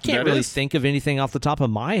awesome. I can't really think of anything off the top of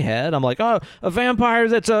my head. I'm like, oh, a vampire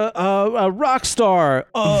that's a rock star.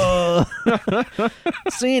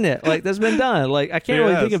 Seen it. Like, that's been done. Like, I can't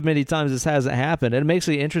really think of many times this hasn't happened. And it makes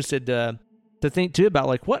me interested to think, too, about,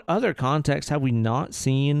 like, what other context have we not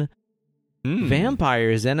seen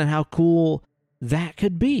vampires in and how cool that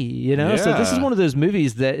could be, So this is one of those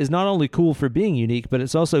movies that is not only cool for being unique, but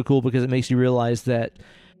it's also cool because it makes you realize that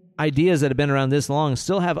ideas that have been around this long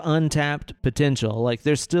still have untapped potential. Like,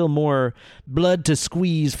 there's still more blood to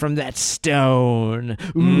squeeze from that stone.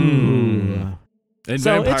 Ooh. And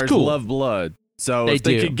so vampires love blood. So if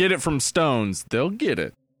they could get it from stones, they'll get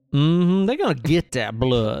it. They're going to get that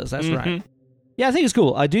blood. That's right. Yeah, I think it's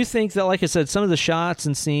cool. I do think that, like I said, some of the shots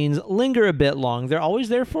and scenes linger a bit long. They're always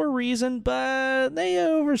there for a reason, but they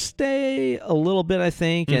overstay a little bit, I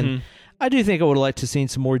think. And I do think I would have liked to have seen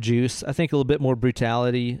some more juice. I think a little bit more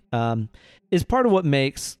brutality is part of what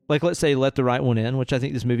makes, like, let's say, Let the Right One In, which I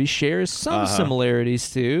think this movie shares some similarities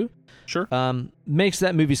to. Sure. Makes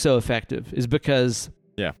that movie so effective is because,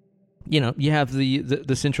 you have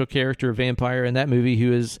the central character, vampire, in that movie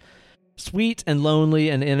who is sweet and lonely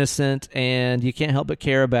and innocent, and you can't help but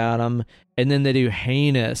care about him. And then they do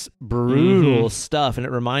heinous, brutal stuff, and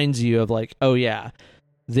it reminds you of, like, oh, yeah,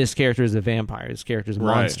 this character is a vampire. This character is a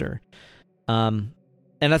monster. And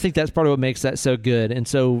I think that's part of what makes that so good and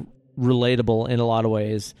so relatable in a lot of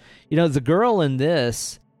ways. The girl in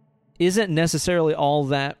this isn't necessarily all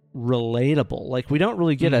that relatable. Like, we don't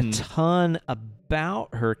really get a ton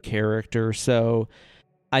about her character, so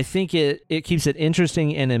I think it keeps it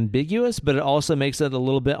interesting and ambiguous, but it also makes it a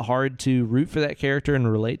little bit hard to root for that character and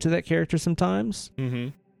relate to that character sometimes.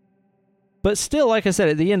 But still, like I said,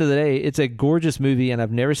 at the end of the day, it's a gorgeous movie, and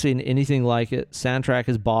I've never seen anything like it. Soundtrack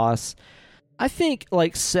is boss. I think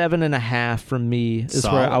like 7.5 from me is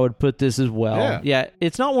where I would put this as well. Yeah,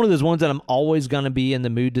 it's not one of those ones that I'm always going to be in the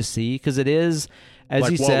mood to see, because it is, as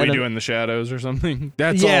like you What said, We Do in the Shadows or something.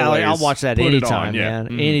 That's like, always I'll watch that anytime, man.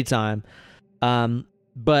 Anytime.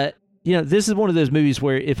 But this is one of those movies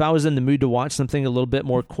where if I was in the mood to watch something a little bit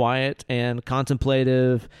more quiet and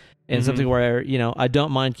contemplative, and something where, I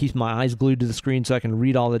don't mind keeping my eyes glued to the screen so I can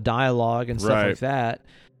read all the dialogue and stuff like that,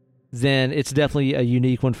 then it's definitely a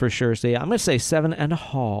unique one for sure. So, yeah, I'm going to say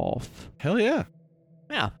 7.5. Hell yeah.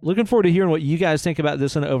 Yeah. Looking forward to hearing what you guys think about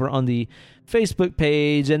this one over on the Facebook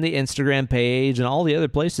page and the Instagram page and all the other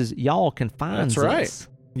places y'all can find us. That's right.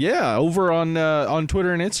 Yeah, over on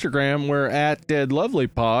Twitter and Instagram, we're at Dead Lovely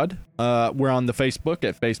Pod. We're on the Facebook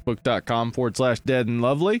at facebook.com/Dead and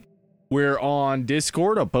Lovely. We're on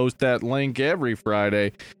Discord. I'll post that link every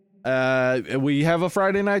Friday. We have a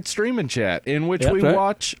Friday night streaming chat in which we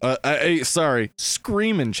watch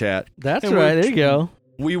screaming chat. That's right. There you go.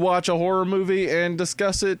 We watch a horror movie and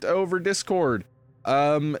discuss it over Discord.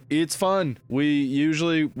 It's fun. We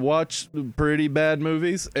usually watch pretty bad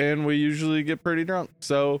movies and we usually get pretty drunk.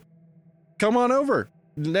 So come on over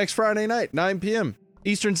next Friday night, 9 p.m.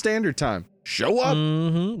 Eastern Standard Time. Show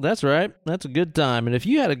up. That's right. That's a good time. And if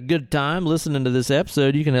you had a good time listening to this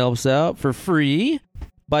episode, you can help us out for free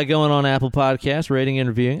by going on Apple Podcasts, rating and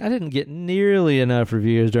reviewing. I didn't get nearly enough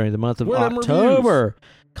reviews during the month of October.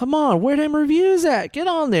 Come on, where them reviews at? Get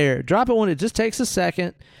on there. Drop it when it just takes a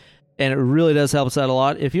second. And it really does help us out a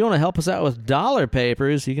lot. If you want to help us out with dollar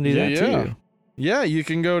papers, you can do that too. Yeah, you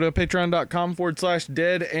can go to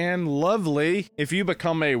patreon.com/deadandlovely. If you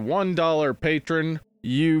become a $1 patron,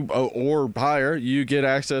 or higher, you get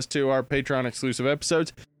access to our Patreon exclusive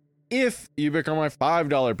episodes. If you become a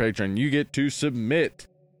 $5 patron, you get to submit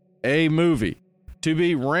a movie to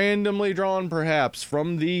be randomly drawn, perhaps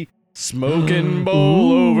from the smoking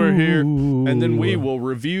bowl over here, and then we will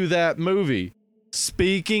review that movie.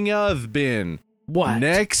 Speaking of, Ben, what?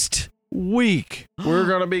 Next week we're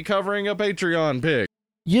gonna be covering a Patreon pick.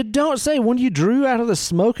 You don't say. When you drew out of the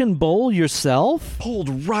smoking bowl yourself?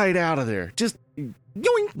 Pulled right out of there. Just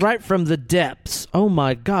yoink. Right from the depths. Oh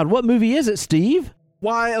my God. What movie is it, Steve?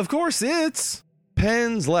 Why, of course it's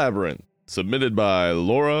Pan's Labyrinth, submitted by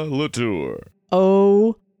Laura Latour.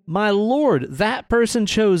 Oh my Lord. That person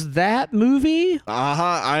chose that movie?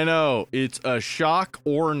 I know. It's a shock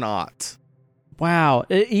or not. Wow.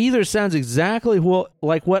 It either sounds exactly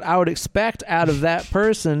like what I would expect out of that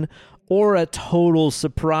person, or a total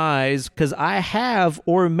surprise, because I have,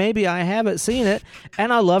 or maybe I haven't seen it,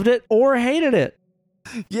 and I loved it or hated it.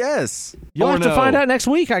 Yes. You'll have to find out next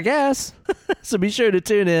week, I guess. So be sure to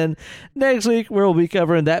tune in next week, where we'll be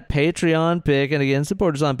covering that Patreon pick. And again,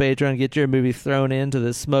 support us on Patreon. Get your movie thrown into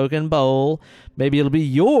the smoking bowl. Maybe it'll be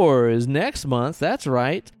yours next month. That's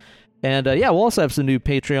right. And we'll also have some new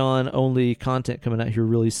Patreon-only content coming out here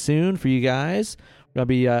really soon for you guys. We're going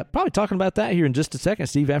to be probably talking about that here in just a second,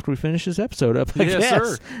 Steve, after we finish this episode up, I guess.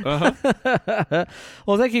 Sir. Uh-huh.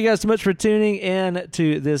 Well, thank you guys so much for tuning in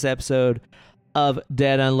to this episode of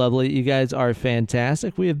Dead and Lovely. You guys are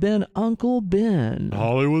fantastic. We have been Uncle Ben.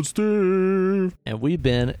 Hollywood Steve. And we've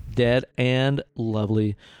been Dead and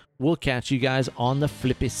Lovely. We'll catch you guys on the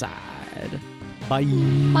flippy side. Bye.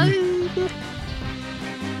 Bye.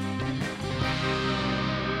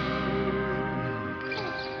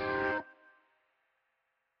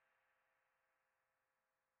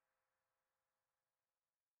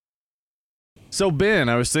 So Ben,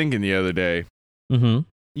 I was thinking the other day. Mm-hmm.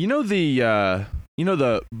 You know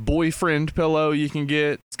the boyfriend pillow you can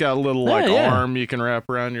get? It's got a little arm you can wrap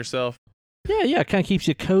around yourself. Yeah, it kind of keeps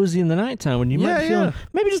you cozy in the nighttime when you might be feeling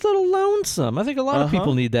maybe just a little lonesome. I think a lot of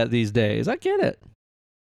people need that these days. I get it.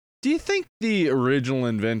 Do you think the original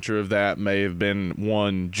inventor of that may have been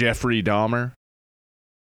one Jeffrey Dahmer,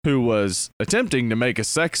 who was attempting to make a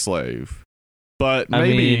sex slave, but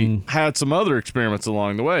maybe had some other experiments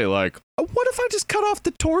along the way, like, what if I just cut off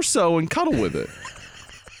the torso and cuddle with it?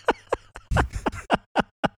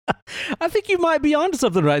 I think you might be onto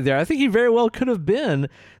something right there. I think he very well could have been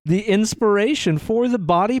the inspiration for the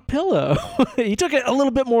body pillow. He took it a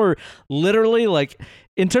little bit more literally, like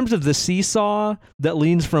in terms of the seesaw that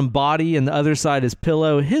leans from body and the other side is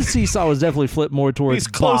pillow. His seesaw was definitely flipped more towards He's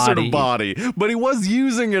closer body. to body, but he was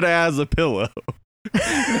using it as a pillow.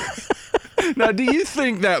 Now, do you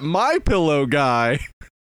think that My Pillow guy,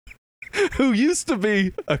 who used to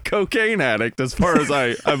be a cocaine addict, as far as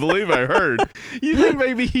I believe I heard, you think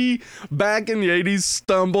maybe he, back in the 80s,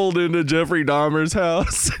 stumbled into Jeffrey Dahmer's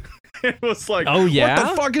house? It was like, oh, yeah? What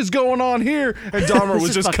the fuck is going on here? And Dahmer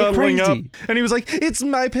was just cuddling crazy. up, and he was like, it's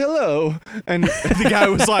my pillow. And the guy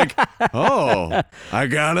was like, oh, I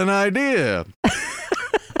got an idea.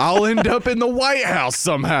 I'll end up in the White House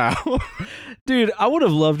somehow. Dude, I would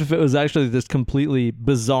have loved if it was actually this completely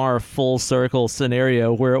bizarre full circle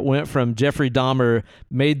scenario where it went from Jeffrey Dahmer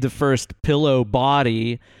made the first pillow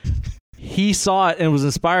body. He saw it and was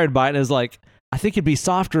inspired by it and was like, I think it'd be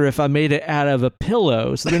softer if I made it out of a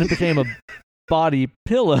pillow. So then it became a body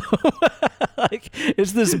pillow. Like,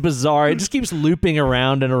 it's this bizarre, it just keeps looping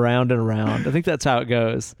around and around and around. I think that's how it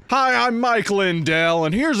goes. Hi, I'm Mike Lindell,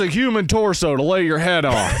 and here's a human torso to lay your head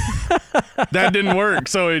on. That didn't work,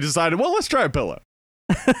 so he decided, well, let's try a pillow.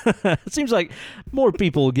 It seems like more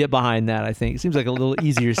people will get behind that, I think. It seems like a little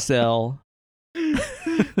easier sell.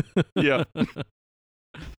 Yep.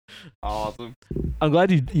 Awesome. I'm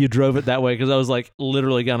glad you drove it that way, because I was like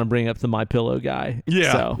literally gonna bring up the My Pillow guy.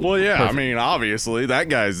 Yeah. So, well, yeah. perfect. I mean, obviously, that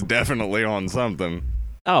guy's definitely on something.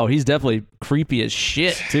 Oh, he's definitely creepy as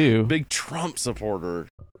shit too. Big Trump supporter.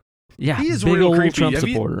 Yeah, he is big real old creepy. Trump Have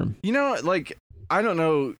supporter. You know, like, I don't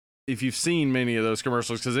know if you've seen many of those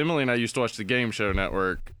commercials, because Emily and I used to watch the Game Show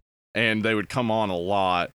Network, and they would come on a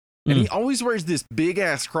lot. And he always wears this big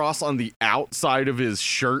ass cross on the outside of his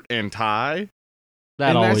shirt and tie. That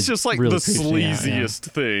and always that's just like really the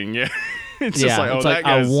sleaziest thing. Yeah. It's just like, oh, it's that like,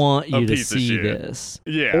 I guy's want a you to piece of see shit. this.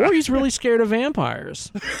 Yeah. Or he's really scared of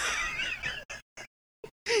vampires.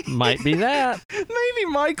 Might be that. Maybe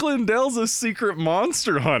Mike Lindell's a secret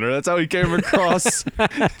monster hunter. That's how he came across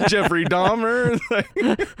Jeffrey Dahmer.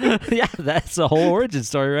 Yeah, that's the whole origin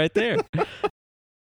story right there.